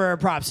got to give her a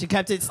props. She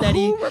kept it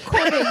steady. Who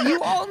recorded?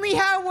 You only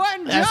have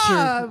one That's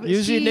job. true.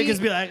 Usually She-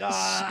 niggas be like,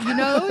 ah. you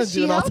know, she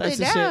doing all held types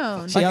it of shit.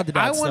 down. She held it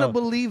down. I want to so.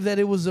 believe that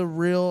it was a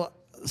real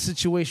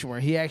situation where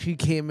he actually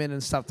came in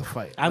and stopped the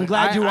fight. I'm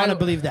glad you want to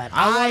believe that.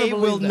 I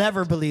will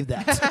never believe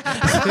that.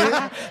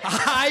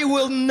 I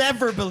will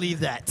never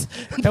believe that.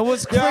 And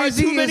what's There are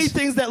crazy too many is-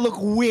 things that look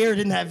weird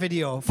in that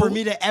video for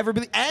me to ever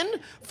believe. And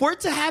for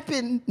it to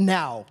happen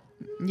now.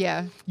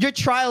 Yeah. Your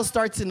trial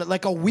starts in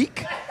like a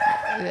week.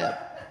 Yeah.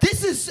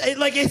 This is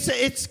like it's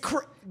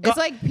It's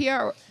like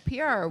PR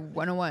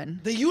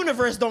 101. the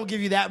universe don't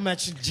give you that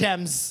much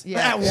gems Yeah.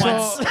 at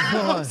once. So-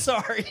 I'm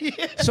sorry.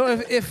 So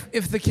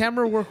if the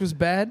camera work was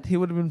bad, he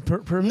would have been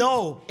perfect.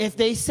 No, if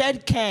they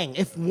said Kang,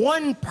 if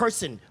one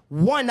person,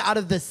 one out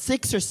of the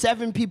 6 or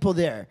 7 people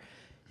there,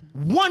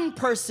 one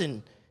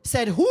person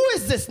said, "Who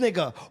is this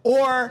nigga?"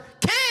 or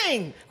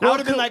 "Kang," I would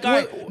have been like, all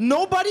right.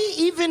 Nobody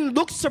even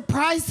looked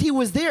surprised he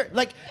was there.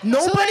 Like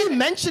nobody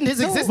mentioned his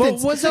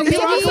existence. But was It's he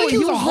almost like he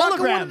was a rocking one of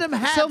hologram. them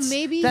hats So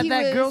maybe that he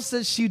that was- girl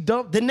said she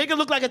dumped. The nigga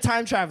looked like a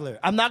time traveler.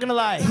 I'm not gonna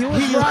lie. He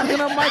was rocking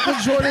a Michael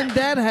Jordan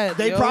dad hat.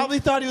 They yo. probably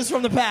thought he was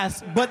from the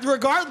past, but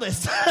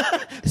regardless,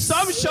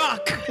 some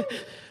shock.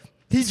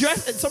 He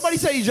dressed. Somebody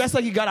said he dressed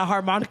like he got a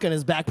harmonica in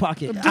his back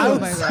pocket. Oh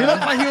my He God.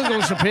 looked like he was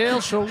going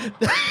Chappelle show.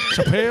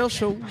 Chappelle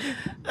show.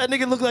 That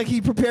nigga looked like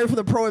he prepared for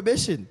the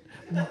prohibition.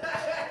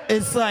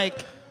 It's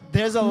like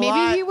there's a Maybe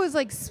lot. he was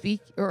like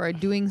or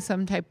doing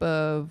some type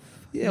of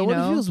Yeah, what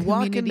if he was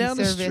walking community down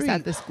the service street?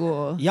 at the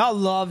school. Y'all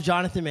love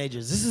Jonathan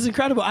Majors. This is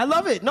incredible. I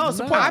love it. No,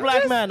 support I'm the black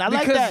just- man. I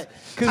like that.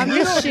 Because I'm we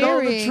just don't know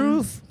the sharing.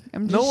 truth.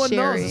 I'm No just one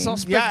sharing. knows. It's all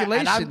Yeah,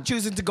 speculation. and I'm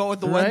choosing to go with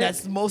the one Right?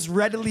 that's most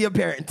readily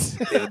apparent.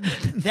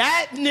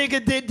 That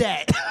nigga did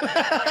that.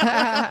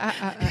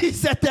 He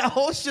set that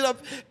whole shit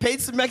up, paid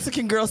some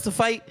Mexican girls to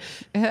fight.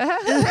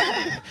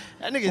 That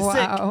nigga's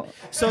Wow. sick.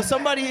 So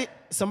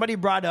somebody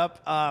brought up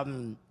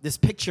this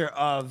picture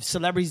of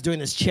celebrities doing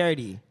this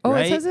charity. Oh,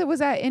 right? it says it was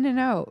at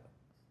In-N-Out.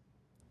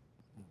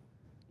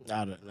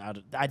 I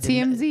didn't-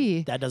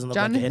 TMZ. That doesn't look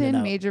like Jonathan the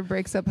In-N-Out. Major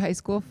breaks up high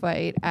school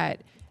fight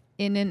at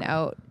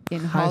In-N-Out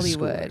in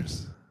Hollywood.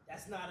 schoolers.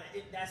 That's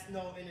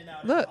no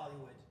In-N-Out Look. in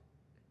Hollywood.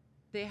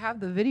 They have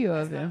the video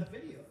of him.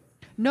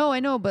 No, I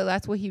know, but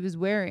that's what he was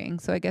wearing.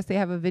 So I guess they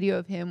have a video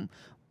of him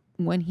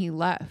when he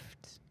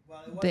left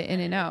the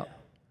In-N-Out.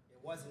 It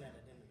wasn't at an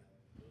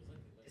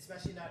In-N-Out.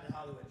 Especially not in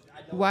Hollywood.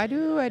 Why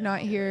do I not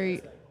hear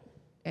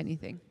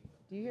anything?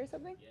 Do you hear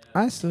something?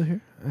 I still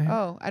hear.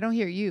 Oh, I don't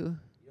hear you.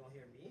 You don't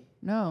hear me?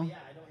 No. Yeah,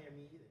 I don't hear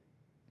me either.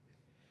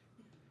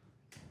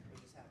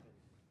 What just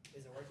happened?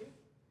 Is it working?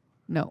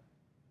 No.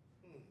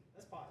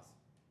 Let's pause.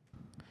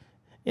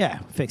 Yeah,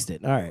 fixed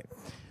it. All right.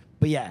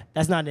 But yeah,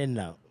 that's not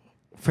In-N-Out.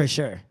 For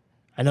sure.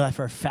 I know that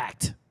for a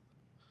fact.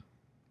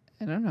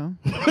 I don't know.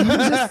 I know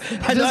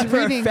that just for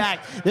reading. a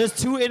fact. There's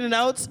 2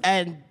 In-N-Outs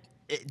and,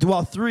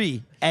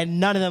 3, and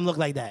none of them look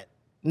like that.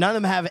 None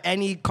of them have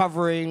any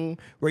covering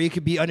where you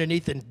could be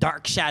underneath in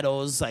dark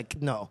shadows.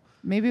 Like, no.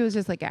 Maybe it was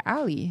just like an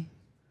alley.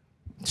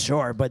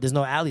 Sure, but there's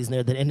no alleys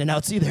near the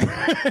In-N-Outs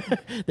either.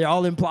 They're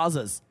all in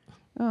plazas.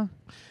 Oh.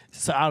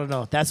 So I don't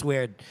know. That's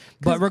weird.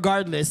 But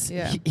regardless,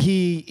 Yeah.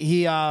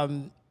 he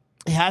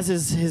has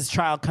his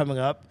trial coming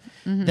up.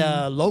 Mm-hmm.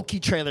 The Loki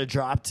trailer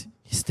dropped.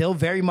 He's still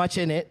very much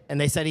in it, and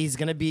they said he's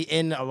gonna be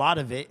in a lot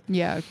of it.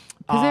 Yeah.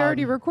 Because they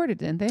already recorded,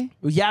 didn't they?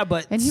 Yeah,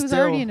 but And he was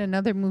still- already in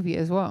another movie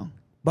as well.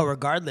 But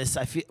regardless,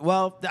 I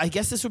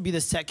guess this would be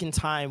the second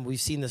time we've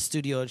seen the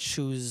studio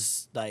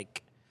choose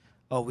like,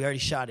 oh, we already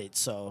shot it,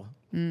 so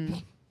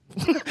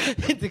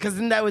because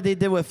isn't that what they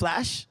did with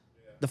Flash?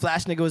 The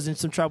Flash nigga was in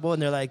some trouble,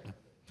 and they're like,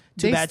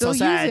 too They bad, still so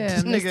sad.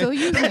 use him. They still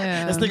use This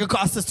him. nigga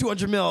cost us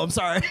 $200 million. I'm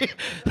sorry.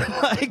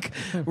 Like,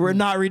 we're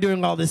not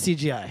redoing all this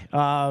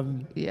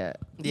CGI. Yeah.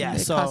 Yeah, It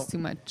so- costs too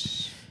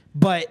much.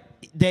 But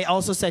they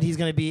also said he's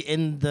gonna be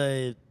in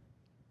the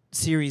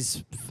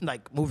series,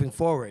 like moving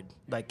forward,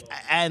 like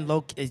and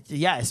Loki.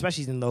 Yeah,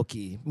 especially in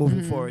Loki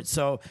moving forward.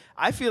 So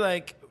I feel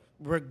like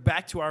we're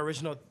back to our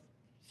original,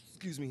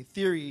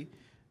 theory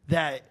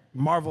that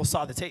Marvel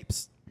saw the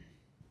tapes.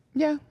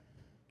 Yeah.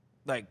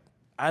 Like,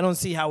 I don't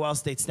see how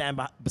else they'd stand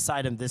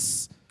beside him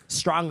this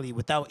strongly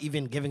without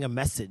even giving a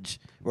message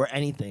or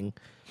anything.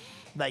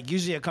 Like,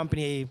 usually a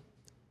company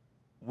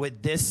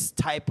with this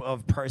type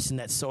of person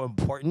that's so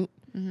important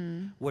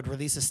would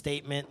release a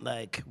statement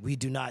like, we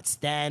do not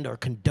stand or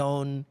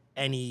condone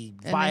any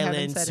And they haven't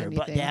violence. said They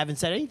anything. haven't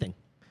said anything.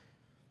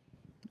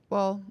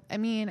 Well, I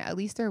mean, at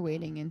least they're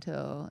waiting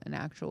until an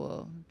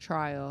actual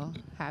trial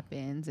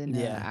happens and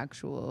an Yeah.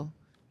 actual,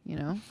 you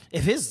know?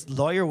 If his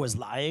lawyer was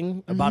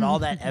lying about all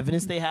that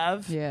evidence they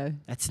have, Yeah.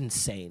 that's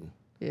insane.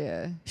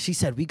 Yeah. She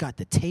said, we got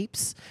the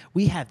tapes.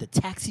 We have the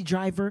taxi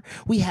driver.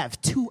 We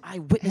have 2 Has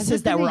eyewitnesses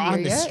this that been were a on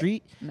year the yet?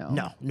 street. No.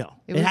 No.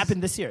 It It, was-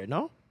 happened this year,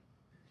 no?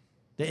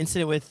 The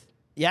incident with,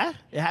 it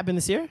happened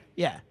this year?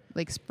 Yeah.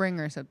 Like spring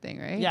or something,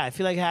 right? Yeah, I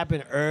feel like it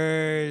happened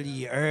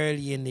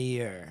early in the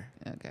year.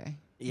 Okay.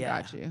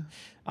 Yeah. Got you.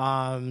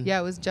 Yeah,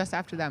 it was just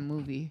after that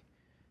movie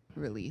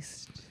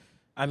released.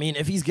 I mean,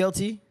 if he's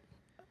guilty,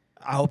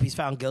 I hope he's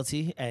found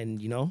guilty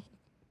and,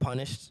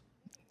 punished.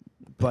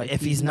 But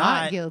if he's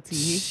not guilty,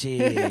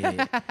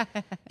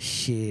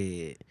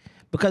 shit.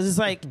 Because it's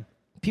like,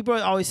 people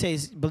always say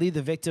believe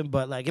the victim,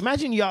 but like,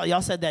 imagine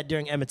y'all said that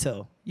during Emmett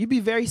Till. You'd be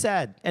very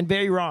sad and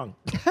very wrong.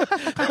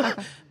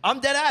 I'm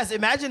dead ass.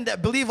 Imagine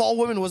that believe all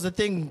women was a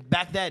thing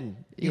back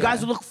then. You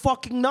guys would look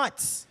fucking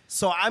nuts.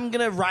 So I'm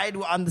going to ride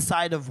on the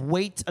side of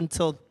wait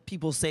until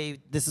people say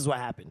this is what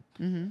happened.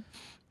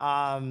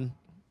 Mm-hmm.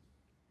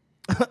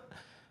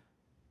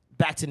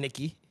 Back to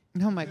Nikki.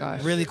 Oh my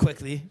gosh. Really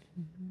quickly.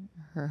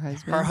 Her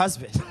husband. Her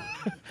husband.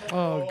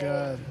 Oh,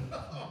 God.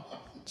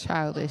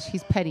 Childish.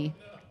 He's petty.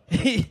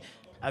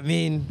 I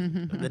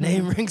mean, the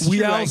name rings We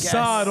true,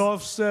 outside, I guess.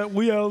 Offset.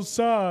 We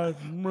outside.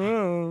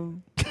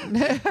 No.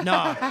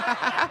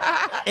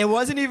 It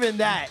wasn't even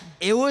that.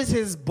 It was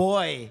his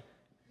boy.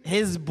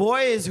 His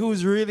boy is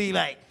who's really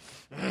like,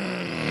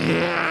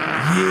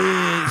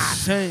 Yeah,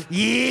 son.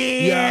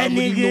 yeah, already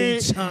know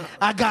nigga. time.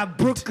 I got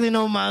Brooklyn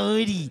on my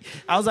hoodie.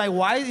 I was like,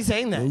 why is he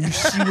saying that? You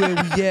see where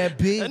we at,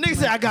 big? That nigga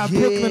said, I got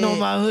Brooklyn on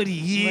my hoodie.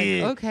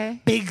 Yeah. Like,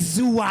 okay. Big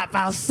zoo-wop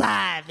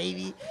outside,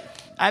 baby.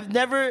 I've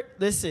never,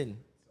 listen,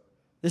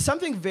 there's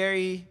something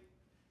very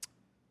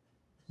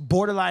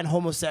borderline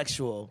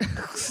homosexual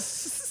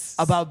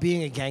about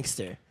being a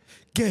gangster.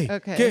 Gay.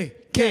 Okay.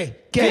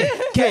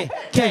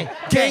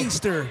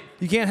 Gangster.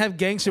 You can't have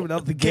gangster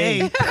without the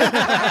gay.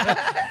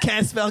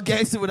 Can't spell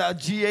gangster without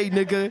G-A,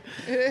 nigga.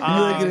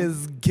 Look at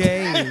this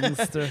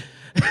gangster.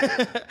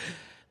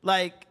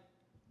 Like,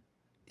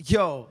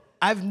 yo,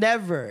 I've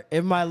never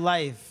in my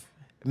life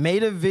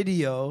made a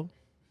video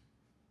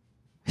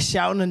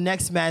shouting the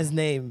next man's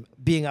name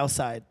being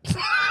outside.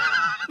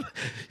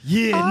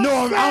 Yeah,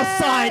 Norm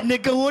outside,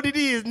 nigga. What it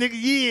is, nigga?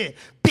 Yeah,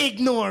 big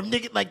Norm,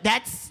 nigga. Like,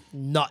 that's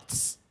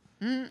nuts.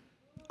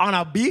 On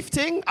a beef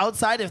thing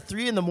outside of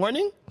 3 a.m. on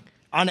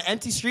an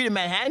empty street in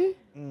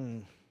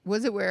Manhattan.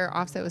 Was it where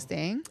Offset was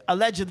staying?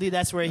 Allegedly,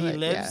 that's where he Like,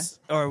 lives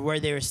or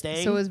where they were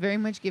staying. So it was very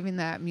much giving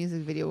that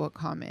music video what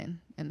Common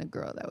and the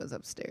girl that was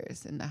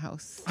upstairs in the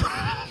house.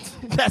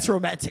 That's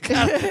romantic.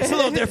 It's a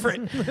little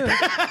different.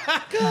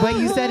 But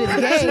you said it's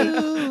gay.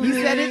 You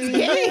said it's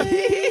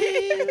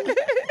gay.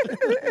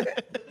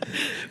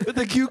 With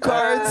the cue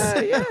cards.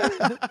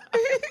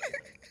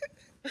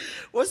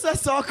 What's that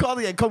song called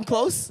again? Come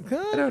Close?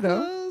 I don't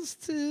know. Close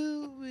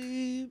to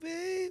me,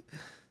 babe.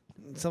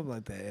 Something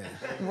like that, yeah.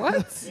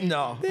 What?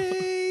 No.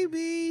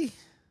 Baby.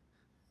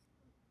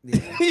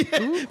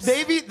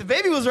 Baby, the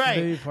baby was right.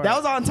 Baby part. That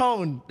was on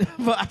tone.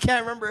 But I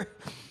can't remember.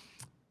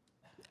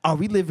 Are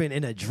we living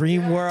in a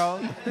dream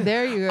world?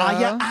 There you go. Oh,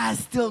 yeah, I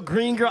still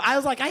green girl. I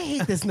was like, I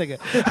hate this nigga.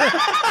 First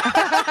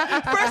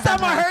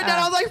time I heard that,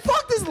 I was like,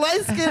 fuck this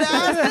light-skinned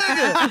ass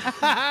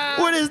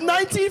nigga. With his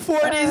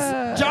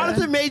 1940s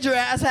Jonathan Major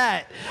ass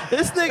hat.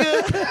 This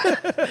nigga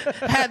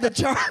had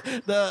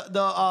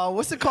the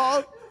what's it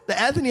called? The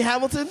Anthony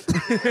Hamilton.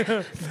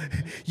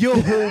 Your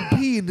whole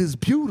being is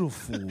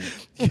beautiful.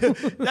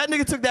 That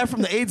nigga took that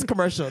from the AIDS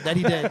commercial that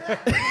he did.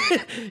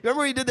 Remember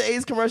when he did the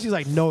AIDS commercial? He's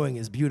like, knowing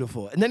is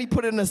beautiful. And then he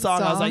put it in a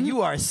song. I was like,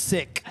 you are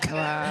sick.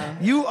 Wow.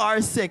 You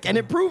are sick. And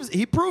he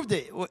proved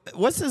it.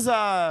 What's his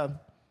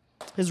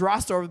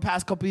roster over the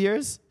past couple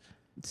years?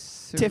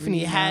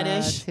 Tiffany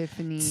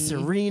Haddish.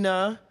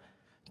 Serena.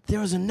 There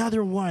was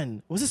another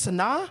one. Was it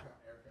Sanaa?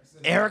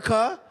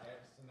 Erica.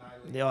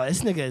 Yo,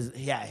 this nigga is,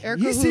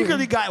 he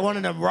secretly got one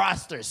of them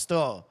rosters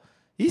still.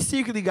 He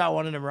secretly got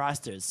one of them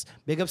rosters.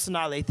 Big up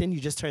Sanaa Lathan. You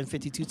just turned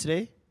 52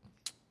 today.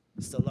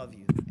 Still love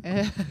you.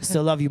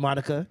 Still love you,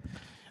 Monica.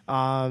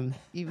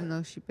 Even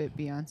though she bit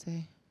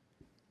Beyonce.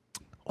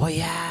 Oh,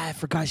 yeah. I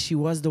forgot she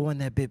was the one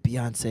that bit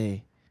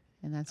Beyonce.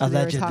 And that's what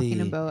Allegedly. they were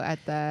talking about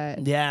at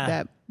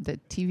that the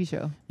TV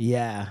show.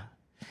 Yeah.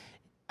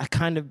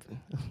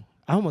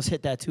 I almost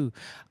hit that too.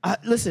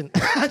 Listen,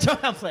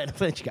 I'm playing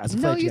you guys.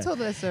 No, you told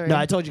that story. No,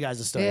 I told you guys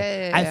the story.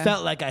 Yeah. I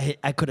felt like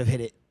I could have hit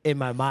it in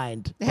my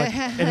mind, but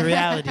in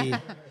reality,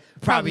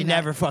 probably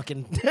never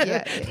fucking,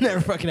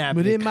 never fucking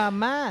happened. But in my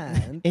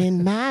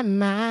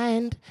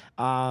mind,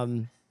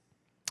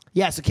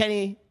 So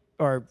Kenny,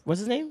 or what's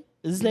his name?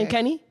 Is his name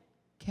Kenny?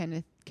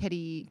 Kenneth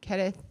Petty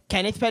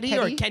Petty?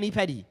 or Kenny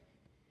Petty?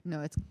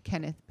 No, it's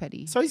Kenneth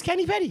Petty. So he's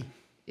Kenny Petty.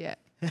 Yeah.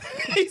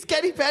 He's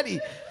Kenny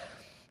Petty.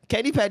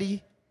 Kenny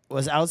Petty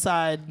was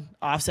outside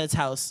Offset's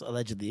house,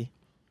 allegedly.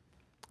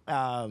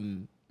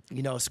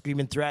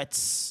 Screaming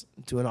threats,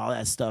 doing all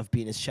that stuff,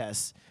 beating his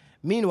chest.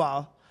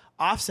 Meanwhile,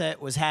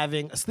 Offset was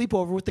having a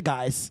sleepover with the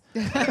guys.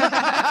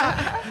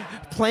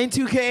 Playing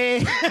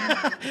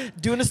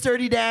 2K, doing a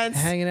sturdy dance.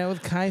 Hanging out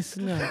with Kai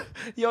Cenat.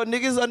 Yo,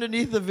 niggas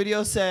underneath the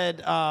video said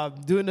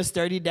doing the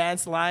sturdy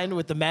dance line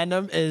with the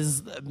Mandem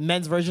is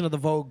men's version of the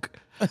Vogue.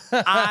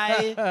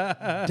 I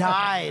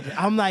died.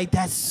 I'm like,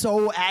 that's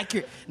so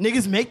accurate.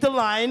 Niggas make the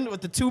line with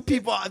the two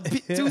people on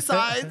two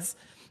sides,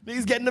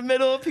 Niggas get in the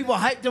middle. People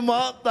hyped him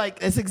up. Like,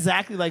 it's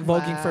exactly like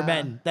voguing for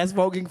men. That's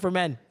voguing for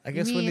men. I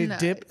guess when they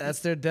dip,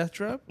 that's their death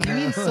drop. You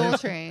mean Soul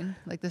Train,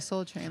 like the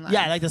Soul Train line?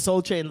 Yeah, like the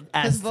Soul Train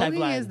as type voguing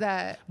line. is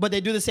that. But they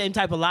do the same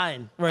type of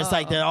line where it's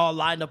like they're all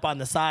lined up on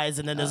the sides,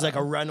 and then there's like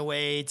a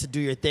runway to do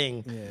your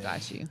thing. Yeah.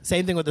 Got you.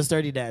 Same thing with the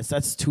sturdy dance.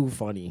 That's too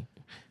funny.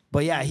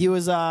 But yeah, he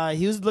was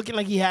looking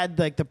like he had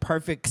like the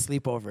perfect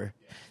sleepover.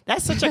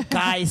 That's such a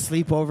guy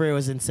sleepover. It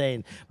was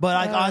insane. But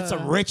like on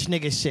some rich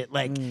nigga shit.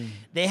 Like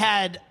they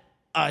had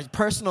a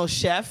personal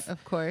chef,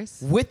 of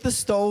course, with the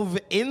stove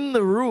in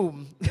the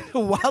room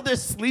while they're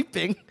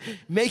sleeping,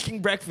 making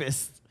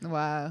breakfast.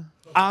 Wow.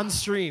 On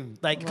stream,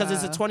 like because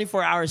it's a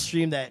 24-hour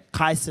stream that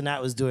Kai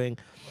Cenat was doing,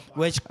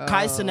 which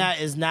Kai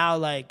Cenat is now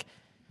like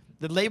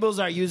the labels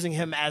are using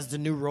him as the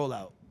new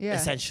rollout. Yeah.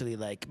 Essentially,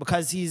 like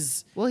because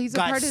he's a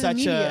part of the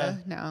media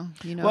now.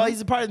 You know, well, he's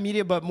a part of the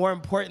media, but more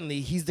importantly,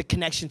 he's the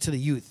connection to the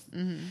youth.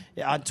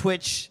 On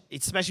Twitch,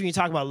 especially when you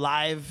talk about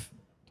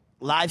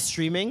live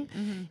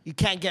streaming, you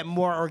can't get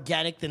more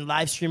organic than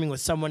live streaming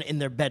with someone in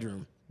their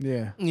bedroom.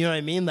 Yeah, you know what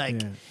I mean.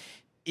 Like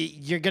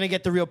you're gonna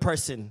get the real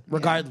person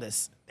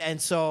regardless, and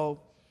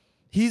so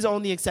he's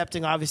only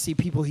accepting obviously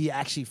people he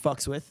actually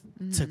fucks with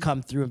to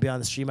come through and be on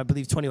the stream. I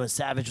believe 21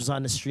 Savage was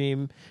on the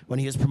stream when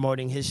he was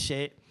promoting his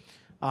shit.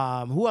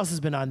 Who else has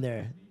been on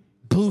there?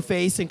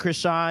 Blueface and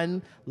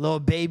Krishan. Lil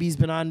Baby's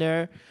been on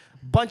there.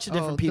 Bunch of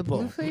different people.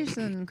 The Blueface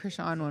and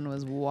Krishan one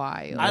was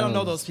wild. I don't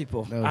know those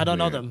people. I don't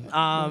know them.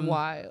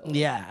 Wild.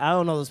 Yeah, I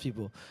don't know those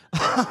people.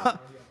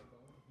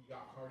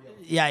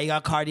 Yeah, you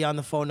got Cardi on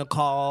the phone to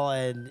call,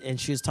 and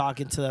she was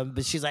talking to them,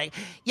 but she's like,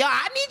 "Yo,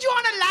 I need you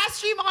on a live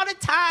stream all the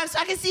time so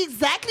I can see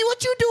exactly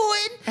what you're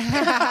doing."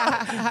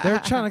 They're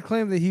trying to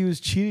claim that he was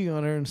cheating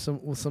on her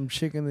with some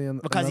chick in the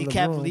because he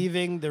kept room.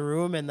 leaving the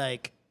room and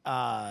like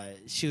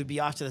she would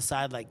be off to the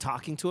side like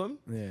talking to him.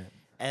 Yeah.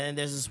 And then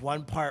there's this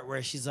one part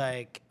where she's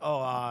like,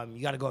 "Oh,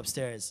 you got to go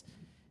upstairs,"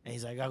 and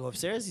he's like, "I gotta go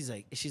upstairs."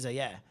 She's like,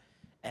 "Yeah,"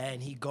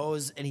 and he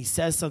goes and he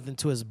says something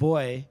to his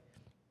boy,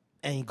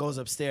 and he goes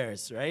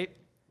upstairs, right?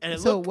 And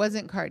it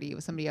wasn't Cardi, it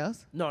was somebody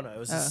else? No, it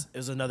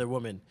was another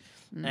woman.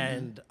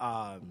 And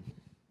so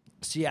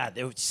yeah,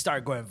 they would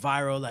start going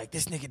viral, like,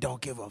 this nigga don't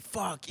give a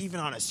fuck. Even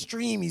on a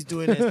stream, he's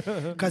doing this.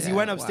 Because he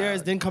went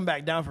upstairs, didn't come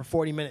back down for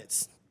 40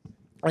 minutes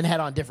and had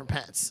on different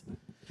pants.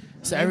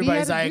 So Maybe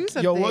everybody's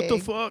like, yo, what the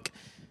fuck?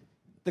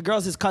 The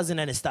girl's his cousin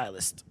and his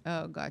stylist.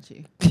 Oh, got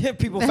you.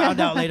 People found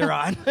out later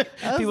on.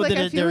 People I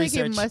did feel their like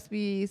research. it must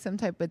be some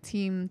type of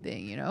team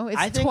thing, you know?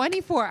 It's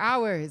 24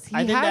 hours. He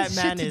I think has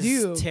that man shit to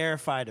do. is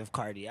terrified of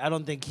Cardi. I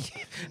don't think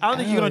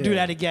you're gonna do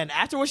that again.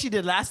 After what she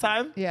did last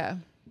time,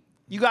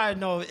 you gotta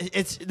know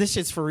this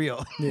shit's for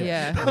real.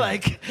 Yeah.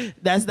 Like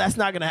that's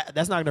not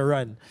gonna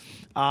run.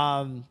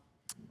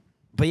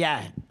 But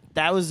yeah,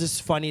 that was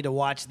just funny to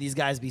watch these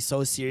guys be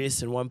so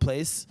serious in one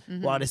place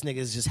while this nigga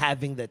is just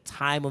having the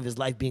time of his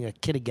life being a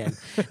kid again.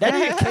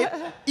 That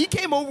nigga he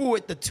came over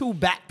with the 2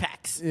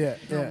 backpacks. Yeah.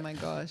 Oh my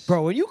gosh.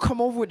 Bro, when you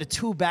come over with the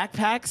 2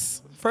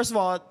 backpacks, first of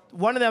all,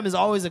 one of them is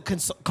always a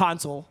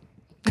console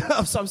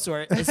of some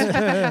sort.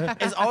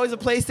 It's always a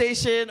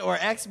PlayStation or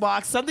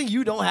Xbox, something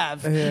you don't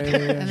have.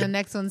 And the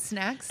next one's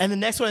snacks. And the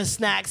next one is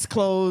snacks,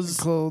 clothes,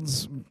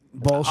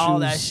 ball shoes, all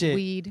that shit.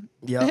 Weed.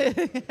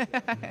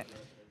 Yep.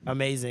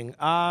 Amazing.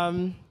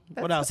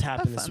 What else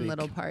happened this week? Fun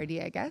little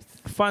party, I guess.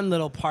 Fun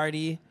little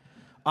party.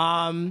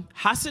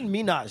 Hassan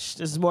Minaj.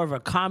 This is more of a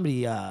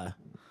comedy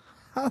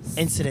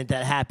incident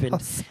that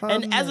happened.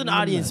 And as an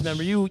audience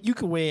member, you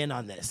can weigh in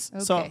on this.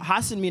 Okay. So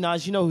Hassan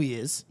Minaj, you know who he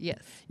is. Yes.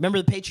 Remember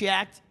the Patriot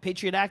Act?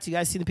 Patriot Act? You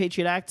guys see the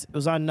Patriot Act? It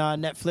was on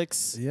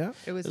Netflix. Yeah.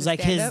 It was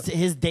like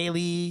his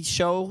daily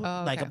show,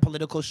 like a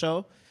political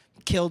show.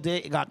 Killed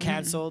it. It got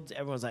canceled.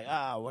 Everyone's like,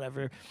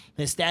 whatever.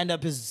 His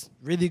stand-up is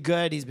really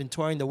good. He's been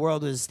touring the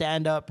world with his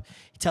stand-up.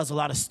 He tells a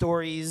lot of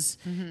stories.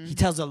 He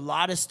tells a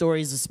lot of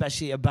stories,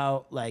 especially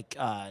about like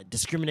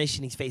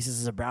discrimination he faces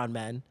as a brown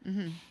man.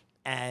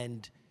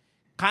 And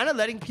kind of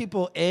letting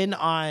people in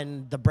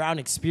on the brown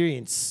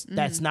experience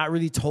that's not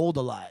really told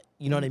a lot.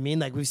 You know what I mean?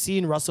 Like we've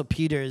seen Russell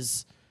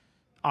Peters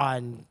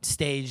on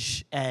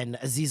stage and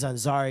Aziz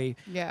Ansari,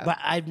 but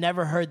I've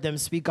never heard them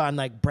speak on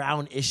like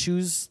brown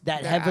issues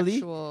that heavily.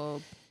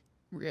 Actual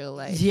real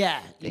life. Yeah,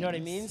 things. you know what I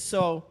mean?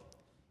 So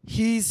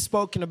he's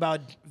spoken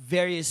about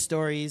various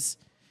stories,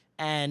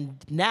 and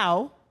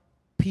now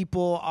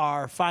people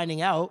are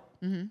finding out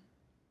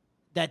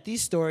that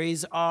these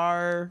stories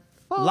are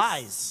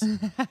false. Lies.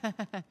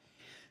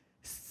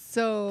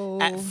 So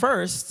at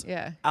first,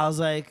 I was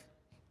like,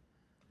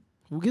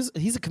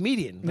 he's a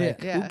comedian.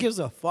 Like, who gives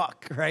a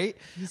fuck, right?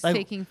 He's like,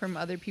 taking from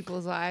other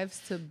people's lives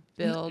to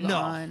build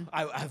on.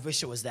 I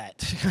wish it was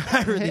that.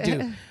 I really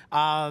do.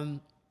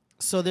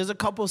 So there's a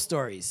couple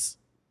stories.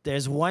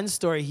 There's one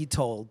story he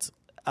told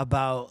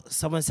about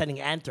someone sending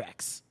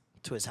anthrax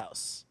to his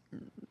house.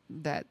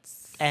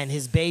 And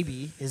his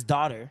baby, his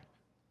daughter,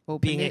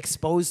 being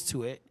exposed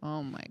to it.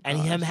 Oh my god. And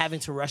him having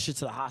to rush her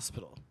to the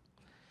hospital.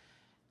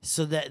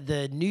 So that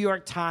the New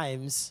York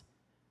Times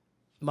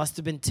must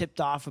have been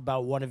tipped off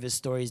about one of his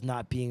stories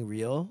not being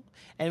real.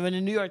 And when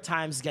the New York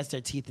Times gets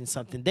their teeth in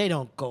something, they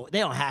don't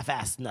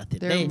half-ass nothing.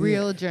 They're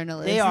real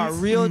journalists. They are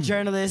real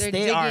journalists.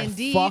 They are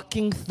deep.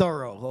 fucking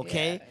thorough,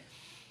 okay? Yeah.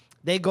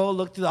 They go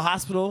look through the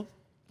hospital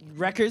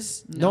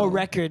records. No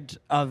record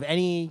of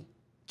any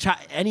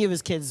of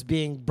his kids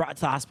being brought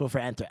to the hospital for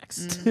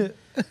anthrax.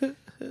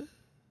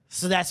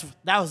 So that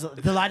was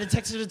the lie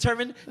detector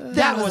determined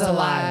that was a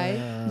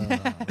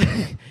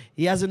lie.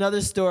 He has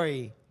another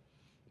story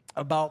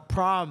about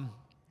prom.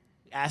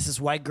 Asked this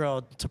white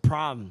girl to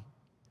prom.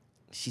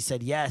 She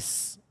said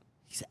yes.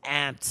 He's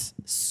amped,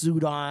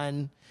 suit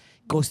on,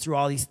 goes through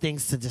all these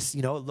things to just,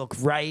 look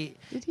right,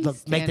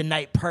 make the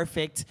night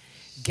perfect.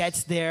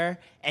 Gets there,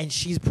 and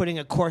she's putting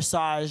a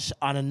corsage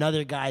on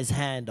another guy's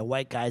hand, a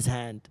white guy's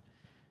hand.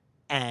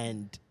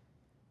 And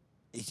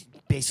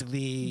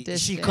basically,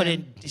 she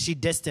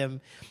dissed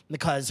him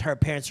because her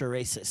parents were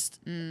racist.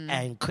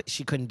 And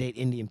she couldn't date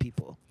Indian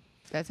people.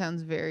 That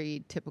sounds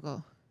very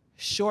typical.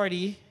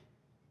 Shorty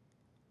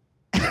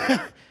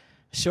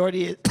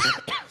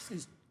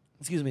is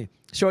excuse me.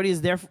 Shorty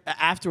is there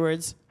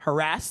afterwards,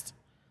 harassed.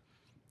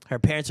 Her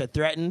parents are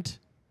threatened.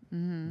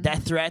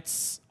 Death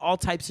threats, all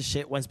types of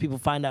shit once people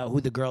find out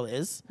who the girl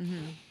is.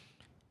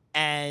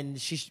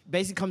 And she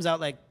basically comes out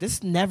like,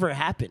 this never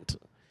happened.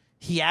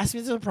 He asked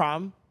me to the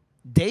prom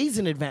days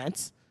in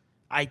advance.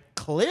 I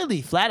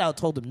clearly flat out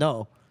told him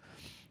no.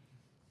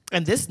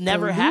 And this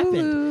never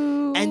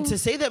happened. And to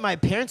say that my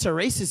parents are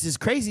racist is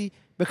crazy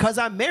because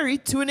I'm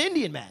married to an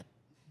Indian man.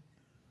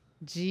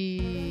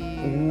 Gee.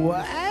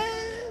 What?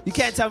 You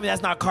can't tell me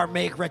that's not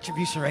karmic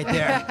retribution right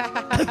there.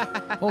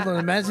 Hold on,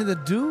 imagine the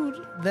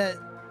dude that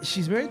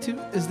she's married to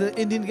is the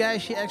Indian guy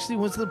she actually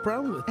went to the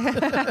prom with.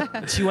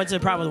 She went to the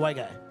prom with a white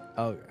guy.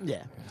 Oh.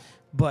 Yeah.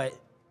 But...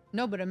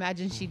 No, but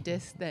imagine she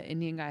dissed the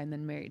Indian guy and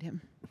then married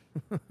him.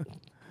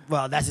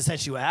 Well, that's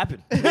essentially what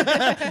happened.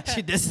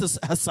 She dissed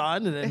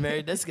Hassan and then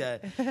married this guy.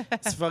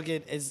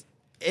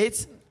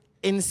 It's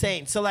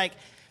insane. So, like,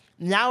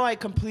 now I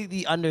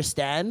completely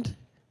understand,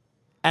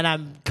 and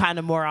I'm kind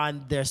of more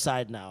on their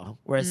side now,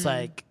 where it's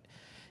like,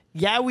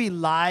 yeah, we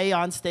lie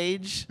on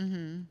stage,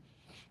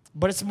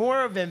 but it's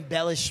more of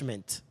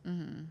embellishment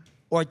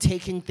or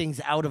taking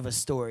things out of a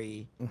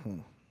story.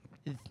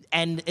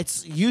 And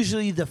it's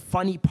usually the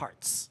funny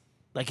parts.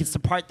 Like, it's the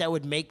part that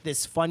would make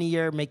this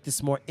funnier, make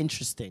this more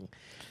interesting,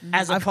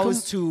 as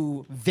opposed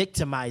to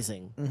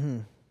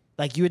victimizing.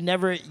 Like, you'd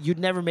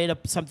never made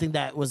up something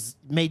that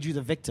made you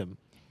the victim.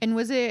 And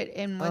was it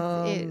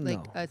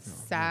a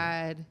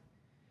sad?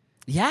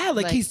 Yeah,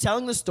 like he's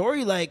telling the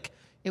story like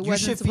you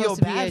should feel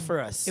bad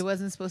for us. It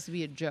wasn't supposed to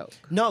be a joke.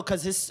 No,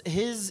 because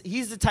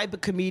he's the type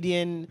of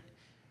comedian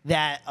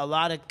that a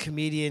lot of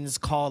comedians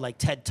call like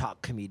TED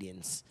Talk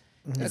comedians.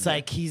 It's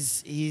like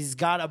he's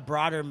got a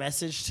broader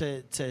message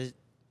to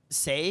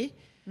say,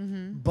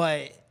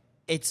 but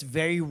it's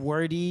very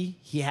wordy.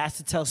 He has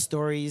to tell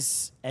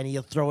stories, and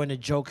he'll throw in a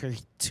joke or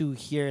two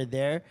here or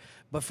there.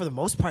 But for the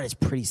most part, it's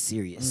pretty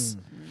serious.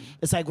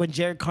 It's like when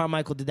Jared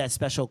Carmichael did that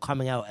special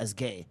coming out as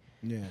gay.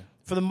 Yeah.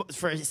 For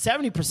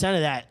 70%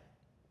 of that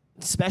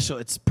special,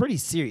 it's pretty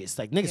serious.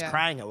 Like niggas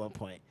crying at one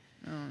point.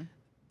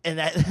 And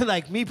that,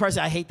 like me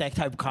personally, I hate that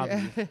type of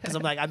comedy because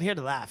I'm like, I'm here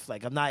to laugh.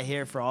 Like I'm not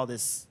here for all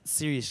this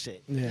serious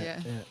shit.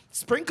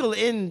 Sprinkle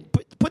in,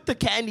 put the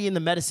candy in the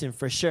medicine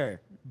for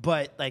sure,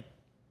 but like,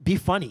 be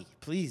funny,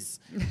 please.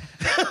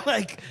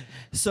 Like,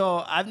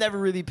 so I've never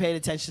really paid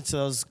attention to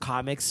those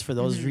comics for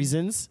those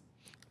reasons,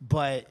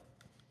 but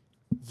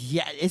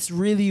yeah, it's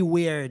really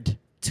weird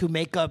to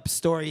make up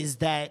stories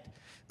that,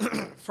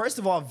 first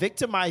of all,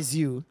 victimize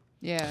you.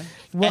 Yeah,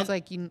 well, it's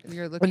like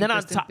you're looking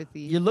for sympathy.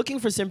 You're looking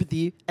for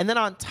sympathy, and then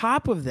on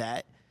top of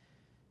that,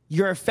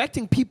 you're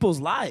affecting people's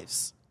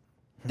lives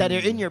that are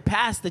in your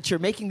past that you're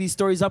making these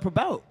stories up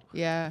about.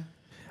 Yeah.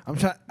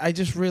 I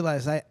just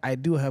realized I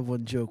do have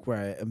one joke where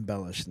I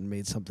embellished and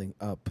made something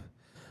up.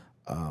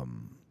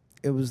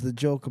 It was the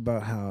joke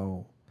about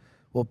how,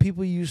 well,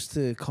 people used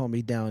to call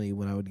me Downey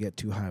when I would get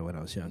too high when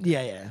I was young.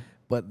 Yeah.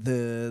 But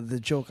the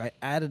joke I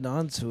added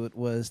on to it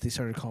was they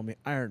started calling me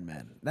Iron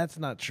Man. That's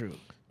not true.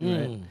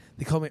 Right?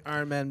 They call me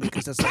Iron Man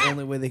because that's the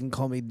only way they can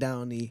call me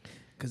Downey,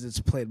 because it's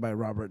played by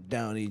Robert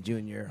Downey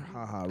Jr.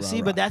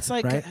 See, but that's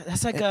like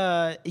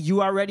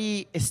you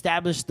already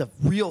established the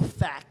real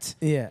fact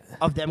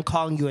of them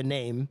calling you a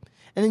name,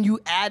 and then you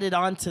added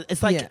on to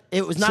it's like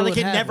it was not so like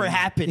it never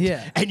happened,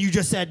 and you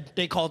just said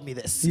they called me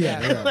this.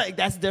 Like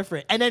that's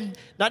different. And then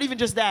not even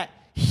just that,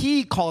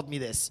 he called me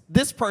this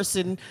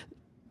person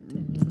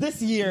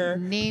this year,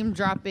 name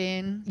drop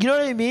in. You know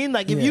what I mean?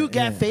 Like if you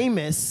get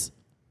famous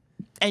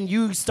and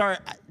you start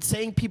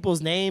saying people's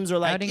names, or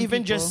like outing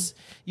even people. Just,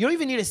 you don't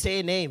even need to say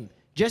a name.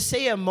 Just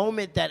say a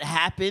moment that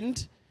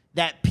happened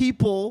that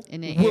people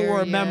in an will area,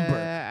 remember.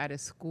 At a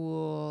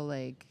school,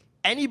 like.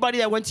 Anybody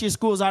that went to your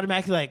school is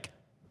automatically like,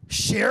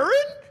 Sharon?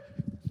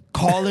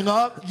 Calling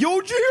up,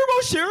 yo, did you hear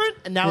about Sharon?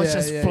 And now it's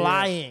just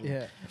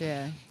flying.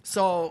 Yeah.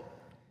 So,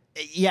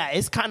 yeah,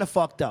 it's kind of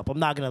fucked up. I'm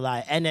not going to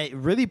lie. And it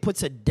really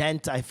puts a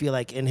dent, I feel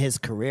like, in his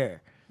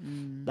career.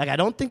 Like, I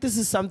don't think this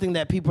is something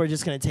that people are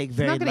just going to take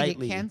very Not gonna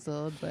lightly. get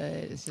canceled, but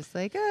it's just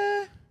like,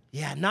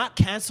 Yeah, not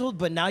canceled,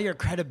 but now your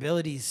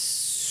credibility is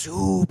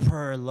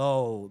super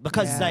low.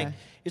 Because, like,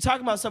 you're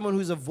talking about someone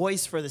who's a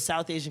voice for the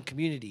South Asian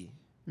community.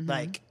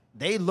 Like,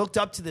 they looked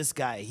up to this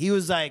guy. He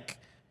was, like,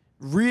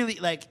 really,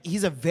 like,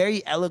 he's a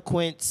very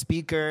eloquent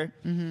speaker,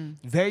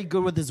 very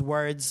good with his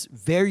words,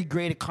 very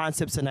great at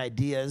concepts and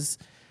ideas.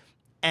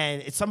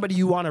 And it's somebody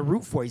you want to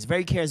root for. He's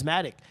very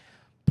charismatic.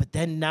 But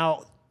then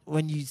now,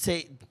 when you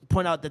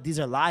point out that these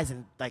are lies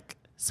and, like,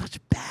 such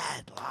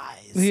bad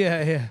lies.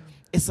 Yeah.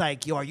 It's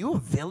like, yo, are you a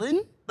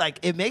villain? Like,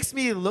 it makes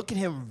me look at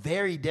him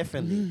very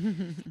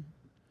differently.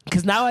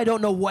 Because now I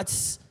don't know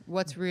what's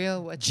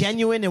real, what's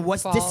genuine, and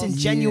what's false.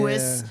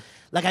 disingenuous. Yeah.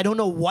 Like, I don't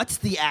know what's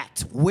the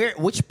act.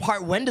 Which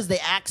part, when does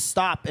the act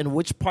stop, and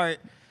which part...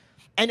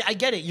 And I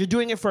get it. You're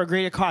doing it for a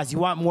greater cause. You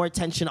want more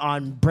attention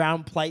on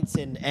brown plights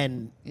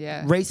and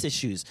race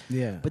issues.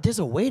 Yeah. But there's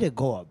a way to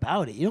go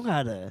about it. You don't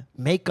got to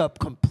make up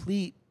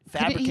complete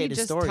fabricated Couldn't he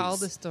just stories. tell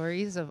the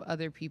stories of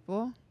other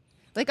people?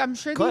 Like, I'm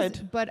sure Could.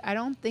 these, but I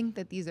don't think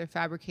that these are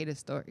fabricated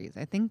stories.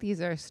 I think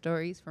these are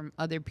stories from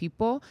other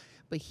people,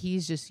 but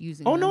he's just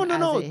using them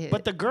No. as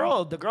But the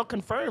girl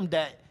confirmed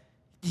that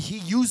he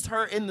used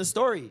her in the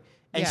story.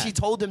 And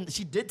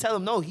she did tell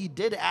him, no, he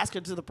did ask her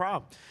to the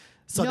prom.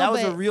 So that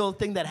was a real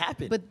thing that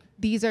happened. But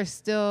these are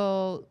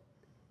still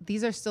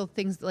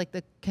things like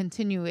the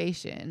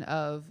continuation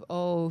of,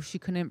 she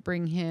couldn't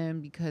bring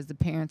him because the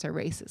parents are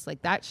racist.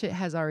 Like, that shit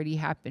has already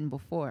happened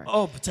before.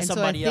 Oh, to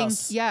somebody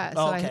else. Yeah.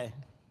 Oh, so okay.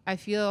 I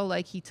feel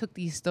like he took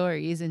these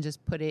stories and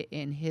just put it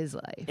in his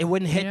life. It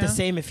wouldn't hit the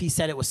same if he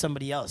said it was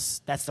somebody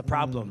else. That's the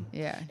problem.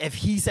 Yeah. If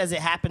he says it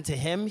happened to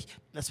him,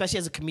 especially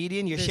as a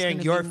comedian, you're There's sharing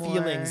gonna your be more-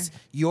 feelings,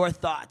 your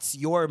thoughts,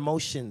 your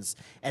emotions.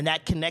 And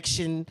that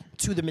connection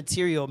to the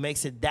material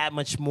makes it that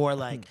much more,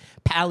 like,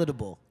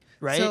 palatable,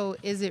 right? So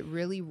is it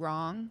really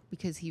wrong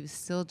because he was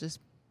still just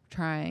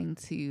trying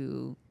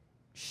to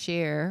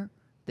share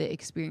the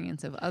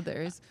experience of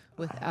others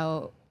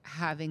without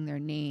having their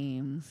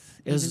names,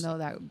 even though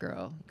that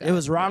girl It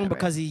was wrong whatever.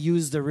 because he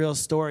used the real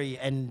story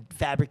and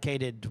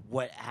fabricated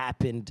what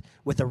happened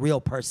with a real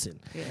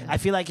person. Yeah. I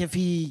feel like if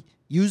he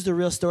used the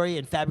real story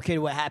and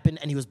fabricated what happened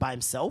and he was by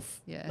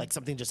himself, like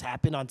something just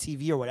happened on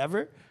TV or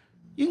whatever,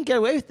 you can get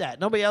away with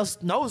that. Nobody else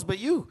knows but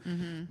you.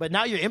 But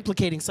now you're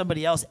implicating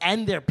somebody else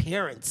and their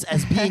parents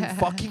as being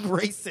fucking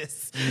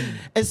racist.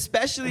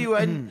 Especially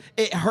when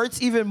it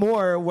hurts even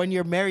more when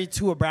you're married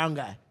to a brown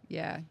guy.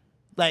 Yeah.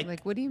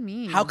 Like, what do you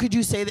mean? How could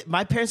you say that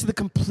my parents are the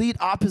complete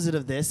opposite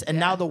of this, and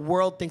now the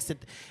world thinks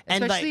that,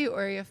 and especially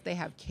or if they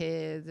have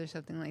kids or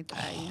something like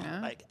that, you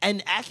know?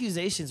 and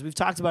accusations. We've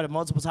talked about it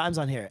multiple times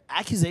on here.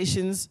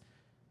 Accusations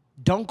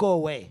don't go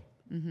away.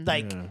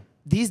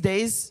 These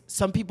days,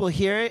 some people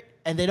hear it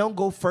and they don't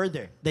go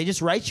further. They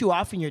just write you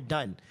off and you're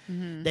done.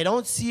 They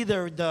don't see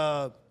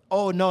the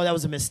oh no, that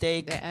was a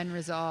mistake. The end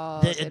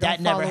result. That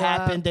never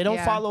happened. Up. They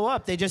don't follow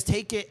up. They just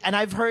take it. And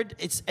I've heard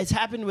it's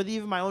happened with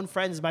even my own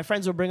friends. My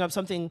friends will bring up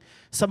something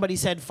somebody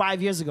said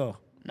 5 years ago.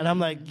 And I'm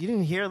like, you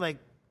didn't hear? Like,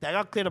 that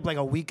got cleared up like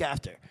a week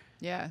after.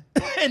 Yeah.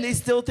 And they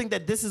still think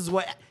that this is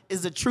what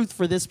is the truth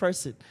for this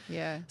person.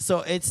 Yeah. So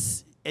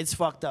it's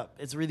fucked up.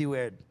 It's really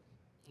weird.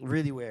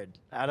 Really weird.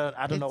 I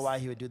don't know why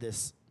he would do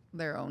this.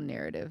 Their own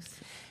narratives.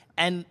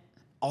 And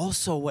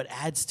also what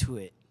adds to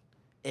it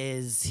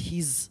is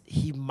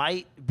he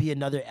might be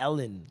another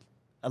Ellen,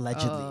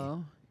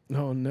 allegedly.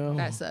 Oh no.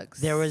 That sucks.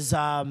 There was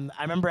I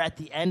remember at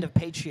the end of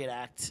Patriot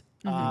Act,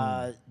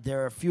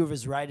 there are a few of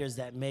his writers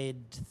that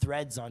made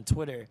threads on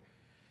Twitter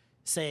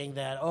saying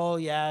that, oh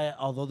yeah,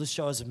 although the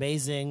show is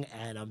amazing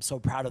and I'm so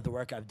proud of the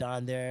work I've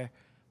done there,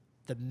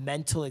 the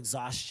mental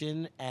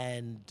exhaustion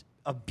and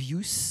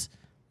abuse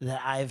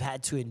that I've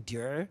had to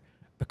endure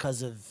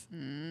because of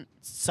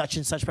such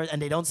and such person,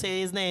 and they don't say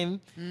his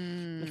name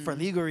for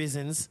legal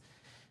reasons,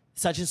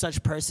 such and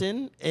such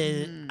person,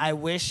 I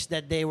wish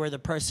that they were the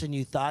person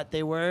you thought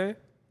they were,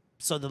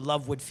 so the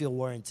love would feel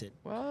warranted.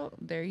 Well,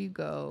 there you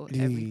go.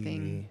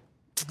 Everything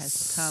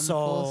has come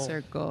full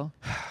circle.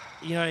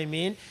 You know what I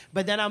mean?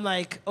 But then I'm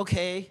like,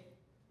 okay,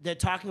 they're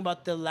talking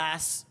about the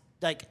last,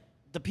 like,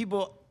 the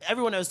people,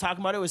 everyone that was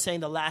talking about it was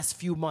saying the last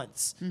few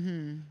months.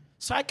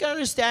 So I can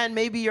understand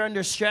maybe you're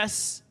under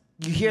stress.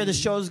 You hear the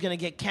show's going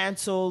to get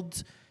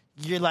canceled.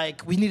 You're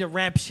like, we need to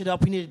ramp shit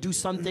up. We need to do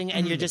something.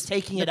 And you're just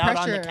taking it out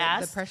on the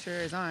cast. The pressure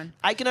is on.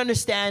 I can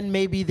understand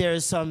maybe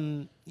there's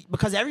some,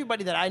 because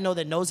everybody that I know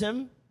that knows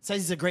him says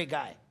he's a great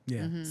guy.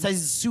 Yeah. Says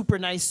he's a super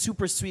nice,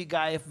 super sweet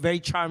guy, very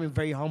charming,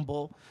 very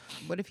humble.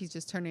 What if he's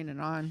just turning it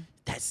on?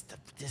 This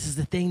is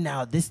the thing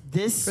now. This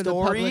For story,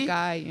 the public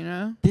eye, you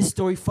know? This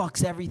story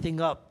fucks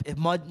everything up. It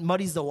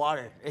muddies the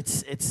water.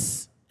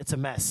 It's a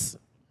mess.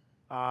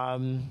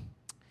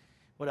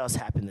 What What else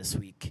happened this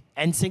week?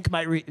 NSYNC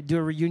might do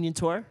a reunion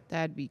tour.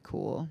 That'd be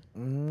cool.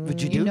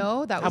 Would you do?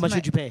 No, that How was much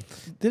would you pay?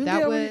 Didn't That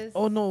they already- was-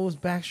 Oh no, it was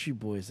Backstreet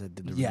Boys that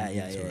did the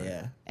reunion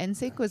tour.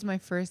 NSYNC was my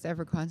first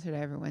ever concert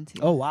I ever went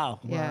to. Oh wow.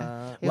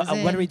 Yeah. It What, was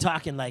when in- are we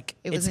talking? Like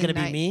it was it's gonna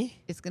in be me?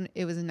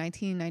 It was in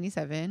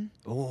 1997.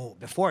 Oh,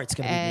 before it's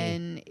gonna be me.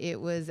 And it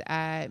was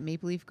at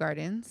Maple Leaf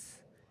Gardens.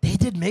 They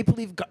did Maple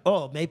Leaf.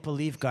 Maple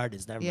Leaf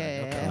Gardens. Never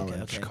Yeah, mind.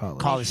 yeah, Okay, yeah. okay.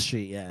 College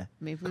Street. Yeah.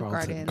 Maple Leaf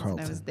Gardens. And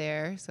I was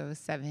there, so I was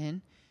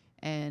 7.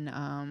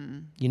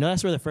 And You know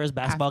that's where the first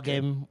basketball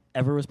game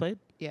ever was played.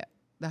 yeah,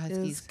 the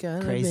Huskies.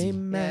 Crazy.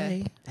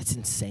 Yeah. That's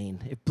insane.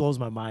 It blows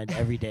my mind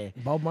every day.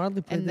 Bob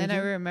Marley played And then I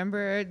there too?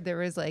 remember there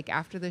was like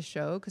after the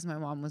show, because my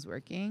mom was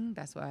working.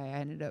 That's why I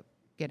ended up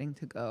getting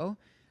to go.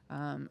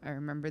 I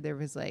remember there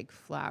was like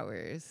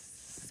flowers.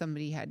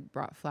 Somebody had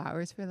brought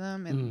flowers for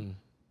them, and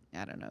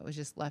I don't know, it was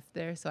just left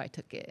there. So I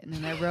took it, and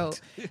then I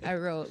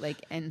wrote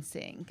like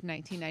NSYNC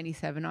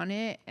 1997 on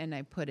it, and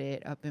I put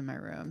it up in my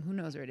room. Who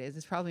knows where it is?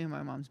 It's probably in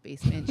my mom's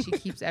basement. She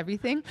keeps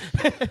everything.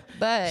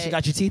 But She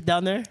got your teeth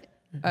down there?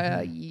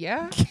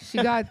 yeah, she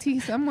got tea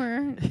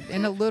somewhere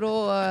in a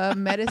little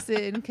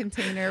medicine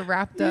container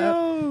wrapped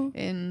up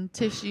in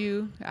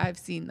tissue. I've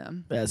seen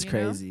them. That's you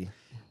know? crazy.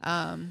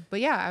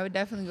 But yeah, I would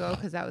definitely go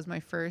because that was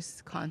my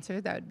first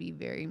concert. That would be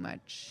very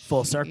much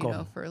Full circle. You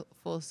know, for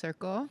full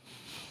circle.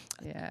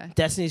 Yeah.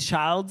 Destiny's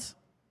Child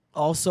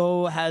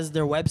also has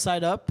their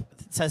website up.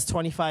 It says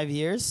 25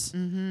 years.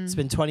 It's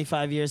been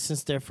 25 years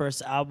since their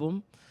first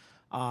album.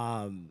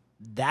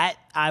 That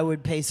I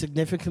would pay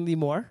significantly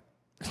more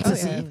to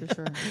see. Yeah, for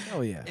sure.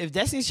 Oh yeah. If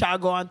Destiny's Child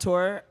go on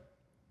tour,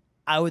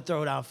 I would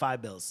throw down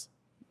 $5.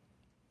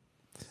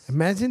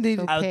 Imagine they.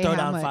 So I would pay throw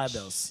how down much-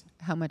 $5.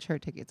 How much her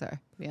tickets are?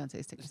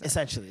 Beyonce's tickets are.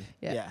 Essentially,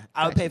 Yeah. yeah.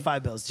 I would pay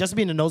 $5 just to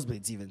be in the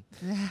nosebleeds. Even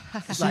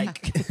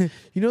like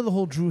You know the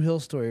whole Drew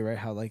Hill story, right?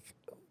 How like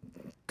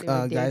They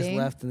were guys dating?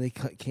 left and they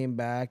came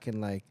back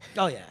and like.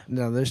 oh yeah,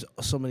 No, there's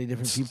so many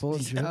different people.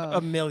 in Drew. a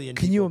million.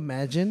 Can you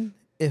imagine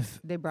if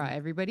They brought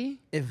everybody.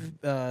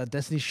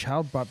 Destiny's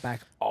Child brought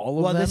back all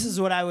of Well, them? this is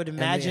what I would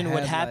imagine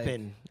would had, like-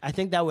 happen. I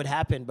think that would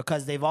happen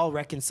because they've all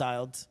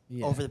reconciled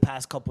Yeah. over the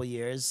past couple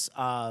years.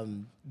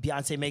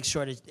 Beyonce makes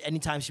sure that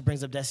anytime she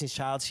brings up Destiny's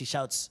Child, she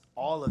shouts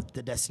all of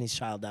the Destiny's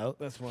Child out.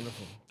 That's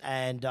wonderful.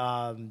 And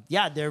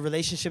yeah, their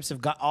relationships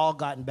have all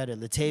gotten better.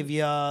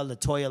 Latavia,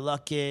 Latoya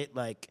Luckett,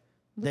 like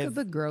Look they've. at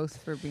the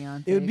growth for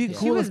Beyonce. It would be She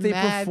cool was if they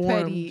mad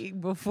performed- petty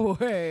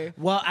before.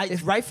 Well,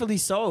 rightfully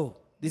so.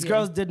 These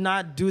girls did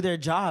not do their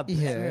job,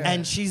 Yeah.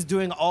 and she's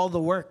doing all the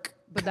work.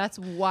 But that's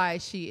why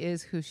she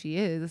is who she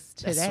is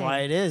today. That's why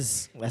it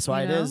is. That's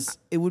why You it know? is.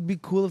 It would be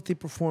cool if they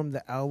performed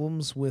the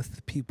albums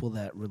with people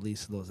that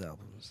released those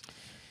albums.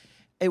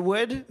 It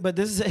would, but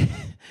this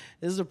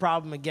is a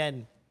problem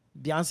again.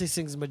 Beyonce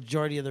sings the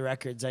majority of the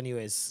records,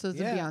 anyways. So it's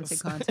Yeah. a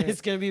Beyonce concert.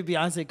 It's gonna be a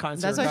Beyonce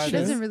concert. That's why she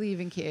regardless. doesn't really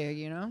even care,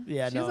 you know?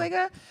 Yeah, She's no. like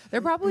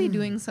they're probably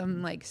doing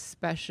some like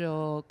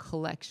special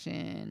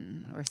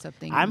collection or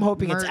something. I'm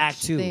hoping it's merch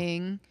Act 2.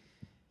 Thing.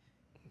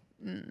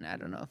 I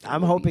don't know. If it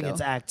I'm would be, hoping it's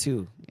though. Act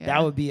 2. Yeah.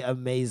 That would be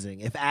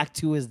amazing. If Act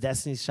 2 is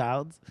Destiny's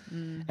Child,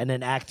 and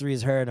then Act 3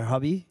 is her and her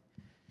hubby,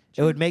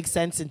 it would make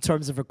sense in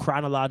terms of a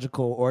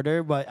chronological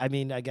order. But I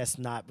mean, I guess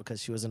not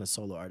because she wasn't a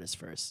solo artist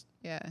first.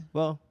 Yeah.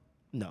 Well,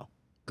 no,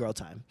 girl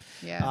time.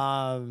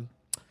 Yeah.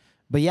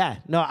 But yeah,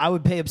 no, I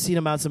would pay obscene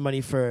amounts of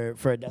money for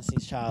a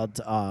Destiny's Child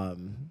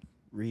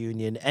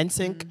reunion.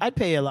 NSYNC, I'd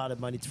pay a lot of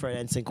money for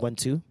an NSYNC one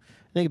too.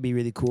 I think it'd be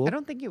really cool. I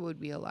don't think it would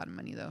be a lot of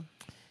money though.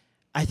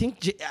 I think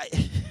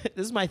this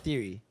is my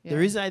theory. Yeah. The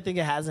reason I think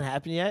it hasn't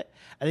happened yet,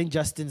 I think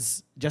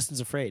Justin's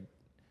afraid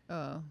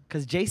Oh.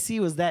 because JC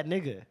was that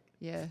nigga.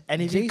 Yeah.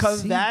 And if he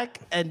comes JC? back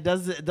and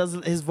does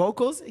his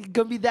vocals, he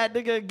could be that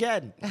nigga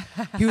again.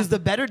 He was the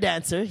better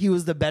dancer. He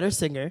was the better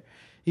singer.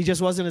 He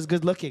just wasn't as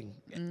good looking.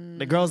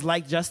 The girls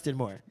liked Justin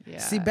more. Yeah.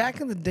 See,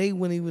 back in the day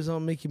when he was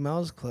on Mickey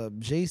Mouse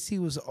Club, JC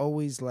was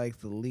always like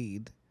the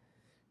lead,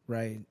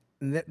 right?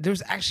 And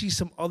there's actually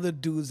some other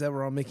dudes that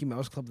were on Mickey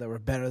Mouse Club that were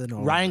better than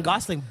all Ryan of them.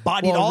 Gosling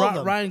bodied all of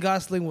them. Ryan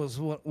Gosling was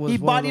He one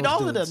bodied of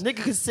those all of them. dudes.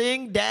 Nigga could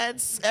sing,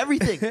 dance,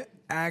 everything.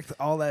 Act,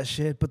 all that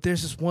shit. But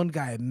there's this one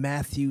guy,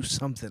 Matthew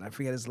something. I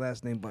forget his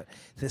last name, but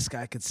this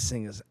guy could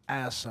sing his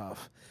ass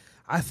off.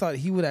 I thought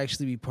he would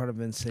actually be part of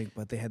NSYNC,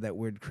 but they had that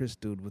weird Chris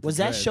dude with Was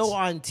the that dreads. show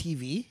on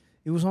TV?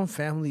 It was on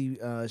Family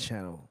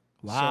Channel.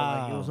 So,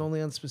 like, it was Wow.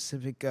 only on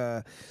specific.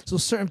 So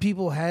certain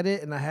people had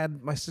it, and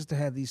my sister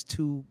had these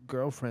two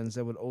girlfriends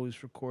that would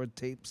always record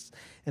tapes,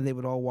 and they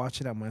would all watch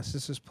it at my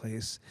sister's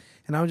place,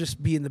 and I would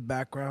just be in the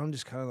background,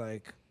 just kind of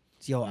like.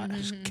 Yo,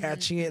 Just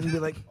catching it and be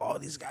like, "Oh,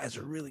 these guys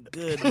are really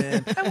good,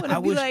 man." I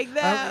wanna be like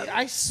that.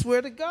 I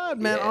swear to God,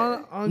 man.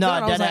 On No,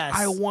 God, I was like, deadass.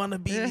 I want to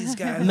be these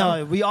guys.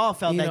 no, we all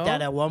felt You like know?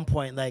 that at one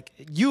point. Like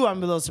you, I'm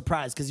a little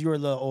surprised because you were a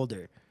little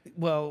older.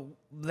 Well,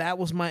 that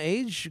was my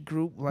age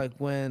group. Like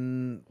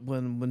when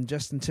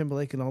Justin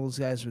Timberlake and all those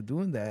guys were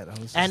doing that. I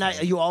was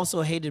just you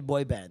also hated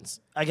boy bands.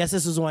 I guess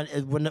this was when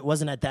it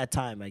wasn't at that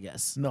time. I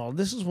guess no,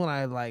 this is when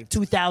I like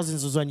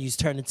 2000s was when you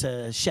turned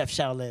into Chef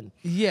Shaolin.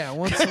 Yeah,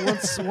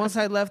 once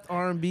I left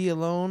R&B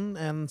alone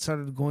and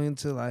started going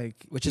into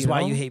like, which is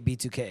why you hate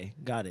B2K.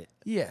 Got it.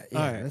 Yeah, All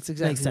right. that's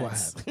exactly what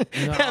Makes sense.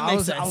 happened. You know,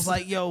 I was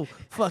like, yo,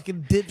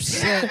 fucking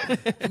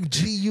Dipset,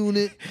 G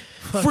Unit,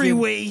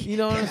 Freeway. You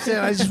know what I'm saying?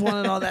 I just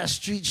wanted all that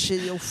street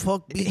shit. Yo,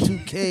 fuck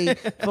B2K,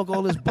 fuck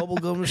all this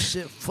bubblegum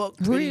shit. Fuck.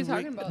 Who are you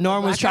talking about?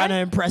 Norm was Black trying guy?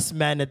 to impress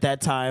men at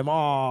that time.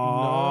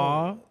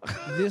 Aww. No,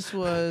 this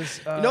was.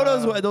 You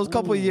know those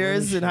couple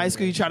years in high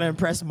school you try to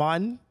impress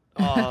mon?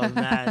 Oh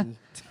man,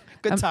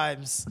 good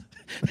times.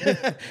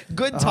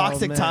 Good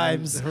toxic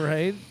times,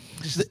 right?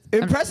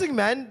 Impressing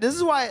men. This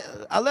is why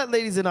I'll let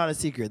ladies in on a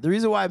secret. The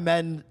reason why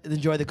men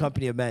enjoy the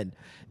company of men,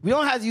 we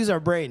don't have to use our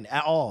brain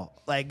at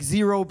all. Like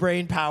zero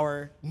brain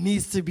power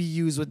needs to be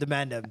used with the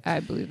mandem.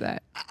 I believe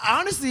that.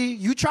 Honestly,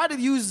 you try to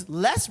use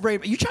less brain.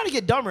 You try to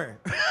get dumber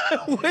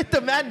with the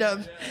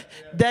mandem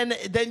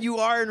than you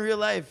are in real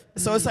life.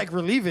 So it's like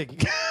relieving.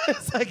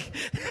 It's like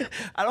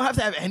I don't have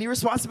to have any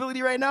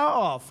responsibility right now.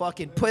 Oh,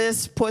 fucking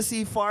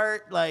pussy,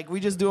 fart. Like we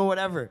just doing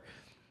whatever.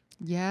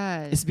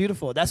 Yeah, it's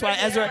beautiful. That's why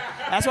Ezra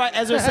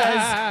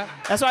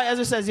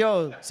says,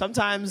 yo,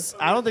 sometimes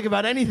I don't think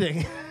about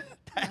anything.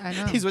 I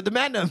know. He's with the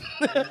mandem.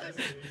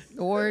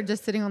 Or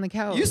just sitting on the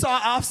couch. You saw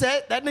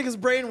Offset? That nigga's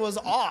brain was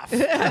off.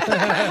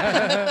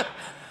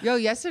 Yo,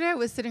 yesterday I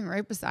was sitting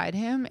right beside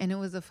him, and it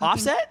was a fucking...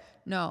 Offset?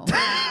 No.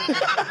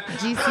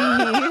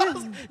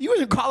 GC. You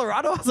in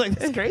Colorado? I was like,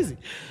 that's crazy.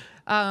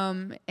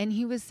 And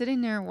he was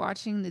sitting there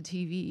watching the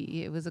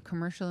TV. It was a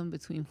commercial in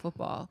between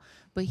football,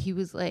 but he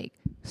was like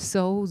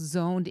so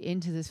zoned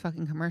into this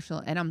fucking commercial.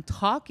 And I'm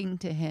talking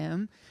to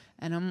him,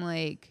 and I'm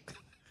like,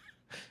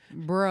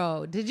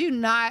 bro, did you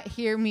not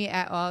hear me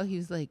at all? He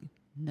was like,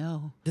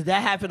 no. Did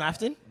that happen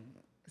often?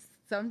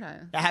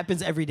 Sometimes. That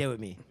happens every day with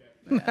me.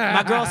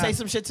 My girl say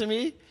some shit to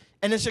me,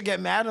 and then she'll get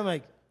mad. I'm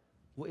like,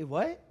 wait,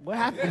 what? What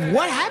happened?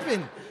 What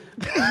happened?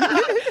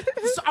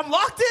 So I'm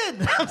locked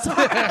in. I'm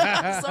sorry.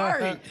 I'm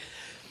sorry.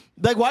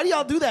 Like, why do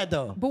y'all do that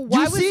though? But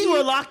why you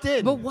were locked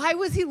in. But why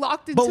was he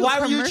locked into? But why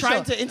a were you commercial?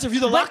 trying to interview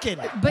the lock-in?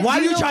 But why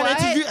are you know trying what?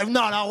 to interview?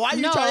 No. Why are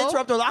you trying to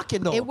interrupt the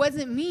lock-in though? It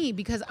wasn't me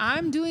because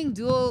I'm doing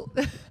Duolingo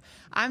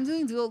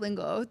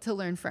to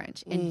learn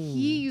French, and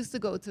he used to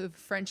go to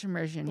French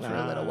immersion for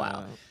a little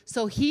while.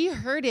 So he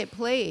heard it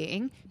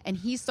playing, and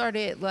he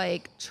started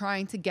like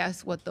trying to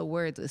guess what the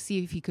words was,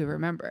 see if he could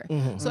remember.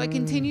 So I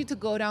continued to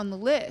go down the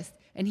list,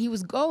 and he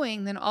was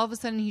going. Then all of a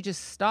sudden, he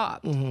just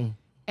stopped, and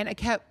I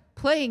kept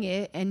playing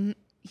it, and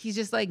he's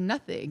just like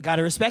nothing.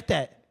 Gotta respect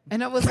that.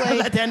 And I was like,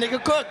 let that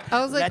nigga cook. I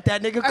was like, let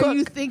that nigga cook. Are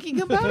you thinking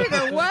about it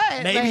or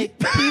what? Maybe.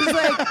 Like, he was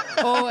like,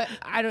 oh,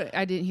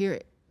 I didn't hear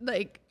it.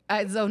 Like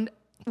I zoned.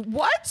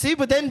 What? See,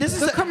 but then this is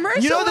the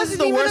commercial. You know, this is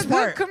the worst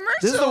part. Commercial.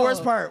 This is the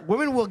worst part.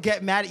 Women will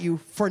get mad at you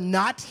for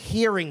not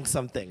hearing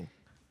something.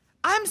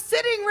 I'm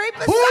sitting right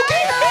beside Who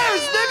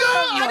cares, him.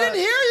 nigga? I didn't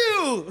hear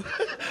you.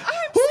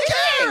 Who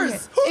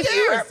cares? Who if cares?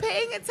 you were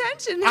paying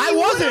attention, maybe I you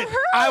wasn't. would've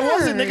I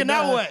wasn't, heard. nigga.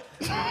 Now what?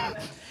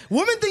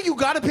 Women think you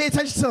gotta pay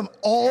attention to them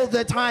all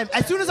the time.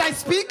 As soon as I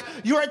speak,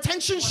 your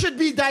attention should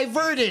be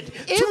diverted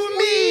to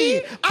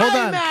me. Hold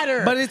I on.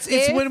 matter. But it's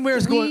when we're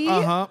going,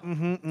 No,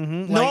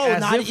 like,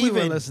 as not if we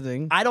even. were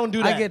listening. I don't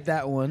do that. I get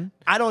that one.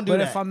 I don't do but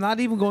that. if I'm not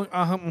even going,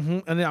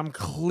 and then I'm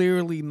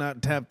clearly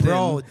not tapped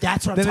Bro, in.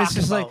 that's what I'm then it's talking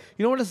just about. like,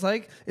 you know what it's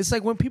like? It's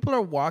like when people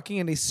are walking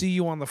and they see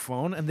you on the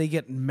phone and they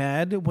get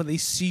mad when they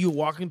see you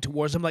walking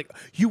towards them. Like,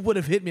 you would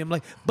have hit me. I'm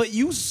like, but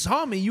you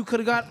saw me. You could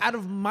have got out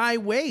of my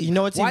way. You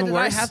know what's Why even did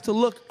worse? I have to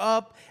look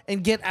up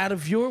and get out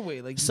of your way?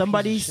 Like, you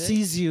Somebody piece of shit.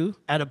 sees you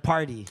at a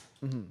party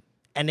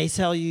and they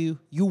tell you,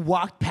 you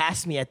walked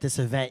past me at this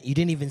event. You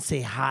didn't even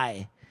say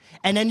hi.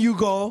 And then you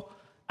go,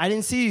 I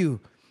didn't see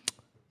you.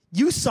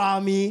 You saw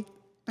me.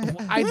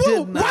 I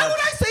did not. Why would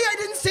I say I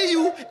didn't see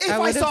you if I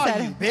would've saw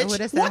said, you, bitch? I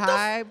would have said What the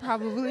hi,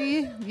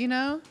 probably. You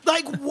know.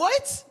 Like,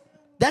 what?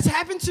 That's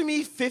happened to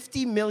me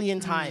 50 million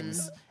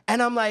times.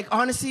 And I'm like,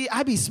 honestly,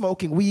 I be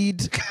smoking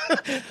weed.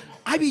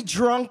 I be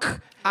drunk.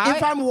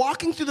 If I'm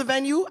walking through the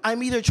venue,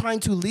 I'm either trying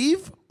to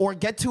leave or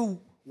get to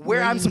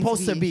where I'm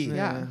supposed to be.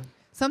 Yeah.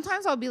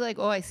 Sometimes I'll be like,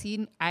 oh, I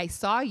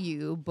saw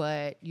you,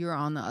 but you're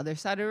on the other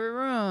side of the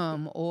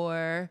room,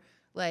 or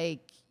like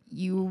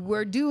you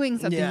were doing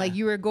something, Yeah. like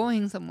you were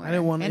going somewhere. I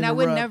didn't want to and I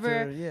would interrupt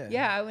never, or-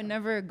 I would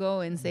never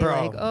go and say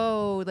Bro. like,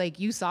 oh, like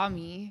you saw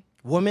me.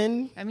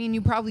 Woman, I mean,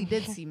 you probably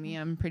did see me.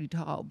 I'm pretty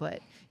tall, but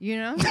you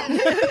know.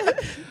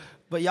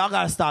 but y'all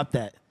gotta stop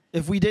that.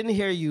 If we didn't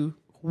hear you,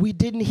 we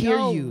didn't hear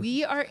No, you.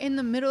 we are in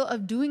the middle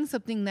of doing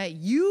something that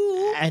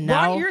you And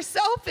brought now-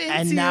 yourself into.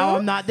 and now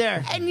I'm not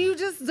there. And you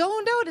just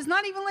zoned out. It's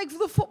not even like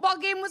the football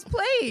game was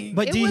playing.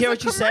 But It do you was hear a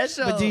what you said?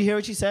 commercial. But do you hear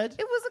what you said?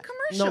 It was a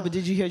commercial. No, but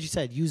did you hear what you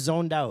said? You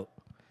zoned out.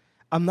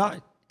 I'm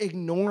not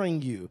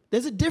ignoring you.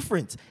 There's a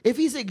difference. If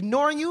he's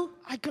ignoring you,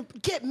 I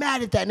could get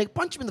mad at that nigga,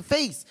 punch him in the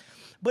face.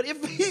 But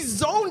if he's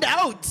zoned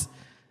out,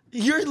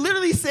 You're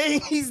literally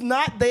saying he's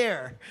not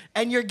there,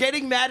 and you're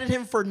getting mad at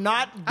him for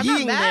not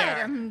being not mad.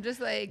 there. I'm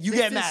just like, You this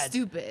get is mad.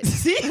 stupid.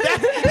 See? I'm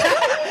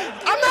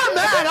not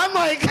mad. I'm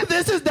like,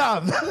 this is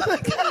dumb. So you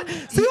want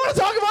to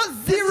talk about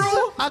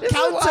zero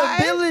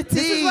accountability?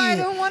 This is why I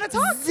don't want to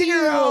talk to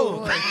you.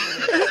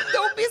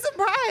 Don't be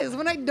surprised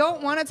when I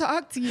don't want to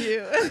talk to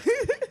you.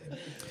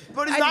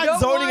 But it's I not don't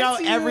zoning want out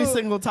to. every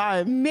single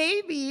time.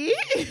 Maybe.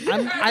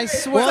 I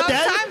swear. Well,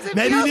 Sometimes it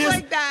maybe feels you need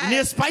like that. You need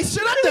to spice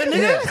shit up then,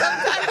 nigga.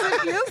 Sometimes it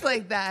feels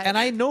like that. And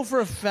I know for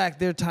a fact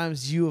there are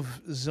times you have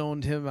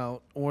zoned him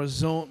out, or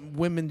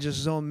women just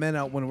zone men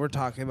out when we're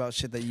talking about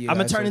shit that you. I'm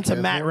gonna guys turn don't into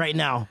care Matt for. right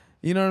now.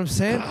 You know what I'm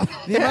saying?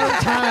 The amount of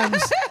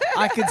times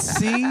I could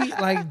see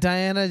like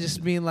Diana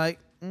just being like,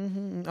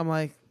 I'm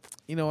like,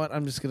 you know what?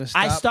 I'm just gonna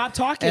stop. I stopped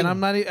talking, and I'm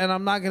not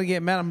gonna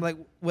get mad. I'm like,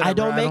 whatever. I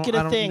don't make it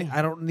a thing.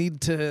 I don't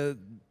need to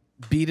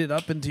beat it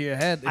up into your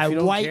head. If I you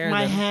don't wipe care,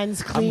 my then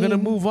hands clean. I'm gonna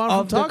move on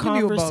of from talking the to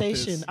you about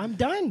conversation. this. I'm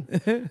done.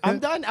 I'm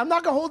done. I'm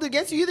not gonna hold it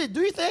against you either.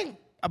 Do your thing.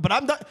 But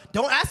I'm done.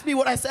 Don't ask me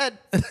what I said.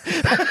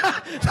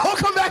 Don't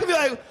come back and be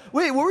like,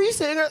 wait, what were you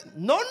saying?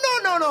 No.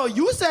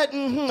 You said,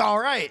 all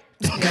right.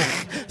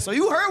 So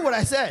you heard what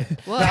I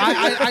said. Well,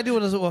 I do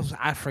it as well.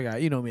 I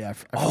forgot. You know me. I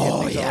forget things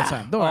all the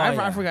time. Don't worry.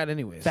 I forgot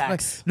anyways.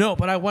 Facts. Like, no,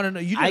 but I want to know.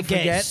 You didn't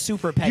forget. Get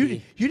super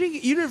petty. You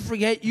didn't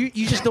forget. You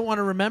just don't want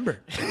to remember.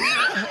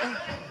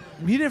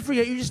 You didn't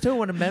forget. You just don't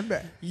want to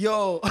remember.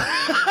 Yo,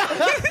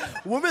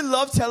 women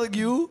love telling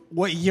you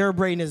what your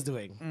brain is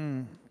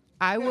doing.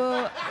 I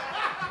will.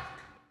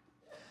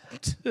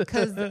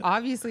 Because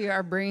obviously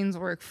our brains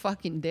work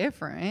fucking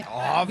different.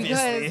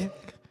 Obviously.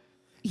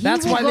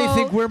 That's why they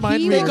think we're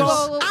mind readers.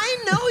 I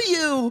know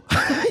you.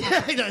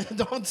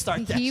 Don't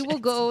start that He shit. will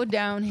go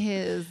down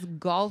his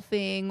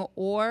golfing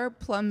or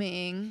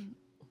plumbing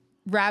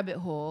rabbit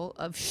hole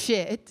of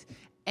shit.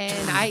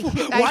 And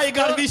Why you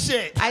gotta be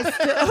shit? I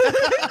still,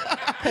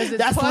 because it's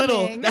That's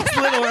plumbing. That's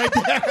little right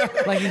there.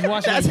 Like he's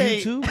watching That's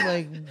YouTube,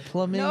 like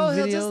plumbing No,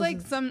 he'll videos. just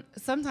like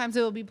sometimes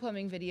it will be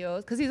plumbing videos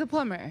because he's a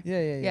plumber.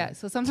 Yeah.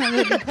 So sometimes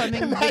it'll be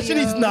plumbing Imagine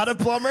videos. he's not a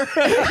plumber.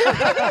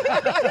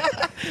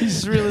 He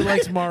just really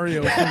likes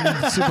Mario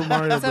from Super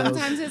Mario Bros.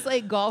 Sometimes it's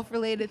like golf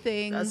related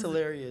things. That's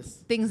hilarious.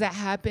 Things that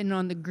happen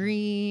on the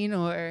green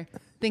or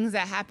things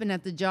that happen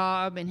at the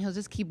job, and he'll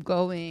just keep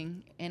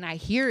going. And I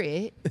hear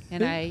it,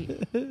 and I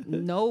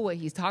know what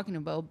he's talking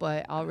about,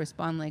 but I'll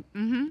respond like,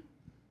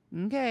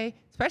 okay.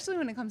 Especially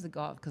when it comes to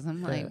golf, because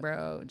I'm like,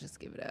 bro, just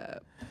give it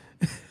up.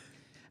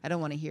 I don't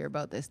want to hear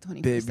about this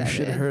 24/7. Babe, you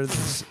should have heard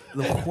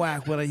the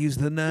whack when I used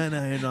the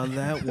 9-iron on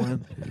that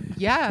one.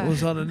 Yeah. It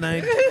was on the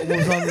ninth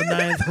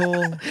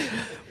hole.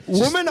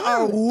 Women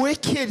are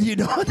wicked, you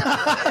know.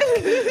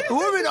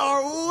 Women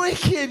are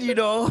wicked, you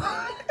know.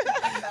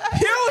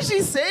 Hear what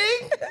she's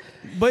saying?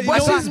 But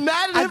she's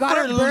mad at him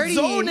for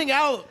zoning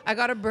out. I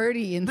got a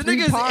birdie in The 3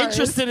 nigga's pars.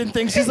 interested in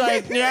things. She's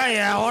like,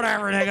 yeah,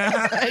 whatever,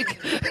 nigga.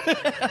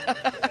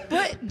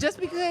 But just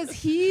because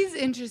he's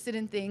interested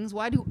in things,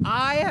 why do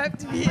I have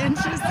to be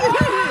interested in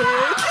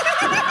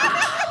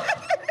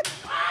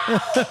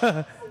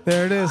it?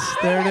 There it is.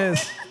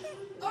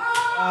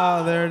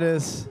 Oh, there it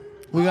is.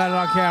 We got it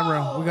on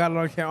camera. We got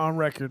it on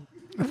record.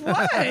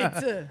 What?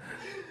 Nigga,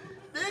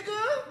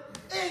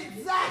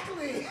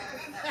 exactly.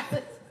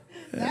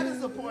 That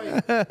is the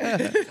point.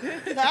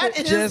 That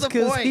is Just the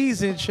because point.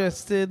 he's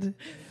interested,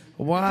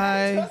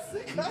 why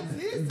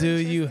do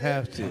you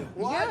have to?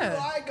 Why do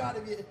I gotta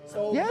be?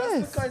 So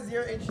Yes. just because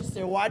you're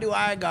interested, why do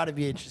I gotta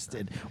be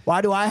interested? Why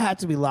do I have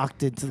to be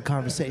locked into the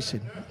conversation?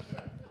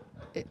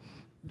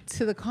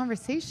 To the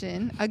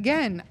conversation,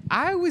 again,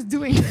 I was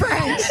doing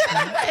French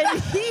and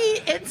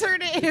he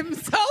inserted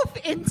himself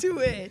into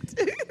it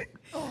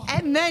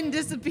and then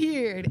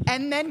disappeared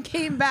and then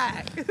came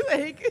back.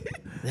 Like,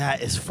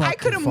 That is fucking I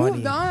could have funny.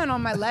 moved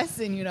on my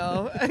lesson, you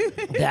know.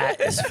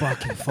 That is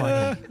fucking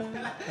funny.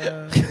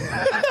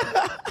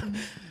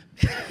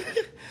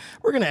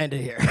 We're gonna end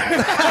it here.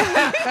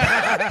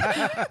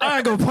 I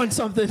gotta go punch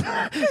something.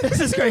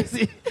 This is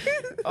crazy.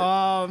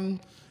 Extra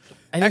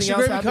Anything else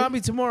Gravy happening?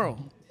 Comedy tomorrow.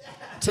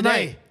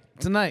 Tonight.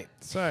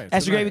 Sorry.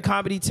 Extra Gravy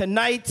Comedy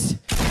tonight.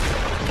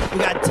 We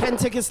got 10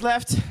 tickets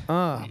left.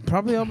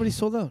 Probably already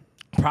sold out.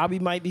 Probably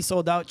might be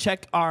sold out.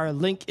 Check our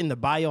link in the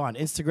bio on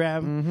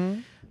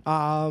Instagram.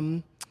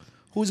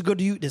 Who's a good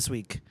youth this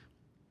week?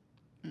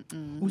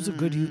 Who's a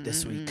good youth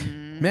this week?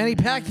 Manny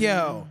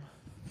Pacquiao.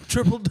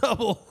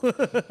 Triple-double.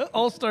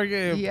 All-star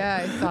game.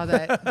 Yeah, I saw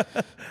that.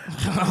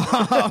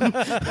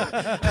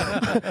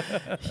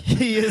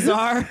 He is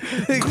our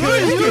good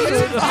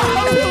youth.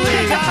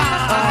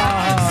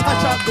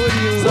 Such a good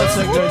youth. Such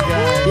a good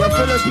guy. You're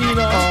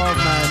Filipino. Oh,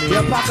 man.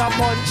 You pack a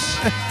punch.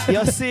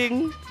 You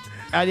sing.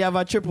 And you have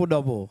a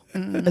triple-double.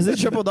 Is it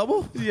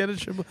triple-double? He had a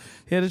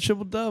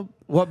triple dub.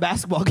 What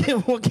basketball game?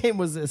 What game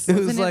was this? It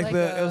was like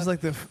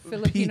the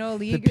Filipino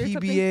league the or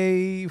something?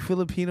 PBA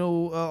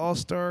Filipino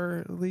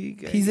All-Star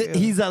League.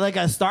 He's like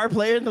a star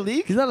player in the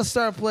league. He's not a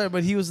star player,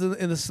 but he was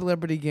in the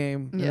celebrity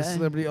game, in the Yeah.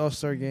 celebrity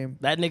All-Star game.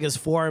 That nigga's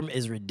form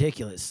is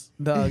ridiculous.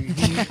 Dog,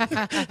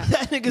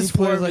 That nigga's he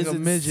plays form like is a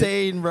midget.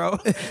 insane, bro.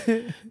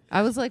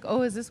 I was like,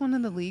 oh, is this one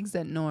of the leagues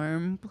that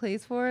Norm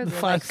plays for?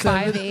 They're 5'7". like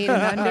 5'8"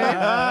 and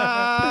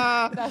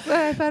under. That's what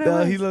I thought it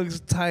was. he looks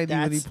tiny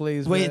when he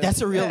plays. Wait, man.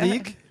 that's a real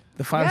league?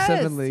 The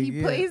 5'7" league.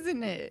 He plays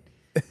in it.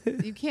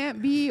 You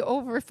can't be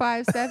over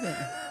 5'7".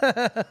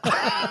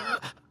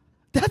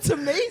 That's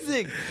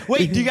amazing.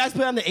 Wait, do you guys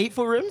play on the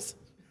 8-foot rims?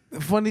 The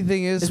funny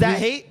thing is that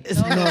hate?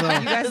 No, no.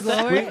 You guys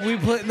lower it? We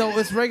play. No,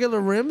 it's regular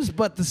rims,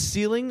 but the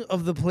ceiling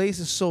of the place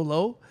is so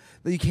low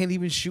that you can't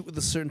even shoot with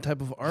a certain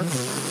type of arc.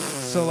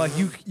 So like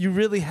you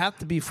really have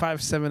to be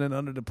 5'7" and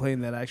under to play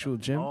in that actual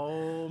gym.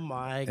 Oh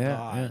my Yeah,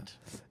 god. yeah.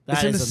 That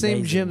It's in the is same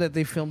amazing. gym that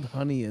they filmed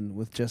Honey in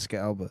with Jessica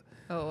Alba.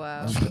 Oh,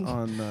 wow.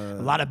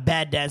 A lot of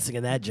bad dancing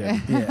in that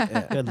gym.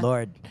 Yeah. Good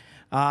lord.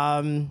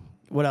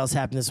 What else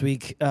happened this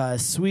week?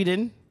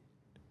 Sweden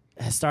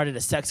has started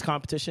a sex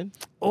competition.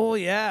 Oh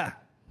yeah.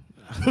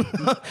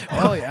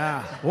 Oh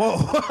yeah.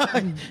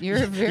 Whoa.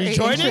 You're very You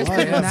joining?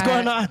 interested in What's that.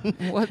 going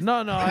on? What? No,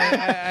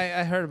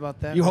 I heard about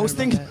that. You I heard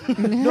hosting? about that.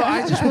 No,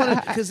 I just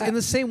want to, because in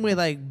the same way,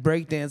 like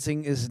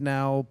breakdancing is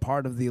now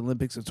part of the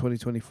Olympics of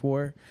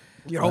 2024.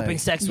 You're hoping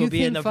sex will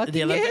be in the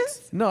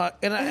Olympics? No,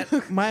 and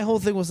my whole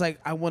thing was like,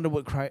 I wonder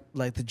what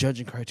the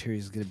judging criteria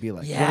is going to be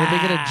like. What are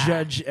they going to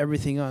judge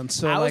everything on?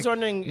 So I like, was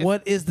wondering if-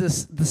 what is the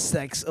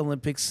sex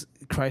Olympics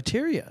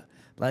criteria?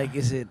 Like,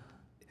 is it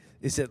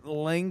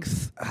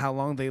length? How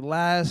long they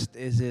last?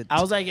 Is it? I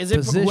was like, is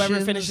it whoever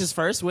positions, finishes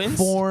first wins?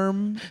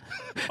 Form.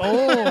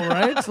 Oh,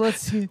 right. So let's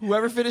see.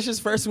 Whoever finishes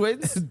first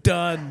wins?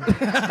 Done.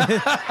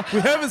 We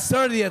haven't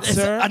started yet, It's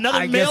sir. another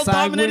I guess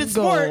male-dominated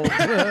I would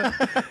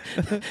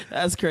sport. go.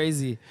 That's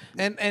crazy.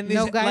 And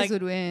No is it guys like,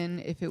 would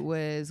win if it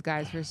was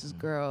guys versus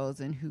girls,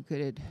 and who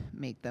could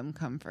make them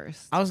come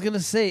first. I was gonna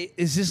say,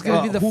 is this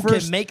gonna be the who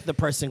first? can make the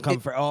person come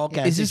for? Oh,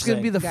 okay. Is this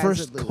gonna be the Guys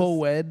first would lose.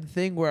 co-ed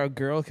thing where a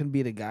girl can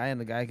beat a guy and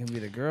a guy can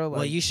beat a girl?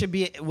 Well, Like, you should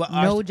be.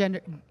 No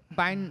gender,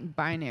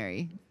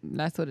 binary.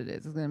 That's what it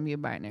is. It's gonna be a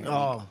binary.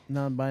 Oh,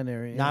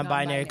 non-binary.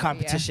 non-binary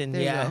competition.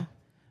 There you Yeah.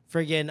 go.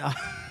 Friggin'.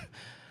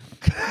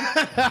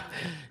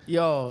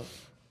 Yo.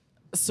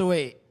 So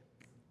wait.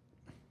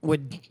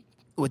 Would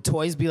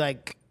toys be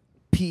like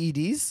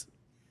PEDs?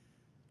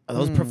 Are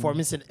those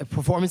performance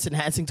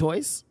enhancing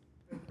toys?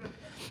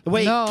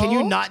 Wait, No. can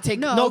you not take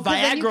no 'cause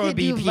then you Viagra would could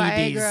be do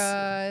PEDs?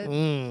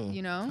 Viagra,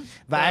 you know,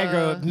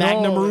 Viagra,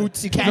 Magnum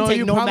Roots. You can't take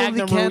you no probably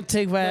Magnum can't Roots.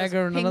 take Viagra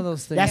or none of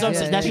those things. That's what I'm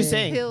saying. That's what you're yeah.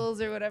 saying. pills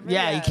or whatever.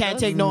 Yeah, you can't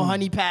take no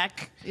honey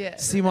pack. Yeah.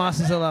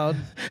 CMOS is allowed.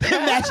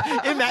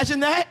 Imagine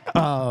that.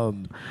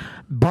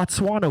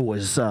 Botswana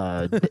was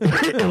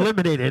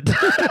eliminated.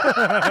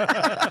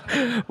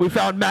 We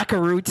found maca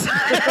roots.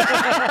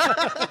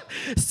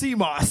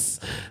 CMOS.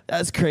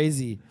 That's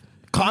crazy.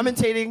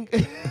 Commentating.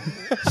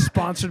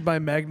 Sponsored by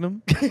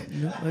Magnum.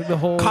 Like the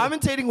whole.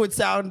 Commentating would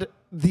sound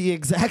the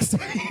exact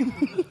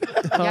same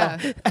Yeah.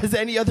 as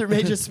any other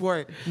major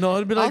sport. No,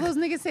 it'd be All like. those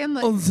niggas sound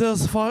like Oh,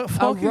 just fucking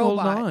hold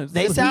robot. on.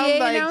 They The sound PA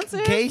like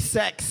announcers? gay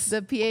sex.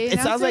 the PA It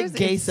sounds like announcers,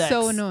 gay it's sex.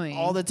 so annoying.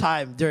 all the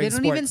time during They don't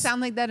sports. even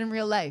sound like that in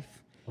real life.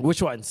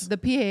 Which ones? The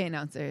PA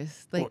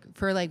announcers, like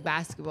for like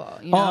basketball.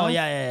 You know? Oh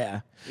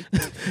yeah.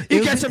 He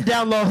gets him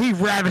down low. He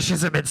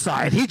ravishes him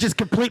inside. He just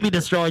completely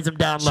destroys him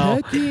down low.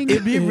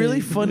 It'd be really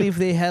funny if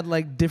they had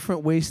like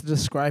different ways to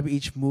describe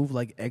each move,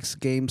 like X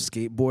Games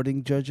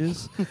skateboarding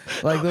judges.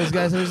 Like those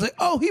guys are just like,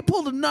 oh, he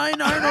pulled a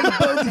 9 iron on the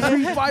bogey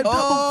 3-5 double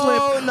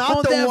Oh, flip. not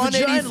on the that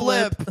 180 vagina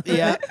flip. lip.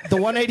 Yeah, the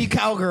 180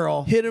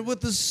 cowgirl. Hit it with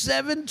the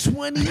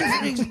 720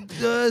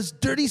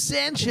 Dirty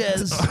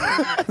Sanchez.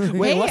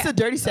 Wait, what's the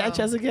Dirty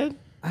Sanchez again?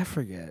 I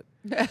forget.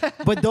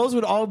 But those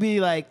would all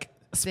be like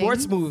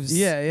sports Things? moves.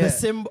 Yeah, yeah.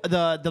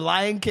 The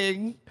Lion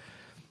King,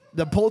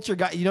 the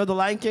Poltergeist. You know the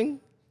Lion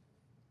King?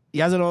 You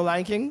guys know the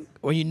Lion King?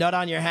 When you nut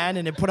on your hand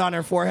and then put on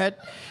her forehead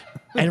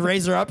and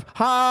raise her up.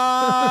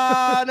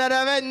 Ha!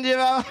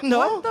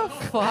 No? What the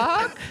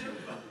fuck?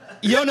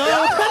 You don't know?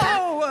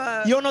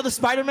 No! You don't know the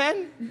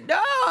Spider-Man?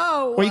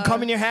 No! Where you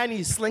come in your hand and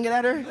you sling it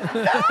at her?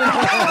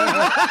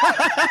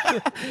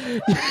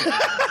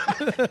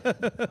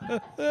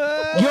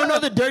 You don't know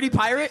the Dirty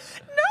Pirate?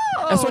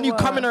 No! That's when you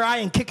come in her eye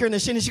and kick her in the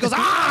shin and she goes,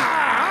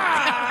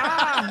 ah!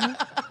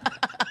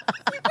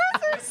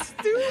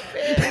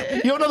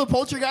 Stupid. You don't know the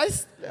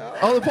Poltergeist? No.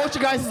 Oh, the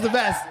Poltergeist is the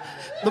best.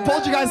 The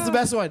Poltergeist is the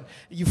best one.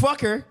 You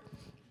fuck her,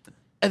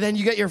 and then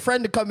you get your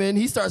friend to come in.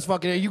 He starts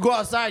fucking her. You go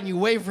outside and you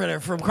wave for her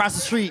from across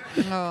the street.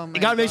 Oh my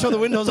You gotta make sure the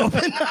window's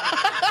open.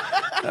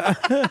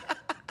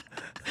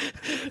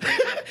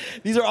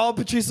 These are all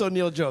Patrice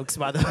O'Neal jokes,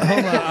 by the way.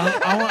 Hold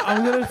on,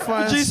 I'm gonna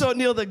find. Patrice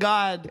O'Neal, the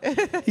god.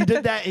 He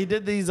did that. He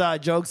did these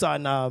jokes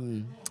on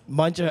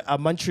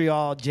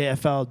Montreal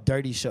JFL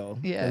Dirty Show.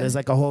 Yeah. And there's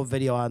like a whole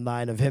video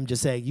online of him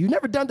just saying, "You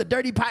never done the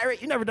Dirty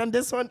Pirate? You never done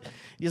this one?"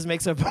 He just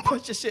makes up a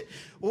bunch of shit.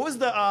 What was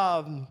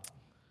the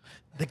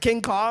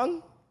King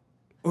Kong?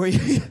 Where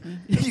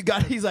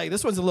he's like,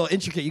 this one's a little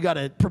intricate. You got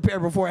to prepare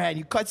beforehand.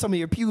 You cut some of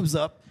your pubes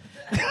up.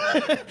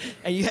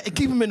 And you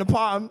keep them in the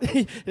palm,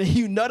 and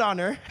you nut on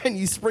her, and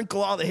you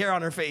sprinkle all the hair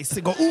on her face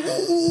and go,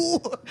 ooh.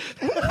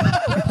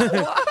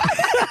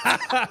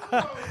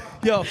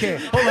 Yo, okay,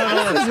 hold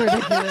on. This is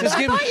ridiculous.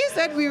 I thought you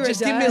said we were Just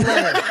done. give me a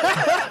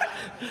letter.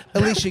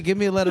 Alicia, give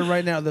me a letter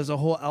right now. There's a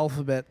whole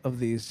alphabet of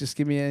these. Just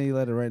give me any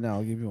letter right now.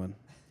 I'll give you one.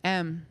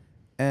 M.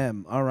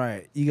 M. All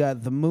right. You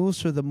got the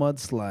moose or the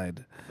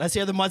mudslide? Let's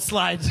hear the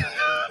mudslide.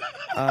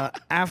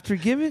 After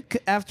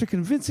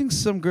convincing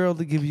some girl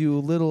to give you a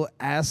little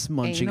ass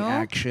munching Anal?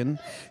 action,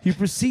 you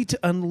proceed to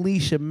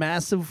unleash a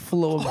massive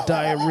flow of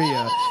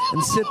diarrhea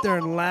and sit there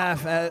and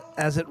laugh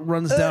as it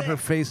runs down her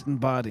face and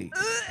body.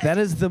 That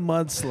is the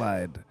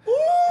mudslide.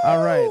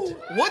 All right.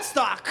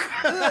 Woodstock.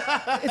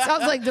 It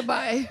sounds like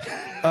Dubai.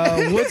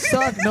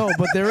 Woodstock? No,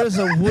 but there is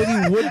a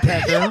Woody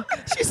Woodpecker.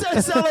 She said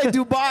it sounded like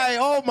Dubai.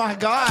 Oh, my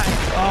God.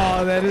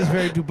 Oh, that is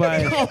very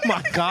Dubai. Oh,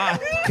 my God.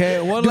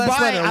 Okay, one Dubai,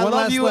 last letter. I One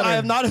love last you. letter. I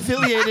am not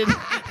affiliated.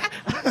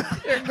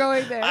 You're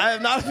going there. I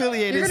am not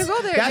affiliated. You're gonna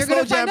go there. That's You're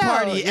gonna Slow Jam find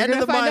out. Party. You're End of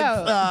the gonna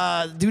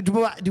month.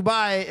 find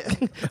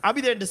Dubai. I'll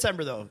be there in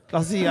December, though.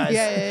 I'll see you guys.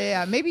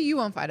 Yeah. Maybe you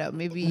won't find out.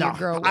 Maybe No, your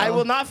girl will. I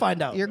will not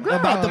find out Your girl.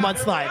 about the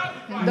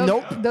mudslide.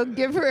 Nope. Don't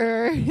give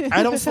her.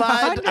 I don't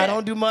slide. I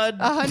don't do mud.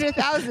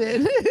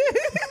 100,000.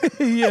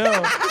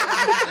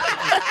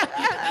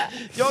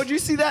 Yo, did you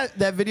see that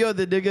video of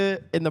the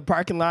nigga in the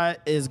parking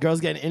lot? His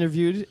girl's getting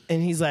interviewed,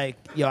 and he's like,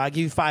 yo, I'll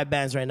give you 5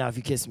 bands right now if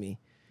you kiss me.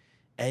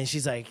 And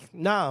she's like,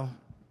 no,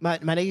 my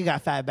nigga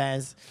got 5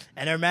 bands.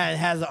 And her man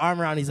has the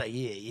arm around, he's like,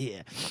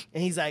 yeah.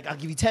 And he's like, I'll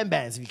give you 10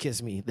 bands if you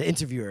kiss me, the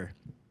interviewer.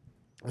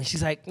 And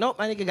she's like, nope,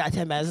 my nigga got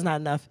 10 bands, it's not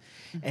enough.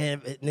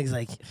 And nigga's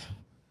like,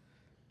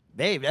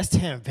 babe, that's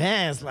 10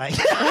 bands. Like,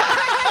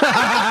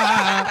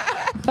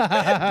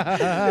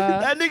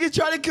 that nigga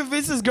tried to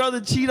convince his girl to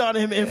cheat on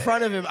him in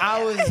front of him.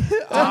 I was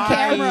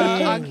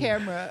on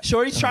camera.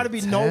 Shorty's trying to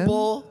be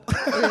noble.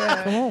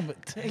 Yeah. Come on.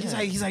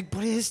 He's like,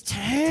 but it's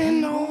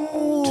 10.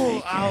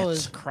 No. I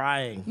was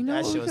crying. You know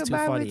that what shit we was could too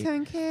buy funny. with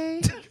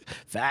 10K?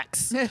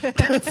 Facts.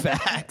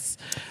 Facts.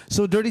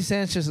 So Dirty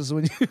Sanchez is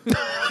when you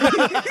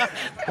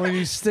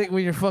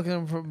when you're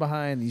fucking from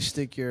behind, you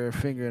stick your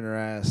finger in her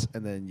ass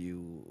and then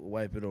you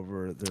wipe it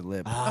over their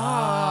lip.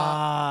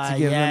 Ah, To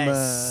give them,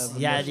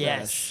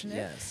 yes.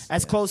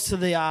 That's close to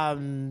the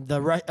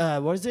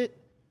what is it?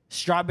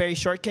 Strawberry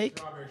shortcake.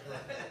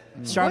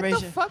 Strawberry.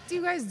 What the fuck do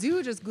you guys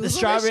do? Just Google The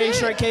strawberry this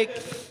shit? shortcake.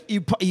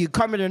 You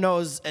come in the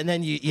nose and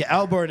then you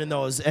elbow in the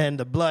nose and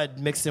the blood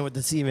mixed in with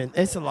the semen.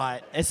 It's a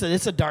lot. It's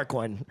a dark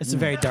one. It's a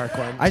very dark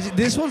one.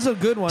 This one's a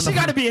good one. She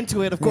got to be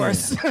into it, of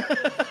course.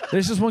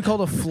 There's this one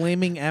called a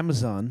flaming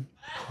Amazon.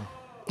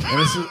 And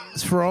this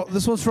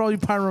one's for all you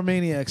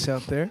pyromaniacs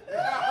out there.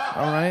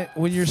 All right.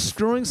 When you're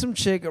screwing some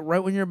chick right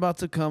when you're about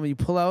to come, you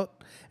pull out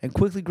and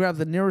quickly grab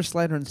the nearest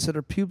lighter and set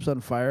her pubes on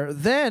fire.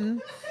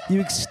 Then you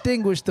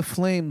extinguish the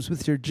flames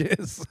with your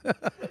jizz.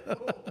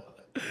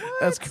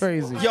 That's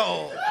crazy.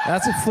 Yo.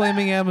 That's a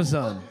flaming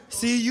Amazon.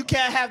 See, you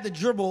can't have the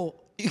dribble.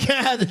 You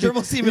can't have the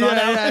dribble semen on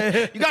that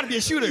one. You got to be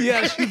a shooter.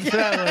 Yeah, shoot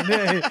that one.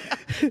 Yeah.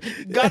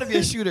 You got to be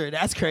a shooter.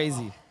 That's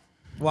crazy.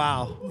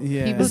 Wow.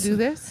 Yeah. People do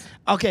this?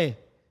 Okay.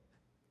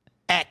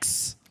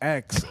 X. All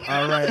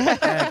right.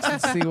 X.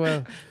 Let's see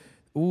what.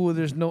 Ooh,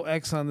 there's no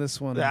X on this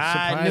one.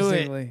 I knew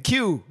Surprisingly. it.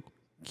 Q.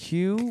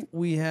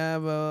 We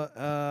have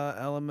a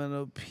element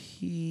of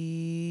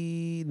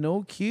P.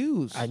 No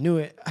Q's. I knew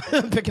it.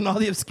 I'm picking all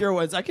the obscure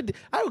ones. I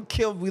would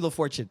kill Wheel of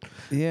Fortune.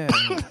 Yeah.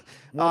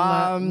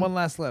 One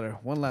last letter.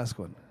 One last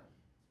one.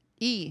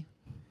 E.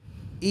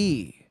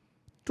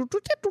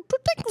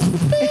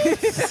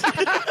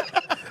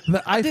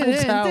 The Eiffel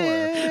Tower.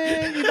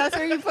 That's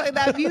where you play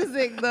that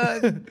music.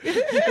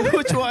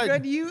 Which one?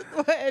 Good youth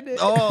one.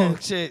 Oh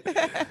shit.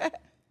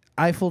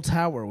 Eiffel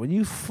Tower. When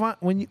you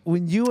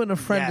and a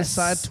friend Yes.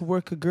 decide to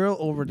work a girl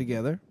over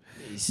together,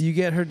 you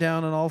get her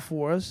down on all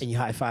fours And you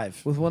high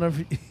five. with one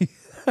of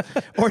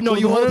Or no, with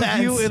you one hold of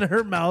hands. you in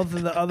her mouth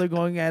and the other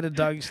going at it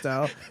doggy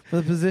style. For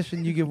the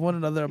position, you give one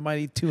another a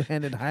mighty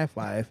two-handed high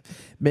five,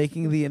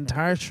 making the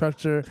entire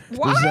structure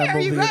Why resemble are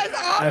you the guys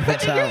all Eiffel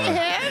putting your Tower.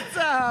 hands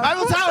up?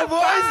 Eiffel Tower, boys.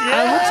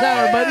 Yeah. Eiffel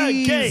Tower,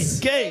 buddies.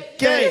 Gay.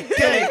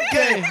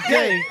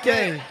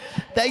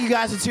 Thank you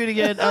guys for tuning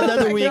in.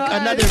 Another week,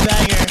 God. another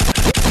banger.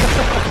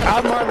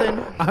 I'm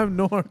Marlon. I'm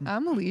Norm.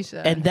 I'm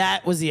Alicia. And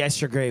that was the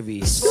extra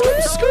gravy.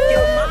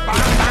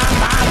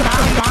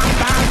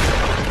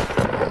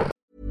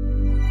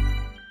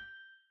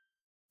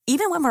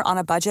 Even when we're on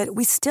a budget,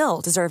 we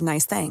still deserve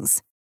nice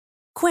things.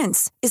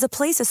 Quince is a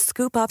place to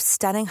scoop up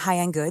stunning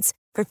high-end goods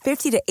for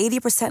 50 to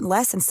 80%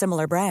 less than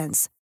similar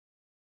brands.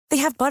 They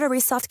have buttery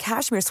soft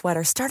cashmere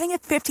sweaters starting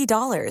at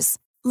 $50,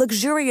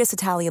 luxurious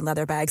Italian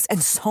leather bags,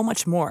 and so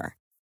much more.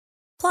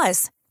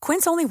 Plus,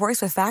 Quince only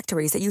works with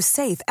factories that use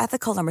safe,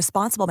 ethical, and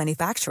responsible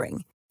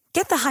manufacturing.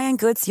 Get the high-end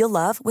goods you'll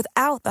love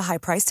without the high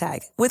price tag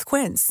with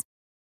Quince.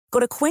 Go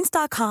to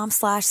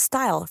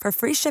quince.com/style for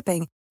free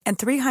shipping and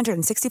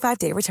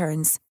 365-day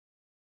returns.